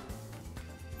 Okay.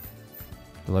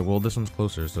 They're like, well, this one's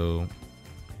closer, so here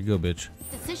you go, bitch.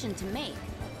 Decision to make.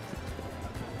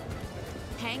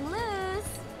 Hang loose.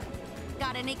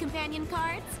 Got any companion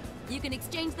cards? You can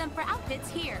exchange them for outfits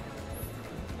here.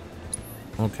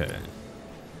 Okay.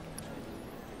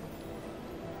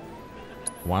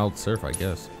 Wild surf, I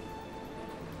guess.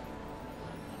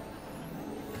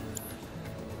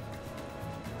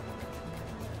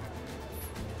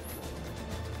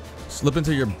 Slip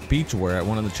into your beachwear at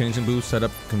one of the changing booths set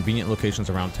up convenient locations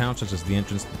around town, such as the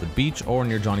entrance to the beach or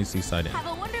near Johnny's Seaside Inn. Have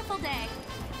a wonderful day.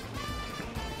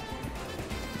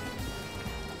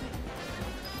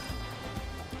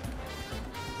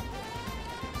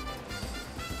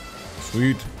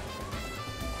 Sweet.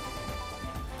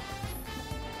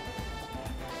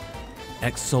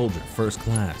 Ex-soldier, first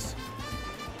class.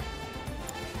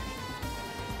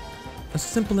 A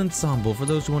simple ensemble for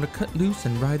those who want to cut loose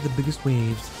and ride the biggest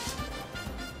waves.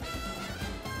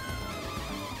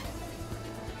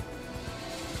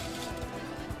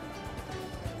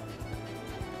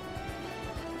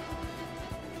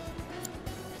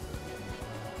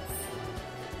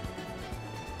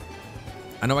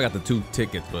 I know I got the 2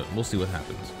 tickets, but we'll see what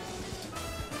happens.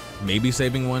 Maybe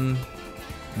saving one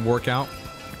workout.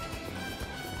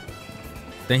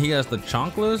 Then he has the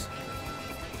chanclas.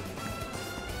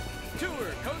 Tour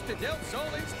Costa del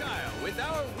Sol in style with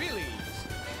our wheelies.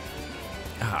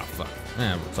 Ah, fuck.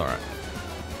 Yeah, it's alright.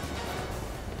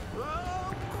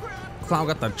 Cloud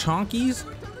got the chonkies.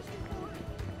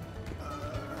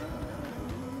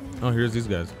 Oh, here's these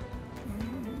guys.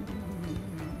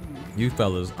 You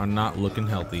fellas are not looking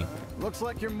healthy. Looks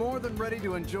like you're more than ready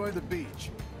to enjoy the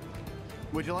beach.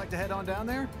 Would you like to head on down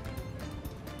there?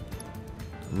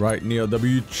 Right near the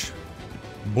beach.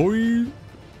 Boy.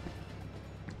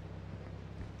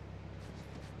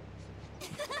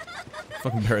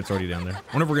 Fucking Barrett's already down there.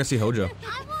 I wonder if we're gonna see Hojo.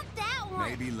 I want that one.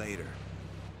 Maybe later.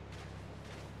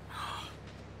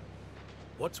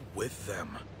 What's with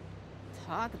them?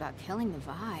 Talk about killing the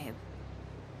vibe.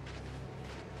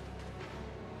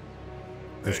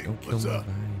 Hey, what's up?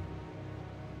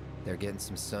 They're getting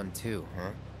some sun too,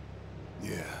 huh?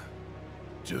 Yeah.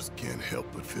 Just can't help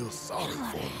but feel sorry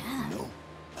for them, you know?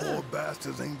 Poor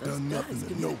bastards ain't done nothing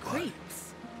to nobody.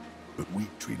 But we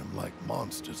treat them like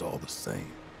monsters all the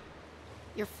same.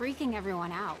 You're freaking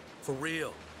everyone out. For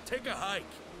real. Take a hike.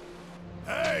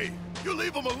 Hey, you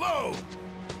leave them alone!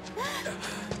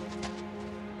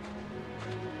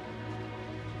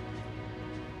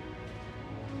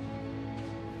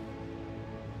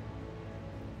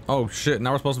 Oh shit,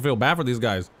 now we're supposed to feel bad for these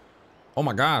guys. Oh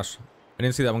my gosh. I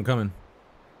didn't see that one coming.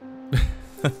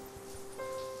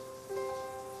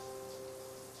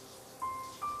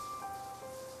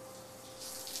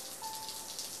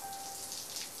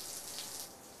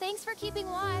 Thanks for keeping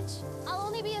watch. I'll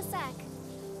only be a sec.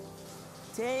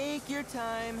 Take your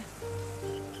time.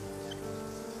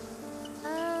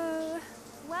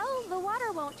 Well, the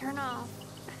water won't turn off.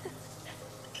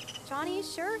 Johnny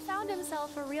sure found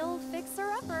himself a real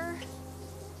fixer-upper.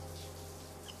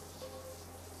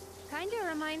 Kinda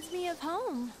reminds me of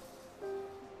home.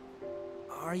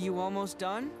 Are you almost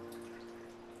done?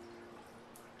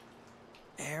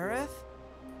 Aerith?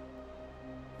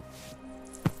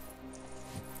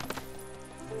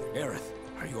 Aerith,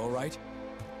 are you all right?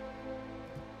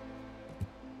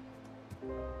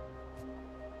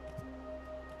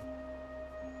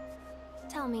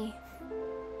 Tell me,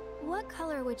 what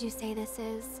color would you say this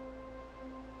is?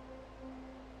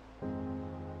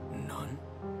 None.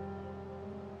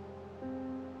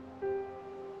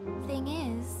 Thing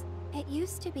is, it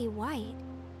used to be white.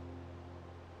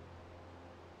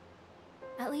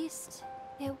 At At least,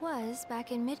 it was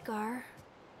back in Midgar.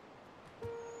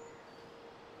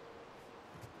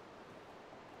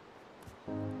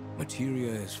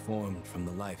 Materia is formed from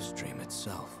the life stream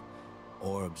itself.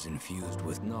 Orbs infused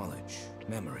with knowledge,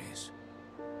 memories.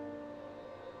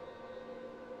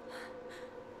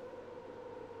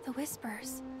 The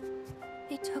whispers.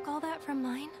 They took all that from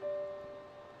mine?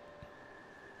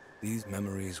 These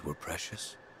memories were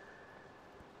precious?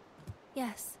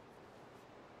 Yes.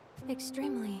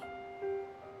 Extremely.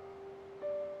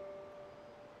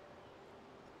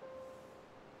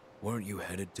 Weren't you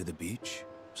headed to the beach?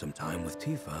 Some time with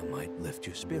Tifa might lift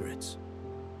your spirits.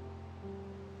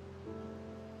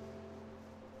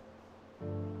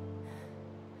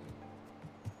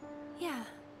 Yeah.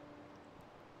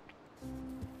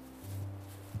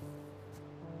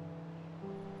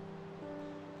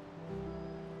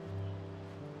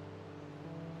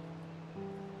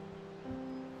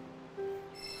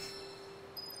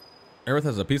 Aerith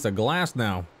has a piece of glass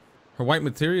now. Her white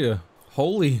materia.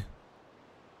 Holy.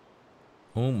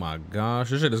 Oh my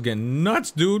gosh. This shit is getting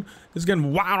nuts, dude. It's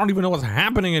getting wild. I don't even know what's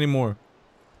happening anymore.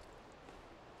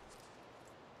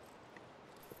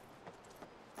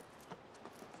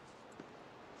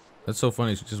 That's so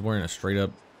funny. She's just wearing a straight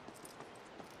up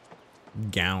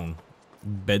gown.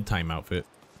 Bedtime outfit.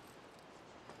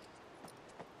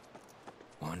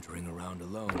 Wandering around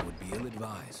alone would be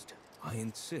ill-advised. I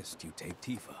insist you take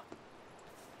Tifa.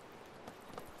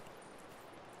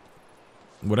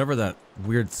 Whatever that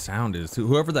weird sound is,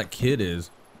 whoever that kid is,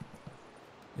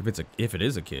 if it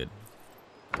is a kid.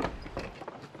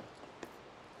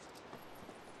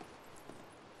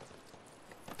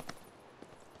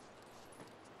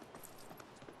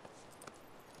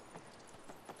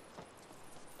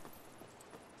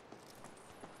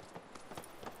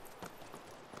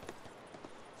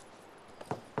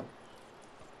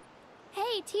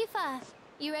 Hey, Tifa.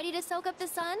 You ready to soak up the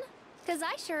sun? 'Cause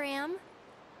I sure am.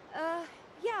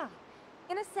 Yeah.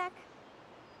 In a sec.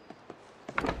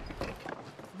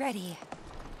 Ready.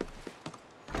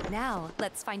 Now,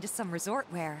 let's find us some resort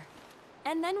wear.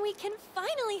 And then we can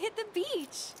finally hit the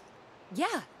beach.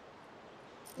 Yeah.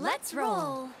 Let's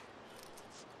roll.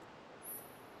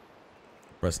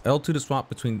 Press L2 to swap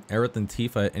between Aerith and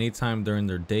Tifa at any time during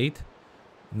their date.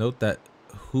 Note that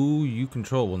who you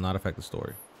control will not affect the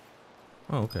story.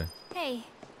 Oh, okay. Hey,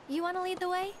 you want to lead the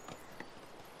way?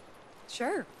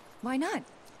 Sure. Why not?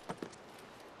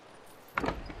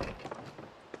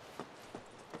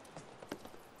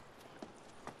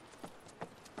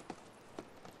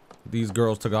 These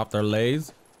girls took off their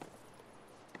leis.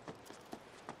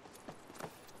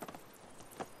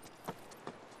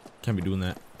 Can't be doing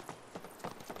that.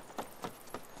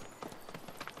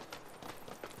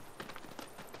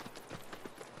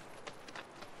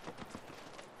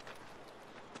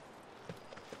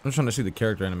 I'm just trying to see the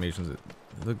character animations.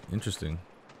 They look interesting.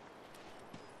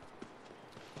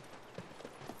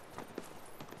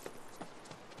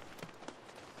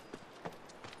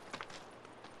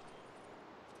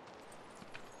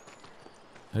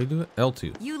 How do you do it?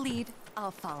 L2. You lead, I'll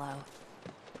follow.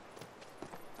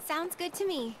 Sounds good to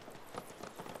me.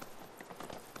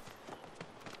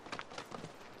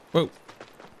 Whoa.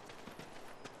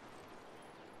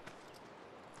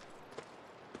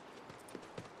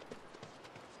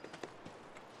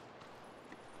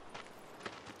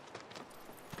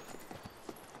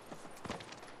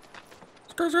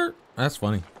 Skirt. That's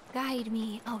funny. Guide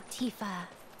me, oh Tifa.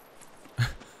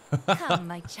 Come,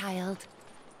 my child.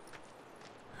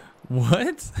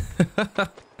 What?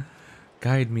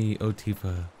 Guide me, O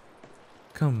Tifa.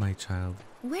 Come, my child.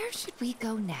 Where should we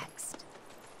go next?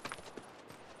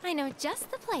 I know just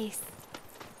the place.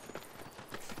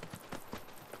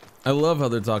 I love how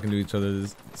they're talking to each other.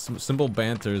 This simple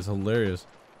banter is hilarious.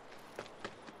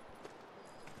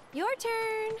 Your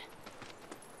turn.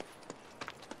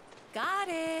 Got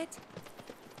it.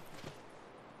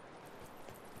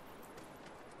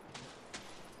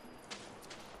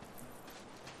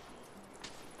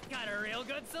 Got a real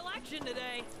good selection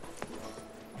today.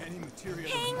 Any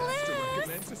material Hang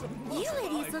loose! You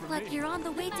ladies look like you're on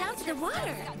the way down to the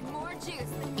water. More juice.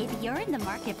 If you're in the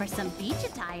market for some beach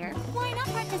attire, why not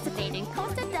participate in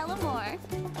Costa del Amor?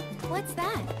 What's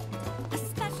that? A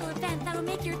special event that'll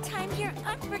make your time here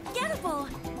unforgettable.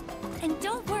 And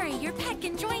don't worry, your pet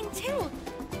can join too.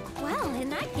 Well, in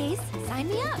that case, sign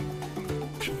me up.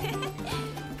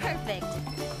 Perfect.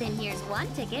 Then here's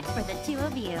one ticket for the two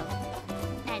of you.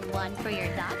 And one for your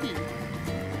doggy.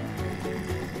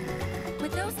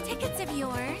 With those tickets of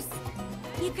yours,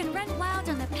 you can run wild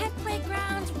on the pet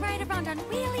playground, ride around on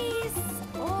wheelies,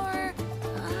 or...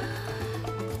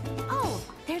 Oh,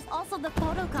 there's also the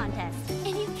photo contest.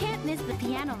 And you is the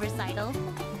piano recital.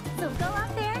 So go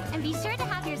out there and be sure to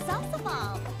have yourselves a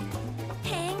ball.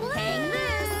 Hang loose!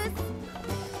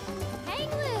 Hang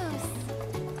loose!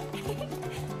 Hang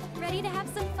loose! Ready to have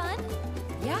some fun?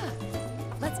 Yeah,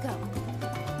 let's go.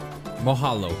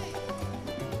 Mahalo.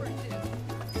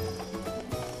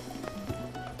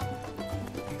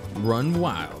 Run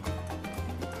wild.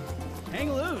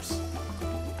 Hang loose.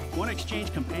 Want to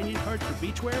exchange companion cards for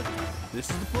beachwear? This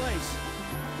is the place.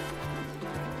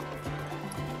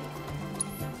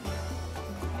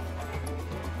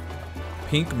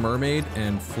 Pink Mermaid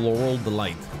and Floral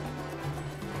Delight.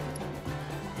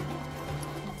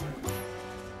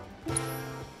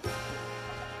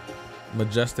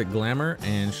 Majestic Glamour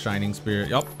and Shining Spirit.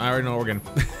 Yup, I already know we're getting.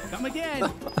 Come again.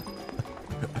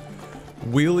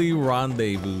 Wheelie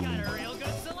Rendezvous. Got a real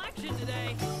good selection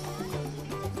today.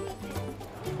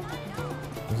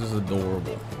 This is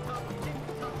adorable.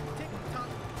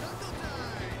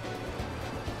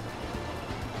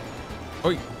 Oh,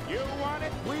 You want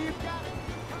it? We've got it.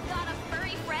 Got a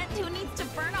furry friend who needs to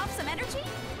burn off some energy?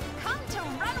 Come to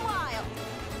Run Wild.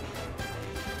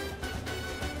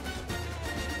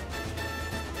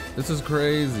 this is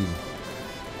crazy.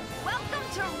 Welcome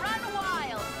to Run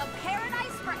Wild, a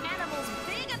paradise for animals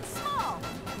big and small.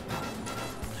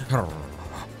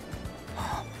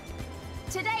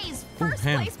 Today's first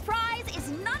ham. place prize is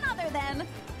none other than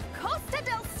Costa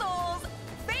del Sol's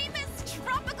famous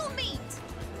tropical meat.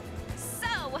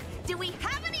 So, do we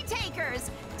have any takers?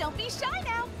 Don't be shy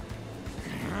now.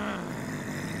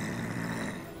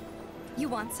 You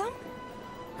want some?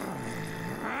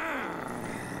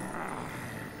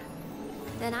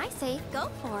 Then I say go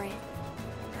for it.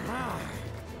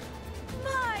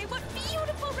 My, what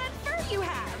beautiful red fur you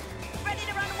have! Ready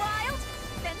to run wild?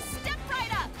 Then step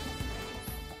right up.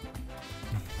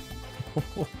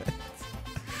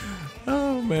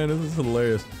 Oh man, this is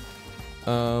hilarious.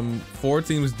 4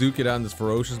 teams duke it out in this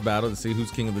ferocious battle to see who's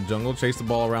king of the jungle. Chase the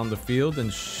ball around the field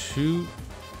and shoot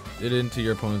it into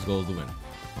your opponent's goal to win.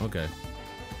 Okay.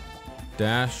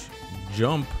 Dash,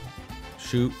 jump,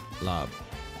 shoot, lob.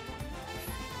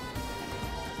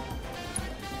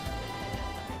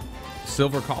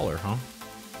 Silver collar, huh?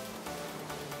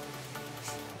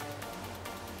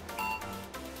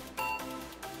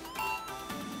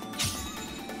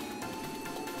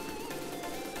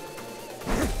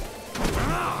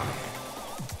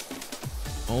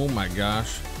 Oh my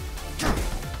gosh.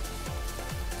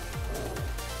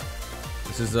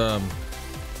 This is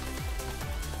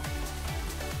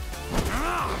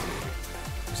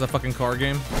what's that fucking car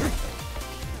game?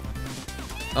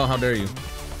 Oh, how dare you.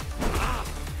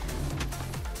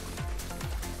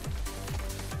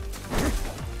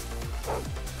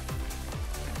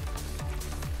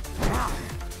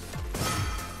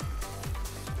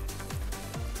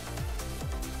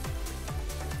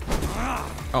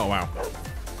 Oh wow.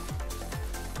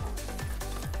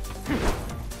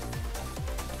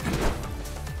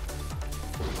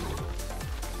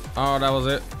 Oh, that was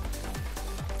it.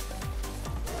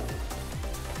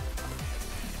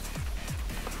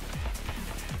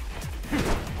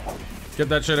 Get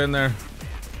that shit in there.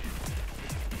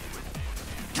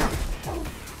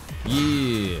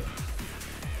 Yeah.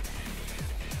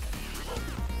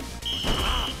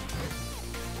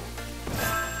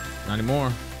 Not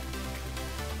anymore.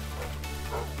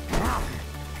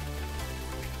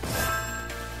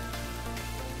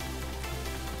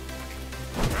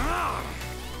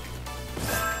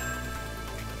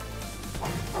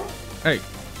 Hey.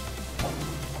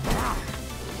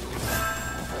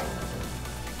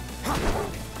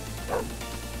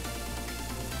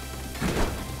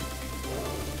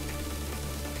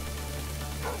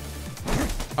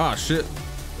 Ah, shit.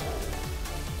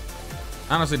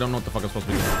 I honestly don't know what the fuck I'm supposed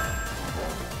to be doing.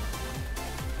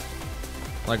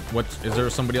 Like, what is there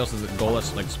somebody else's goal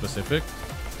that's like specific?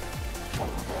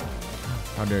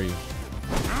 How dare you?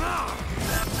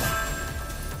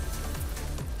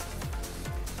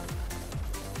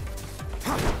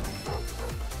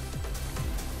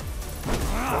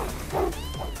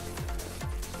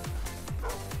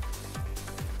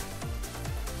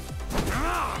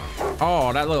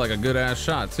 Oh, that looked like a good ass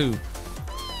shot too.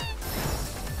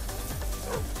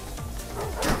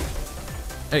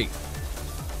 Hey.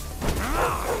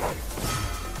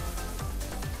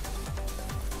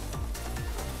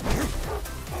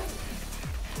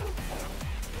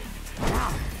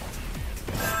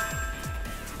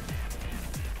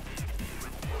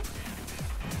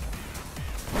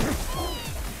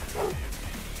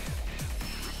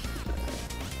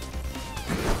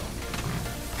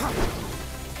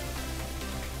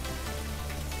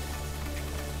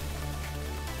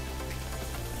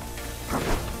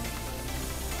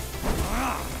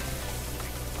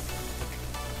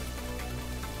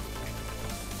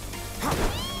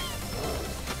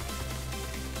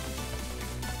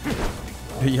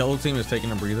 The yellow team is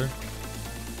taking a breather.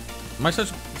 Am I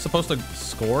supposed to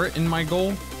score it in my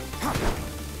goal?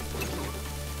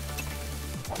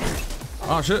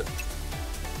 Oh shit.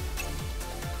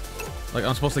 Like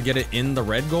I'm supposed to get it in the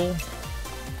red goal?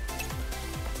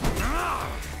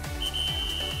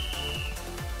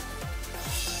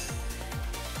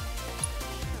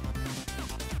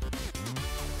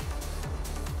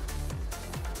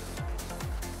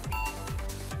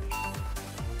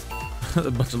 A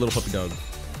bunch of little puppy dogs.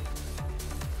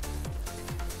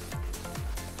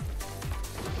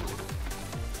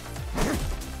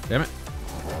 Damn it.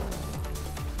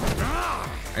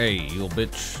 Hey, you little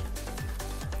bitch.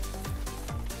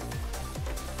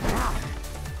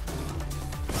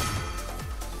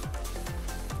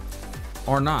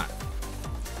 Or not.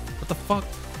 What the fuck?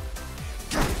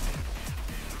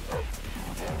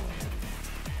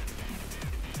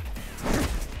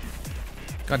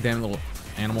 Goddamn little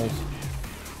animals.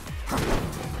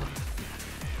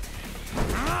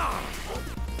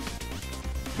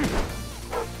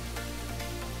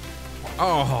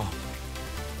 Oh.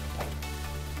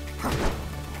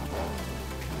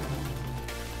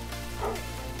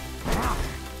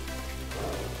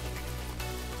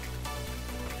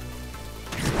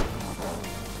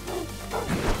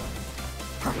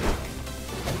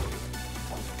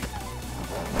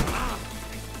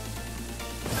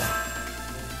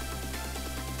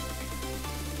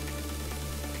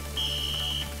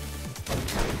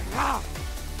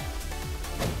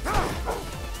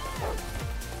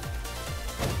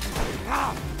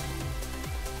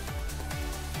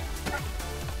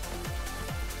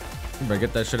 You better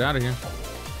get that shit out of here.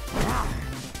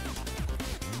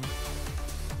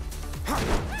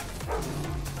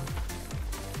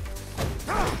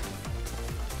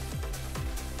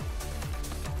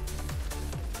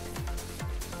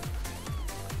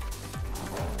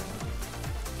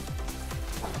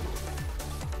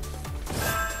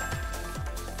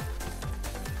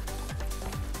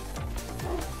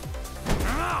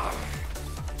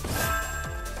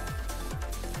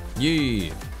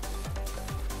 Yeah.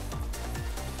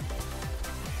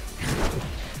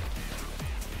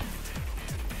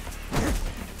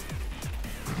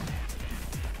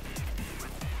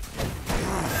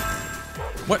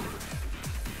 What?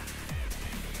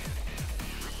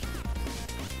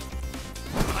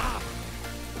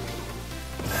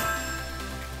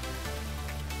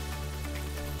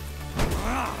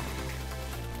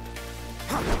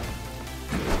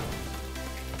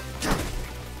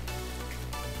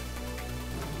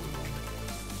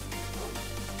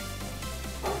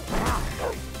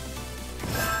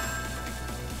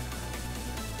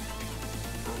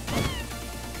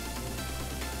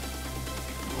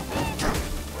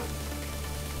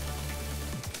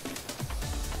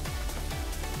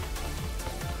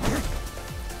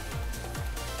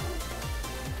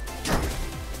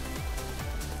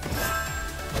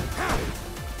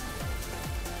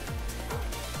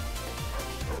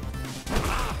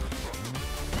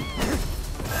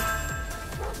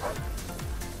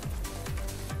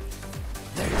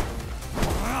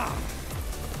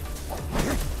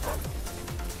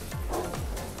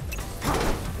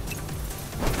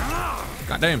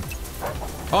 God damn.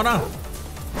 Oh no.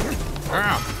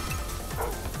 Ow.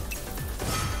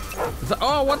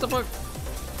 Oh, what the fuck?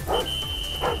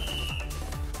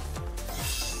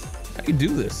 How do you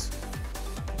do this?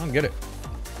 I don't get it.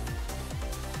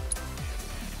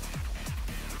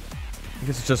 I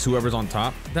guess it's just whoever's on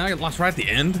top. Then I get lost right at the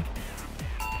end.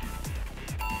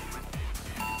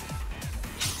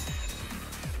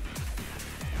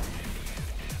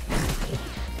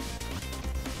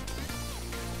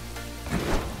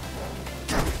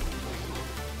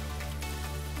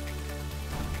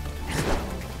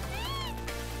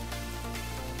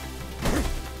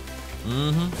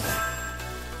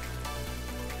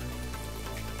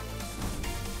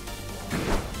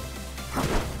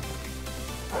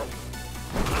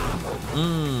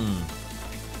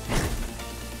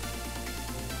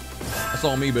 That's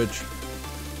all me, bitch.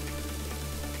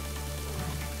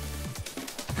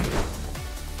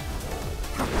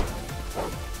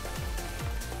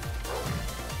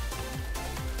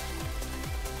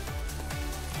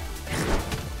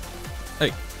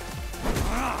 Hey.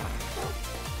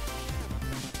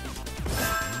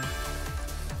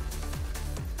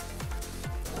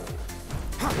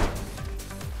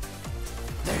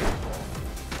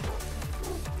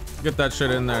 Get that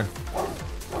shit in there.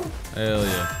 Hell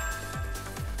yeah.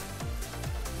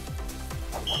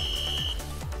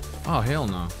 Oh, hell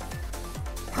no.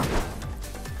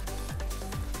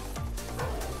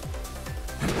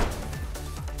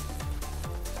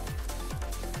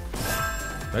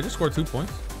 Did I just score 2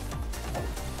 points?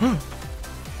 Hell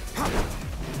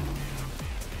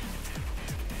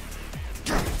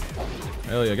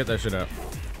yeah, get that shit out.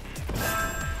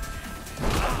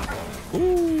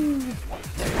 Ooh.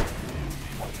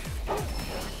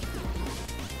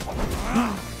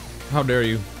 How dare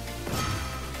you?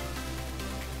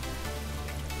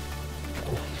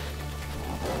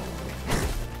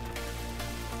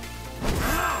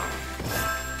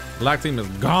 Black team is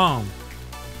gone.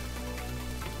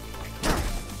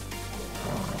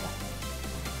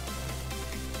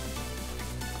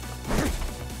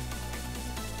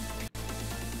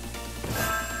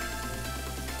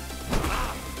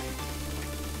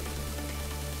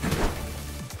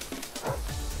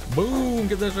 Boom,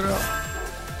 get that shit out.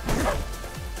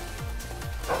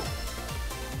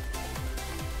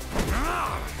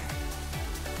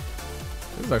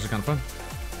 This is actually kind of fun.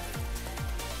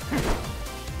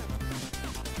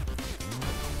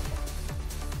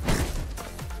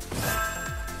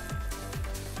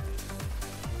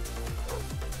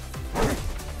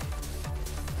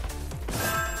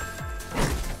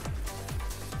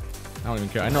 I don't even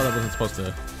care. I know that wasn't supposed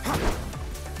to.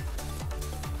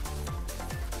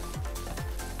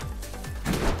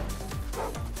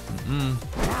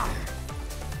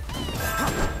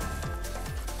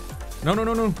 No, no,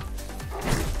 no, no.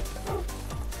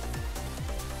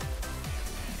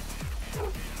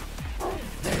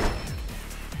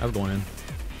 I was going in.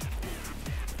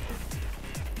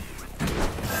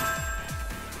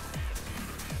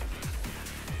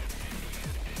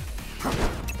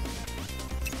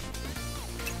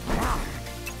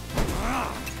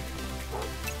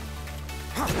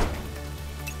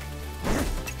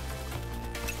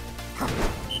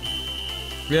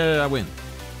 Yeah, I win.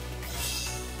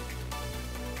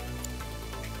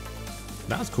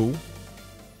 That's cool.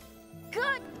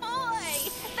 Good boy!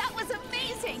 That was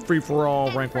amazing! Free for all,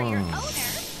 rank For your 1. owner, a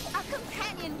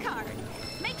companion card.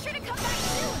 Make sure to come back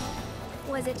soon.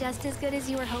 Was it just as good as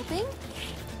you were hoping?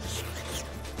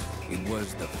 It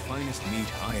was the finest meat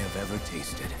I have ever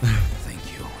tasted. Thank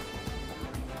you.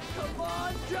 Come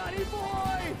on, Johnny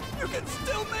boy! You can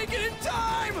still make it in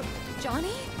time!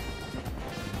 Johnny?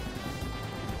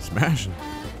 Smashing.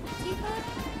 Tifa?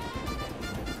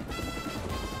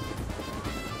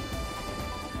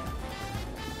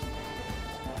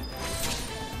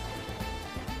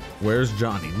 Where's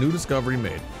Johnny? New discovery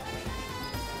made.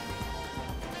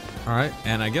 All right,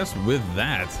 and I guess with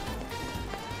that,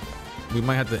 we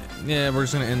might have to. Yeah, we're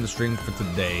just gonna end the stream for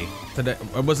today. Today,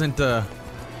 it wasn't. This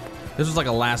was like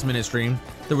a last-minute stream.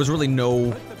 There was really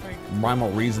no rhyme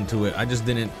or reason to it. I just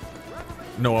didn't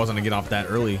know I was gonna get off that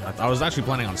early. I was actually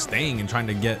planning on staying and trying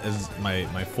to get as my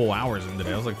full hours in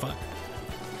today. I was like, fuck.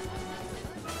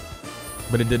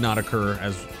 But it did not occur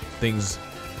as things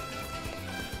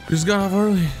just got off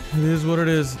early. It is what it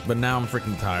is. But now I'm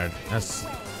freaking tired. That's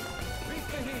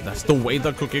the way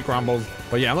the cookie crumbles.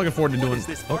 But yeah, I'm looking forward to doing. What is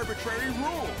this arbitrary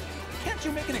rule? Can't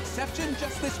you make an exception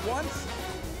just this once?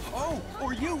 Oh,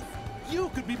 or you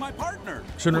could be my partner.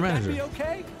 Shouldn't Would that manager. be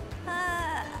okay?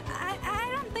 I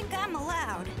don't think I'm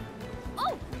allowed.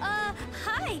 Oh,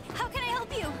 hi. How can I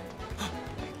help you?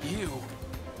 You.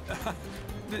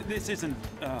 This isn't.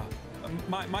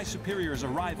 My superior's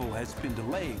arrival has been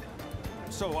delayed,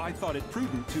 so I thought it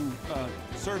prudent to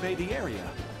survey the area.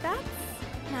 That's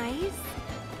nice.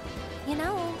 You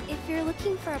know, if you're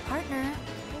looking for a partner,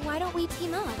 why don't we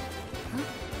team up?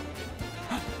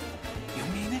 You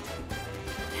mean it?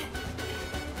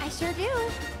 I sure do.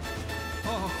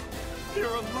 Oh, you're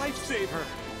a lifesaver.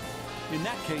 In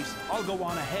that case, I'll go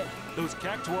on ahead. Those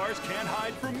cactuars can't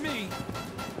hide from me.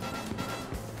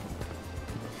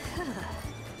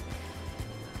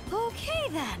 Okay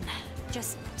then.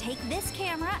 Just take this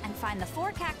camera and find the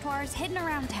 4 cactuars hidden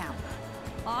around town.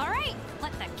 All right,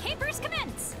 let the capers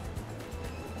commence.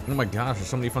 Oh my gosh, there's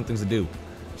so many fun things to do.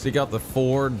 Seek out the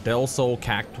 4 Del Sol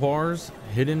cactuars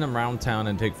hidden around town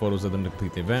and take photos of them to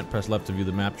complete the event. Press left to view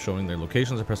the map showing their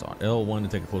locations and press L1 to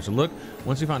take a closer look.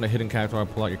 Once you find a hidden cactuar,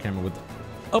 pull out your camera with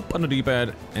up on the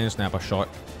D-pad and snap a shot.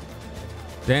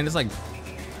 Dan, it's like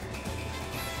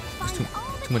it's too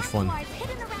much fun.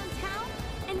 Hidden around town,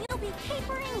 and you'll be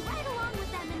capering